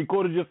 You just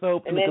recorded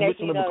yourself in the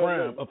commission of a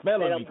crime, a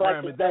felony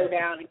crime. And then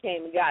down and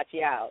came and got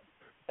you out.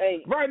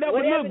 Hey, right, that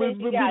would look, but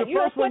be the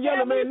first one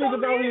yelling, man,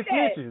 niggas out here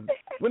snitching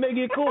when they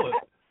get caught.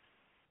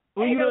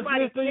 When you done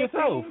snitched on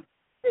yourself.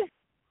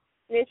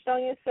 Snitched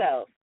on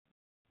yourself.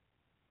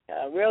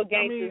 Real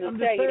gangsters will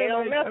tell you they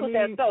don't mess with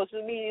that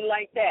social media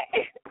like that.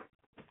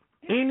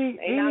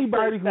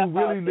 Anybody who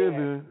really lives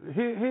in,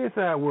 here's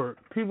how it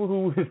works. People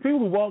who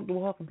walk the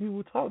walk and people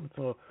who talk the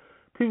talk.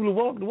 People who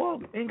walk the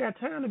walk ain't got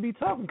time to be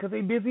talking because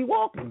they busy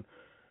walking.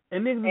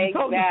 And niggas who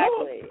talk the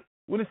talk,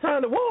 when it's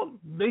time to walk,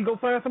 they go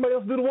find somebody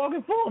else to do the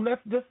walking for them.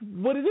 That's just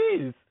what it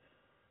is.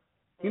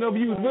 If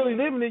you was really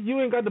living it, you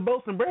ain't got to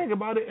boast and brag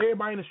about it.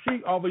 Everybody in the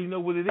street already know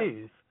what it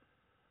is.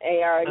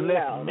 They already Unless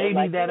know.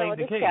 maybe that ain't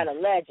the case. This got a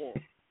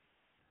legend.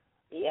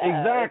 Yeah,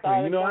 exactly.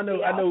 I know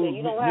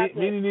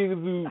many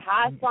niggas who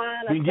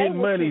been getting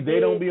money, they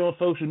don't be on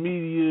social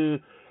media,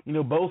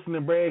 boasting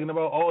and bragging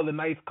about all the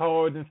nice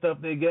cars and stuff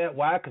they got.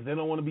 Why? Because they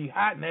don't want to be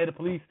hot and have the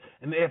police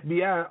and the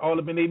FBI all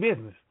up in their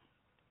business.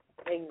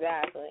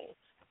 Exactly.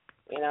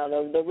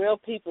 The real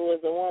people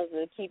is the ones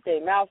that keep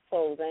their mouth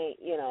closed,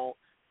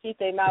 keep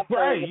their mouth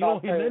closed right,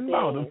 about certain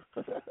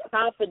things.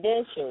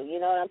 Confidential, you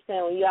know what I'm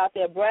saying? When you out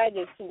there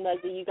bragging too much,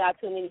 then you got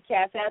too many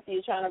cats after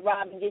you trying to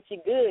rob and get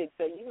your goods.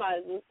 So you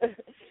might as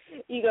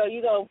well,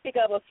 you go pick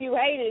up a few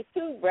haters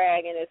too,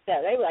 bragging and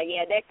stuff. They be like,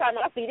 yeah, next time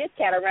I see this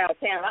cat around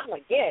town, I'm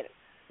gonna get him.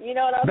 You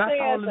know what I'm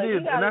saying? That's all it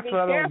is, and that's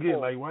what I don't get.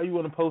 Careful. Like, why you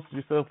want to post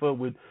yourself up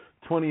with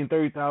 $20,000 and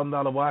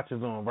 $30,000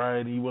 watches on, right?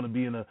 And you want to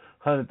be in a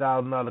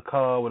 $100,000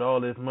 car with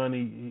all this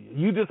money.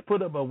 You just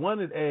put up a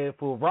wanted ad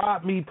for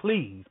 "rob me,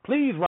 please,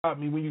 please rob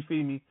me when you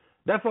see me."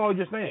 That's all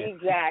you're saying.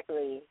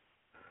 Exactly.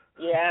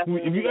 Yeah.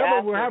 If you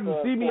ever were having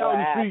to see me out in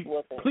the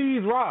street,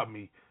 please rob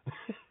me.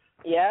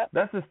 Yeah.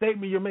 That's the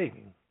statement you're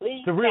making.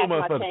 Please the real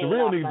motherfuckers, the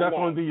real niggas. That's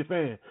the only thing you're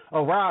saying.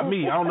 Oh, rob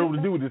me. I don't know what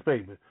to do with this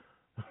paper.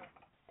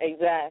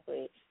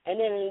 Exactly. And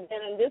then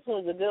this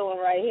one's a good one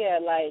right here.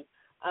 Like,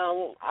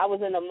 I was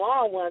in the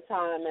mall one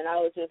time, and I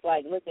was just,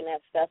 looking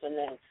at stuff, and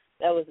then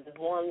there was this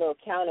one little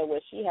counter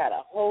where she had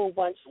a whole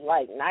bunch of,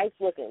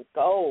 nice-looking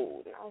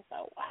gold. And I was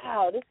like,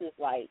 wow, this is,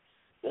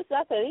 this.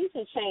 I said, these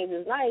chains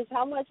is nice.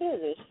 How much is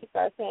it? She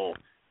started saying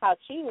how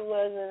cheap it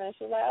was, and then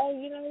she was like, oh,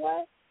 you know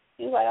what?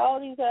 She was like, all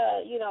these,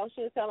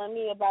 she was telling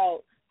me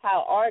about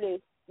how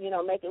artists,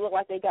 make it look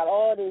like they got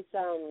all this,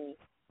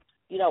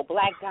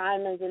 black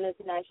diamonds and this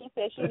and that. She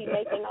said she be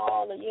making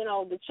all the,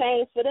 the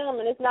chains for them,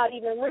 and it's not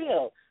even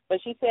real. But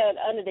she said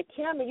under the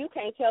camera, you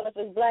can't tell if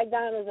it's black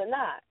diamonds or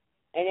not.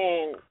 And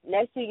then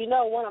next thing you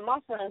know, one of my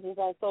friends was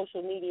on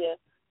social media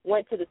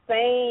went to the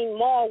same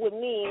mall with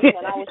me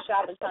when I was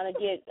shopping trying to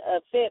get a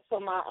fit for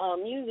my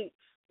music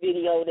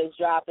video that's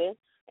dropping.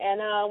 And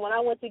when I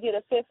went to get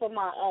a fit for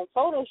my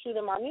photo shoot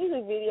in my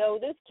music video,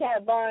 this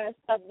cat buying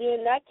stuff.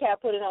 Then that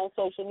cat put it on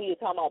social media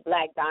talking about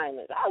black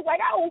diamonds. I was like,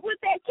 I was with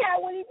that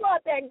cat when he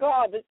bought that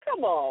garbage.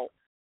 Come on.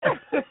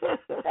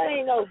 That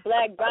ain't no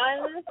black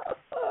diamonds.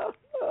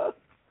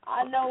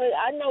 I know it.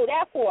 I know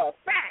that for a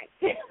fact.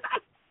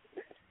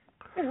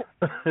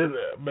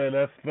 Man,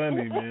 that's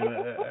funny,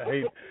 man.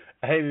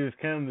 I hate to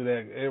just come to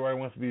that. Everybody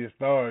wants to be a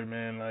star,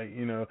 man. Like,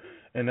 you know,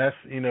 and that's,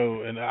 you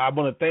know, and I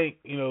want to thank,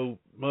 you know,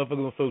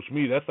 motherfuckers on social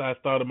media. That's how I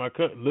started my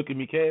Look at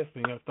Me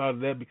casting. I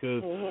started that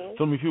because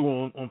so many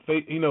people on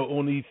you know,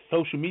 on these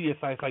social media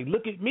sites like,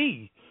 look at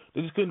me.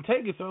 They just couldn't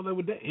take it, so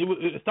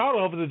it started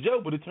off as a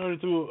joke, but it turned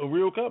into a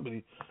real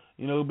company.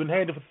 You know, been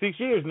had it for 6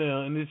 years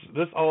now, and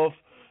that's off,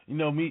 you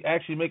know, me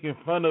actually making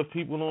fun of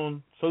people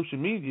on social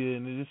media,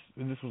 and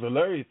this was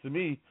hilarious to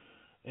me.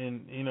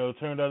 And, you know, it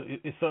turned out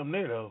it's something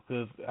there, though,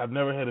 because I've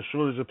never had a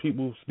shortage of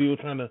people still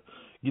trying to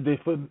get their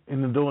foot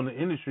in the door in the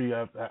industry.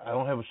 I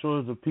don't have a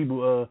shortage of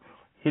people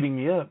hitting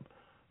me up.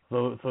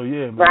 So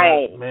yeah, man.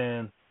 Right.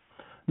 Man.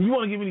 Do you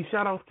want to give any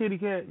shout-outs, Kitty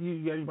Kat?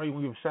 You got anybody you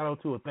want to give a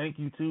shout-out to or thank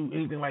you to,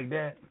 anything like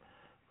that?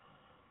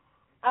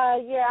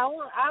 Yeah,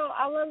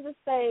 I love to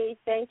say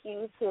thank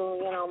you to,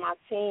 you know, my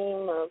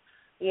team of,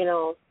 you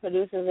know,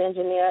 producers,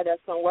 engineer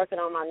that's been working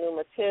on my new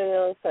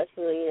material,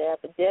 especially the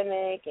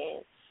Epidemic,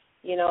 and,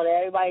 you know, to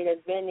everybody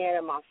that's been there,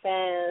 to my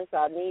fans.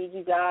 I need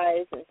you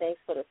guys, and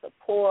thanks for the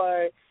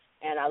support.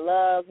 And I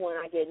love when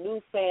I get new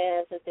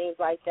fans and things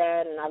like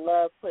that, and I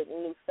love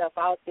putting new stuff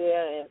out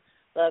there and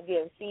love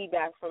getting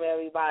feedback from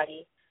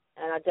everybody.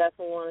 And I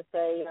definitely want to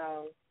say,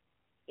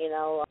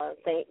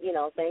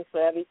 thanks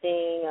for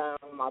everything,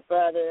 my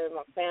brother,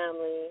 my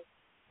family,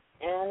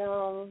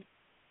 and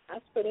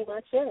that's pretty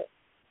much it.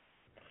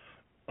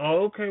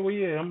 Oh, okay. Well,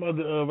 yeah, I'm about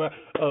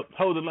to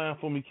hold the line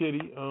for me,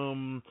 Kitty.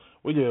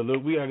 Well, yeah,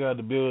 look, we got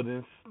the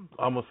buildings.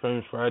 Almost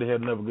Famous Friday.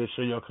 Had another good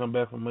show. Y'all come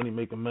back for Money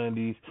Making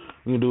Mondays.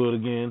 We can do it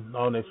again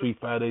all next week,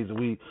 5 days a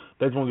week.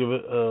 That's gonna give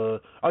it.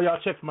 Y'all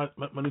check my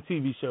new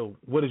TV show.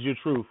 What is Your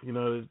Truth? You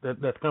know,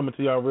 that's coming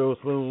to y'all real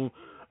soon.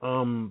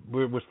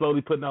 We're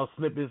slowly putting out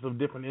snippets of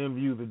different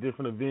interviews at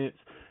different events.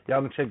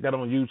 Y'all can check that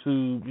on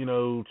YouTube. You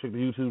know, check the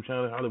YouTube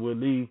channel Hollywood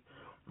Lee.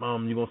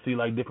 You're going to see,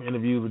 like, different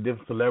interviews with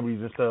different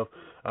celebrities and stuff.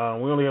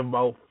 We only have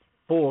about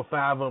 4 or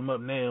 5 of them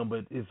up now,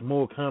 but it's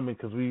more coming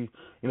because we're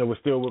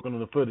still working on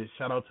the footage.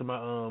 Shout out to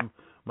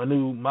my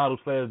new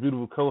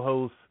model/beautiful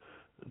co-host,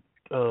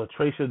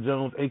 Tracia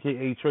Jones,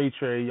 a.k.a.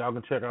 Trey. Y'all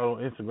can check out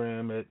on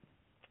Instagram at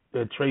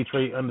Trey_,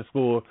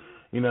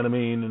 you know what I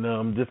mean?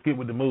 And just get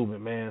with the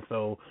movement, man.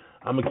 So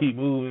I'm going to keep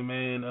moving,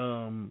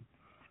 man.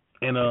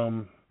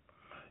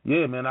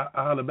 Yeah, man, I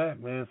holler back,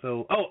 man.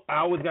 So, I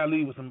always got to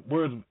leave with some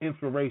words of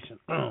inspiration.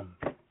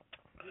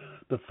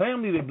 The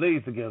family that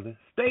plays together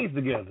stays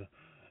together.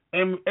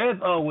 And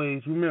as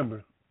always,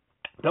 remember,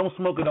 don't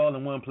smoke it all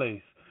in one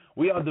place.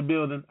 We out the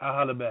building. I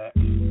holler back.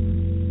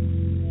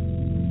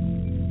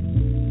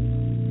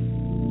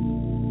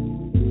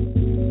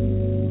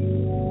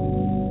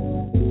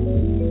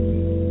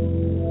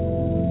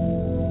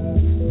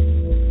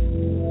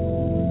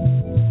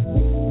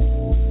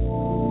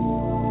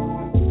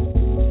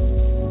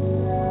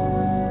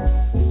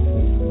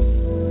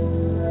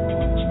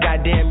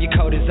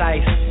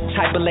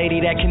 Type of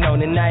lady that can own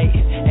the night.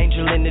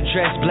 Angel in the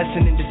dress,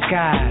 blessing in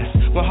disguise.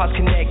 When hearts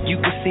connect, you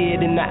can see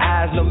it in the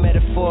eyes. No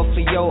metaphor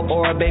for your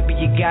aura, baby,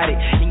 you got it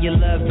in your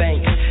love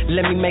bank.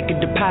 Let me make a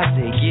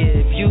deposit.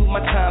 Give you my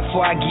time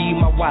before I give you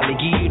my wallet.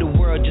 Give you the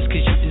world just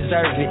cause you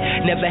deserve it.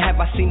 Never have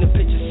I seen a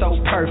picture so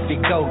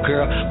perfect. Go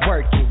girl,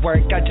 work it,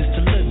 work out just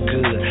to look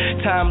good.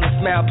 Timeless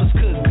smile plus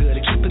cook good.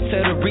 Keep it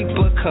till the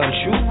reaper comes.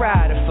 True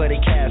rider for the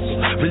castle.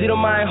 Really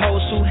don't mind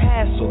hoes who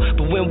hassle.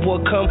 But when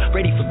war come,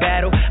 ready for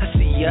battle, I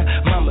see ya,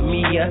 Mama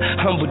Mia,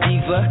 humble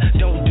diva.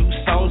 Don't do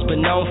songs but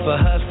known for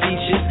her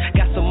features.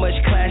 Got so much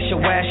class, your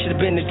ass should've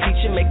been a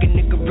teacher. Make a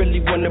nigga really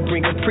wanna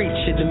bring a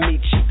preacher to meet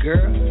you,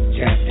 girl.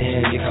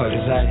 Goddamn, you cold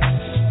as ice.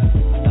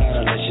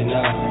 Thought I'd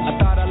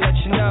let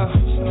you know.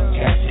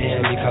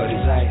 Goddamn, you cold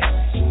as ice.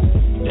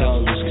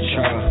 Don't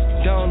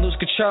lose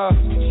control.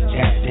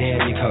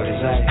 Goddamn, you cold as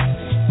ice.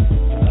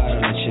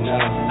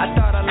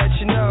 Thought I'd let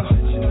you know.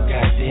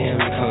 Goddamn,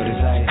 you cold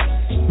as ice.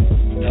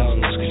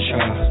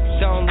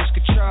 Don't lose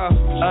control.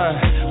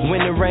 When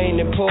the rain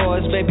it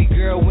pours, baby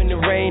girl, when the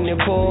rain it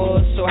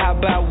pours. So how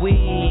about we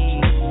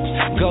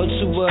go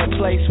to a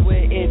place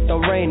where it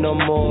don't rain no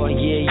more?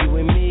 Yeah, you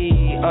and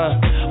me.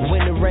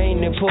 When the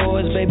rain it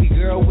pours, baby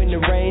girl, when the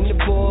rain it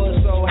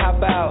pours. So how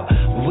about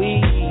we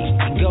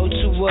go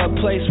to a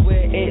place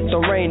where it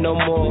don't rain no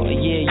more?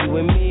 Yeah, you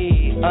and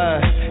me.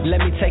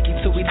 Let me take you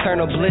to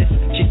eternal bliss.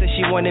 She said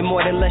she wanted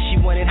more than less, she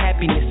wanted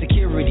happiness,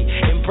 security.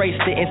 Embrace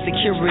the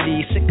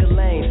insecurity, sick of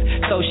lanes.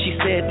 So she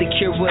said the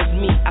cure was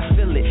me, I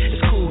feel it.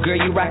 It's cool, girl,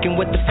 you rockin'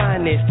 with the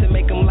finest. To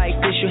make them like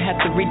this, you have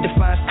to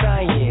redefine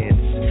science.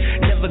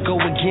 Never go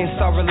against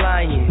our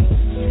reliance.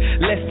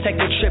 Let's take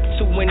a trip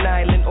to an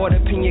island, order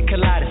pina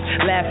coladas.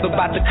 Laugh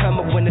about to come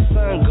up when the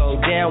sun go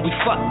down. We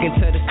fuck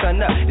until the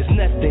sun up. It's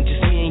nothing,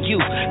 just me and you.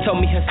 Told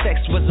me her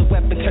sex was a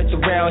weapon, turned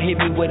around, hit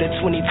me with a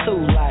 22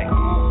 like.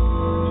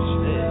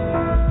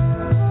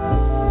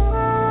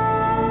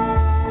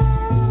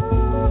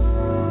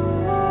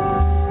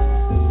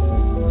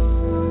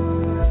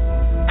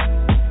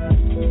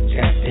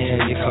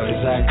 Goddamn, you cold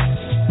as ice.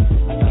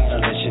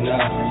 I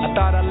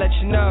thought I'd let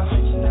you know.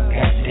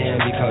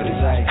 Goddamn, you cold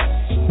as ice.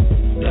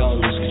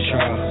 Don't lose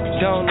control.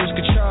 Don't lose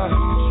control.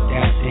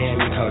 Goddamn,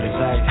 you cold as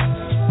ice.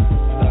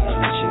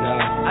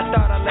 I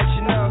thought I'd let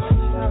you know.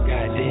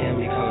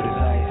 Goddamn, you cold as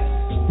ice.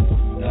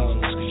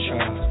 Don't lose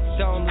control.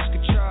 Don't lose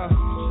control.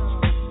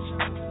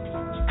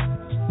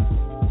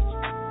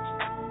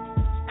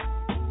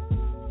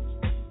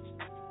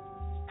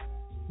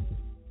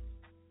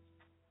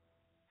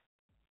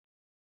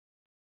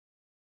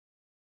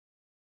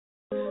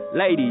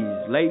 Ladies,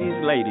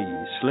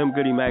 Slim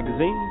Goody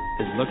Magazine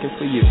is looking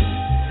for you.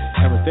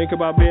 Ever think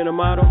about being a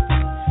model?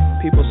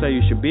 People say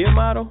you should be a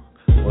model?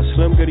 Well,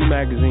 Slim Goody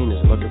Magazine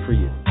is looking for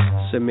you.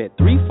 Submit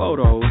 3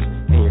 photos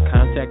and your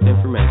contact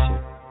information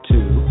to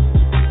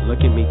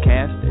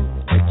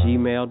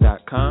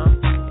lookatmecasting@gmail.com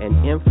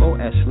and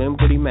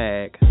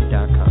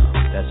info@slimgoodymag.com.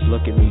 That's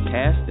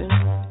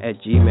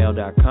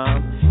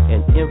lookatmecasting@gmail.com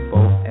and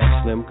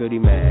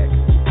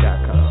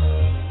info@slimgoodymag.com.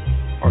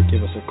 Or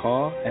give us a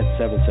call at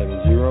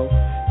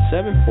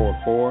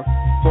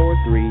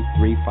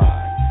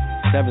 770-744-4335.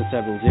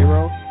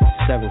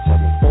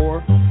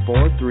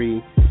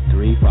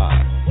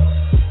 770-774-4335.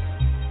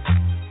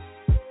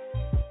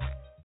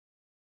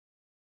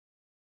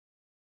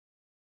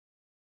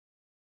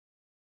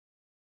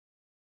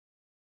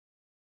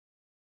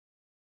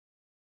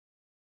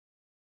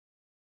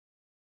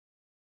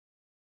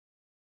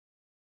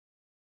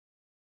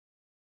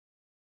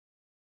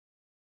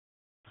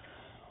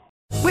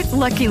 With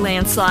Lucky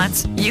Land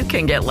Slots, you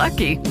can get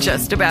lucky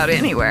just about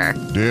anywhere.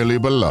 Dearly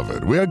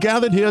beloved, we are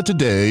gathered here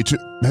today to...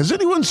 Has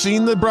anyone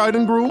seen the bride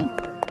and groom?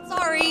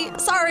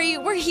 Sorry,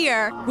 we're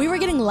here. We were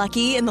getting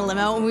lucky in the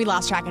limo and we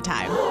lost track of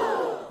time.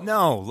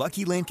 No,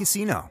 Lucky Land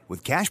Casino,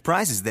 with cash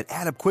prizes that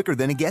add up quicker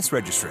than a guest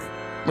registry.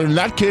 In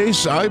that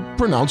case, I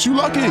pronounce you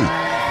lucky.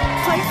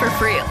 Play for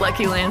free at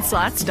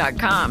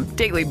LuckyLandSlots.com.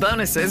 Daily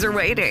bonuses are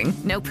waiting.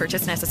 No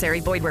purchase necessary.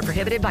 Void where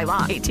prohibited by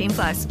law.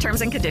 18+.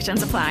 Terms and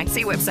conditions apply.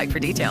 See website for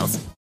details.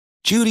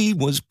 Judy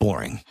was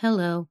boring.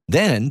 Hello.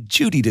 Then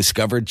Judy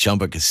discovered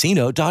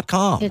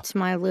ChumbaCasino.com. It's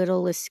my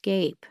little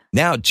escape.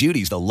 Now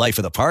Judy's the life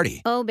of the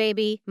party. Oh,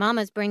 baby,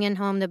 mama's bringing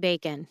home the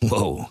bacon.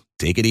 Whoa,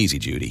 take it easy,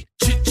 Judy.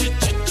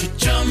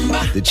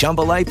 The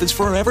Chumba life is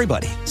for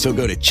everybody. So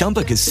go to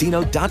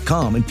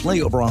ChumbaCasino.com and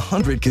play over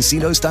 100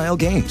 casino-style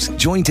games.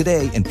 Join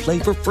today and play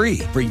for free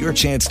for your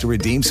chance to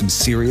redeem some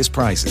serious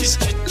prizes.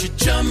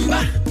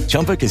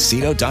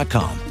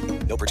 ChumbaCasino.com.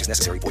 No purchase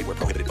necessary. Void where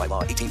prohibited by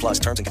law.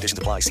 18+. Terms and conditions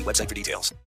apply. See website for details.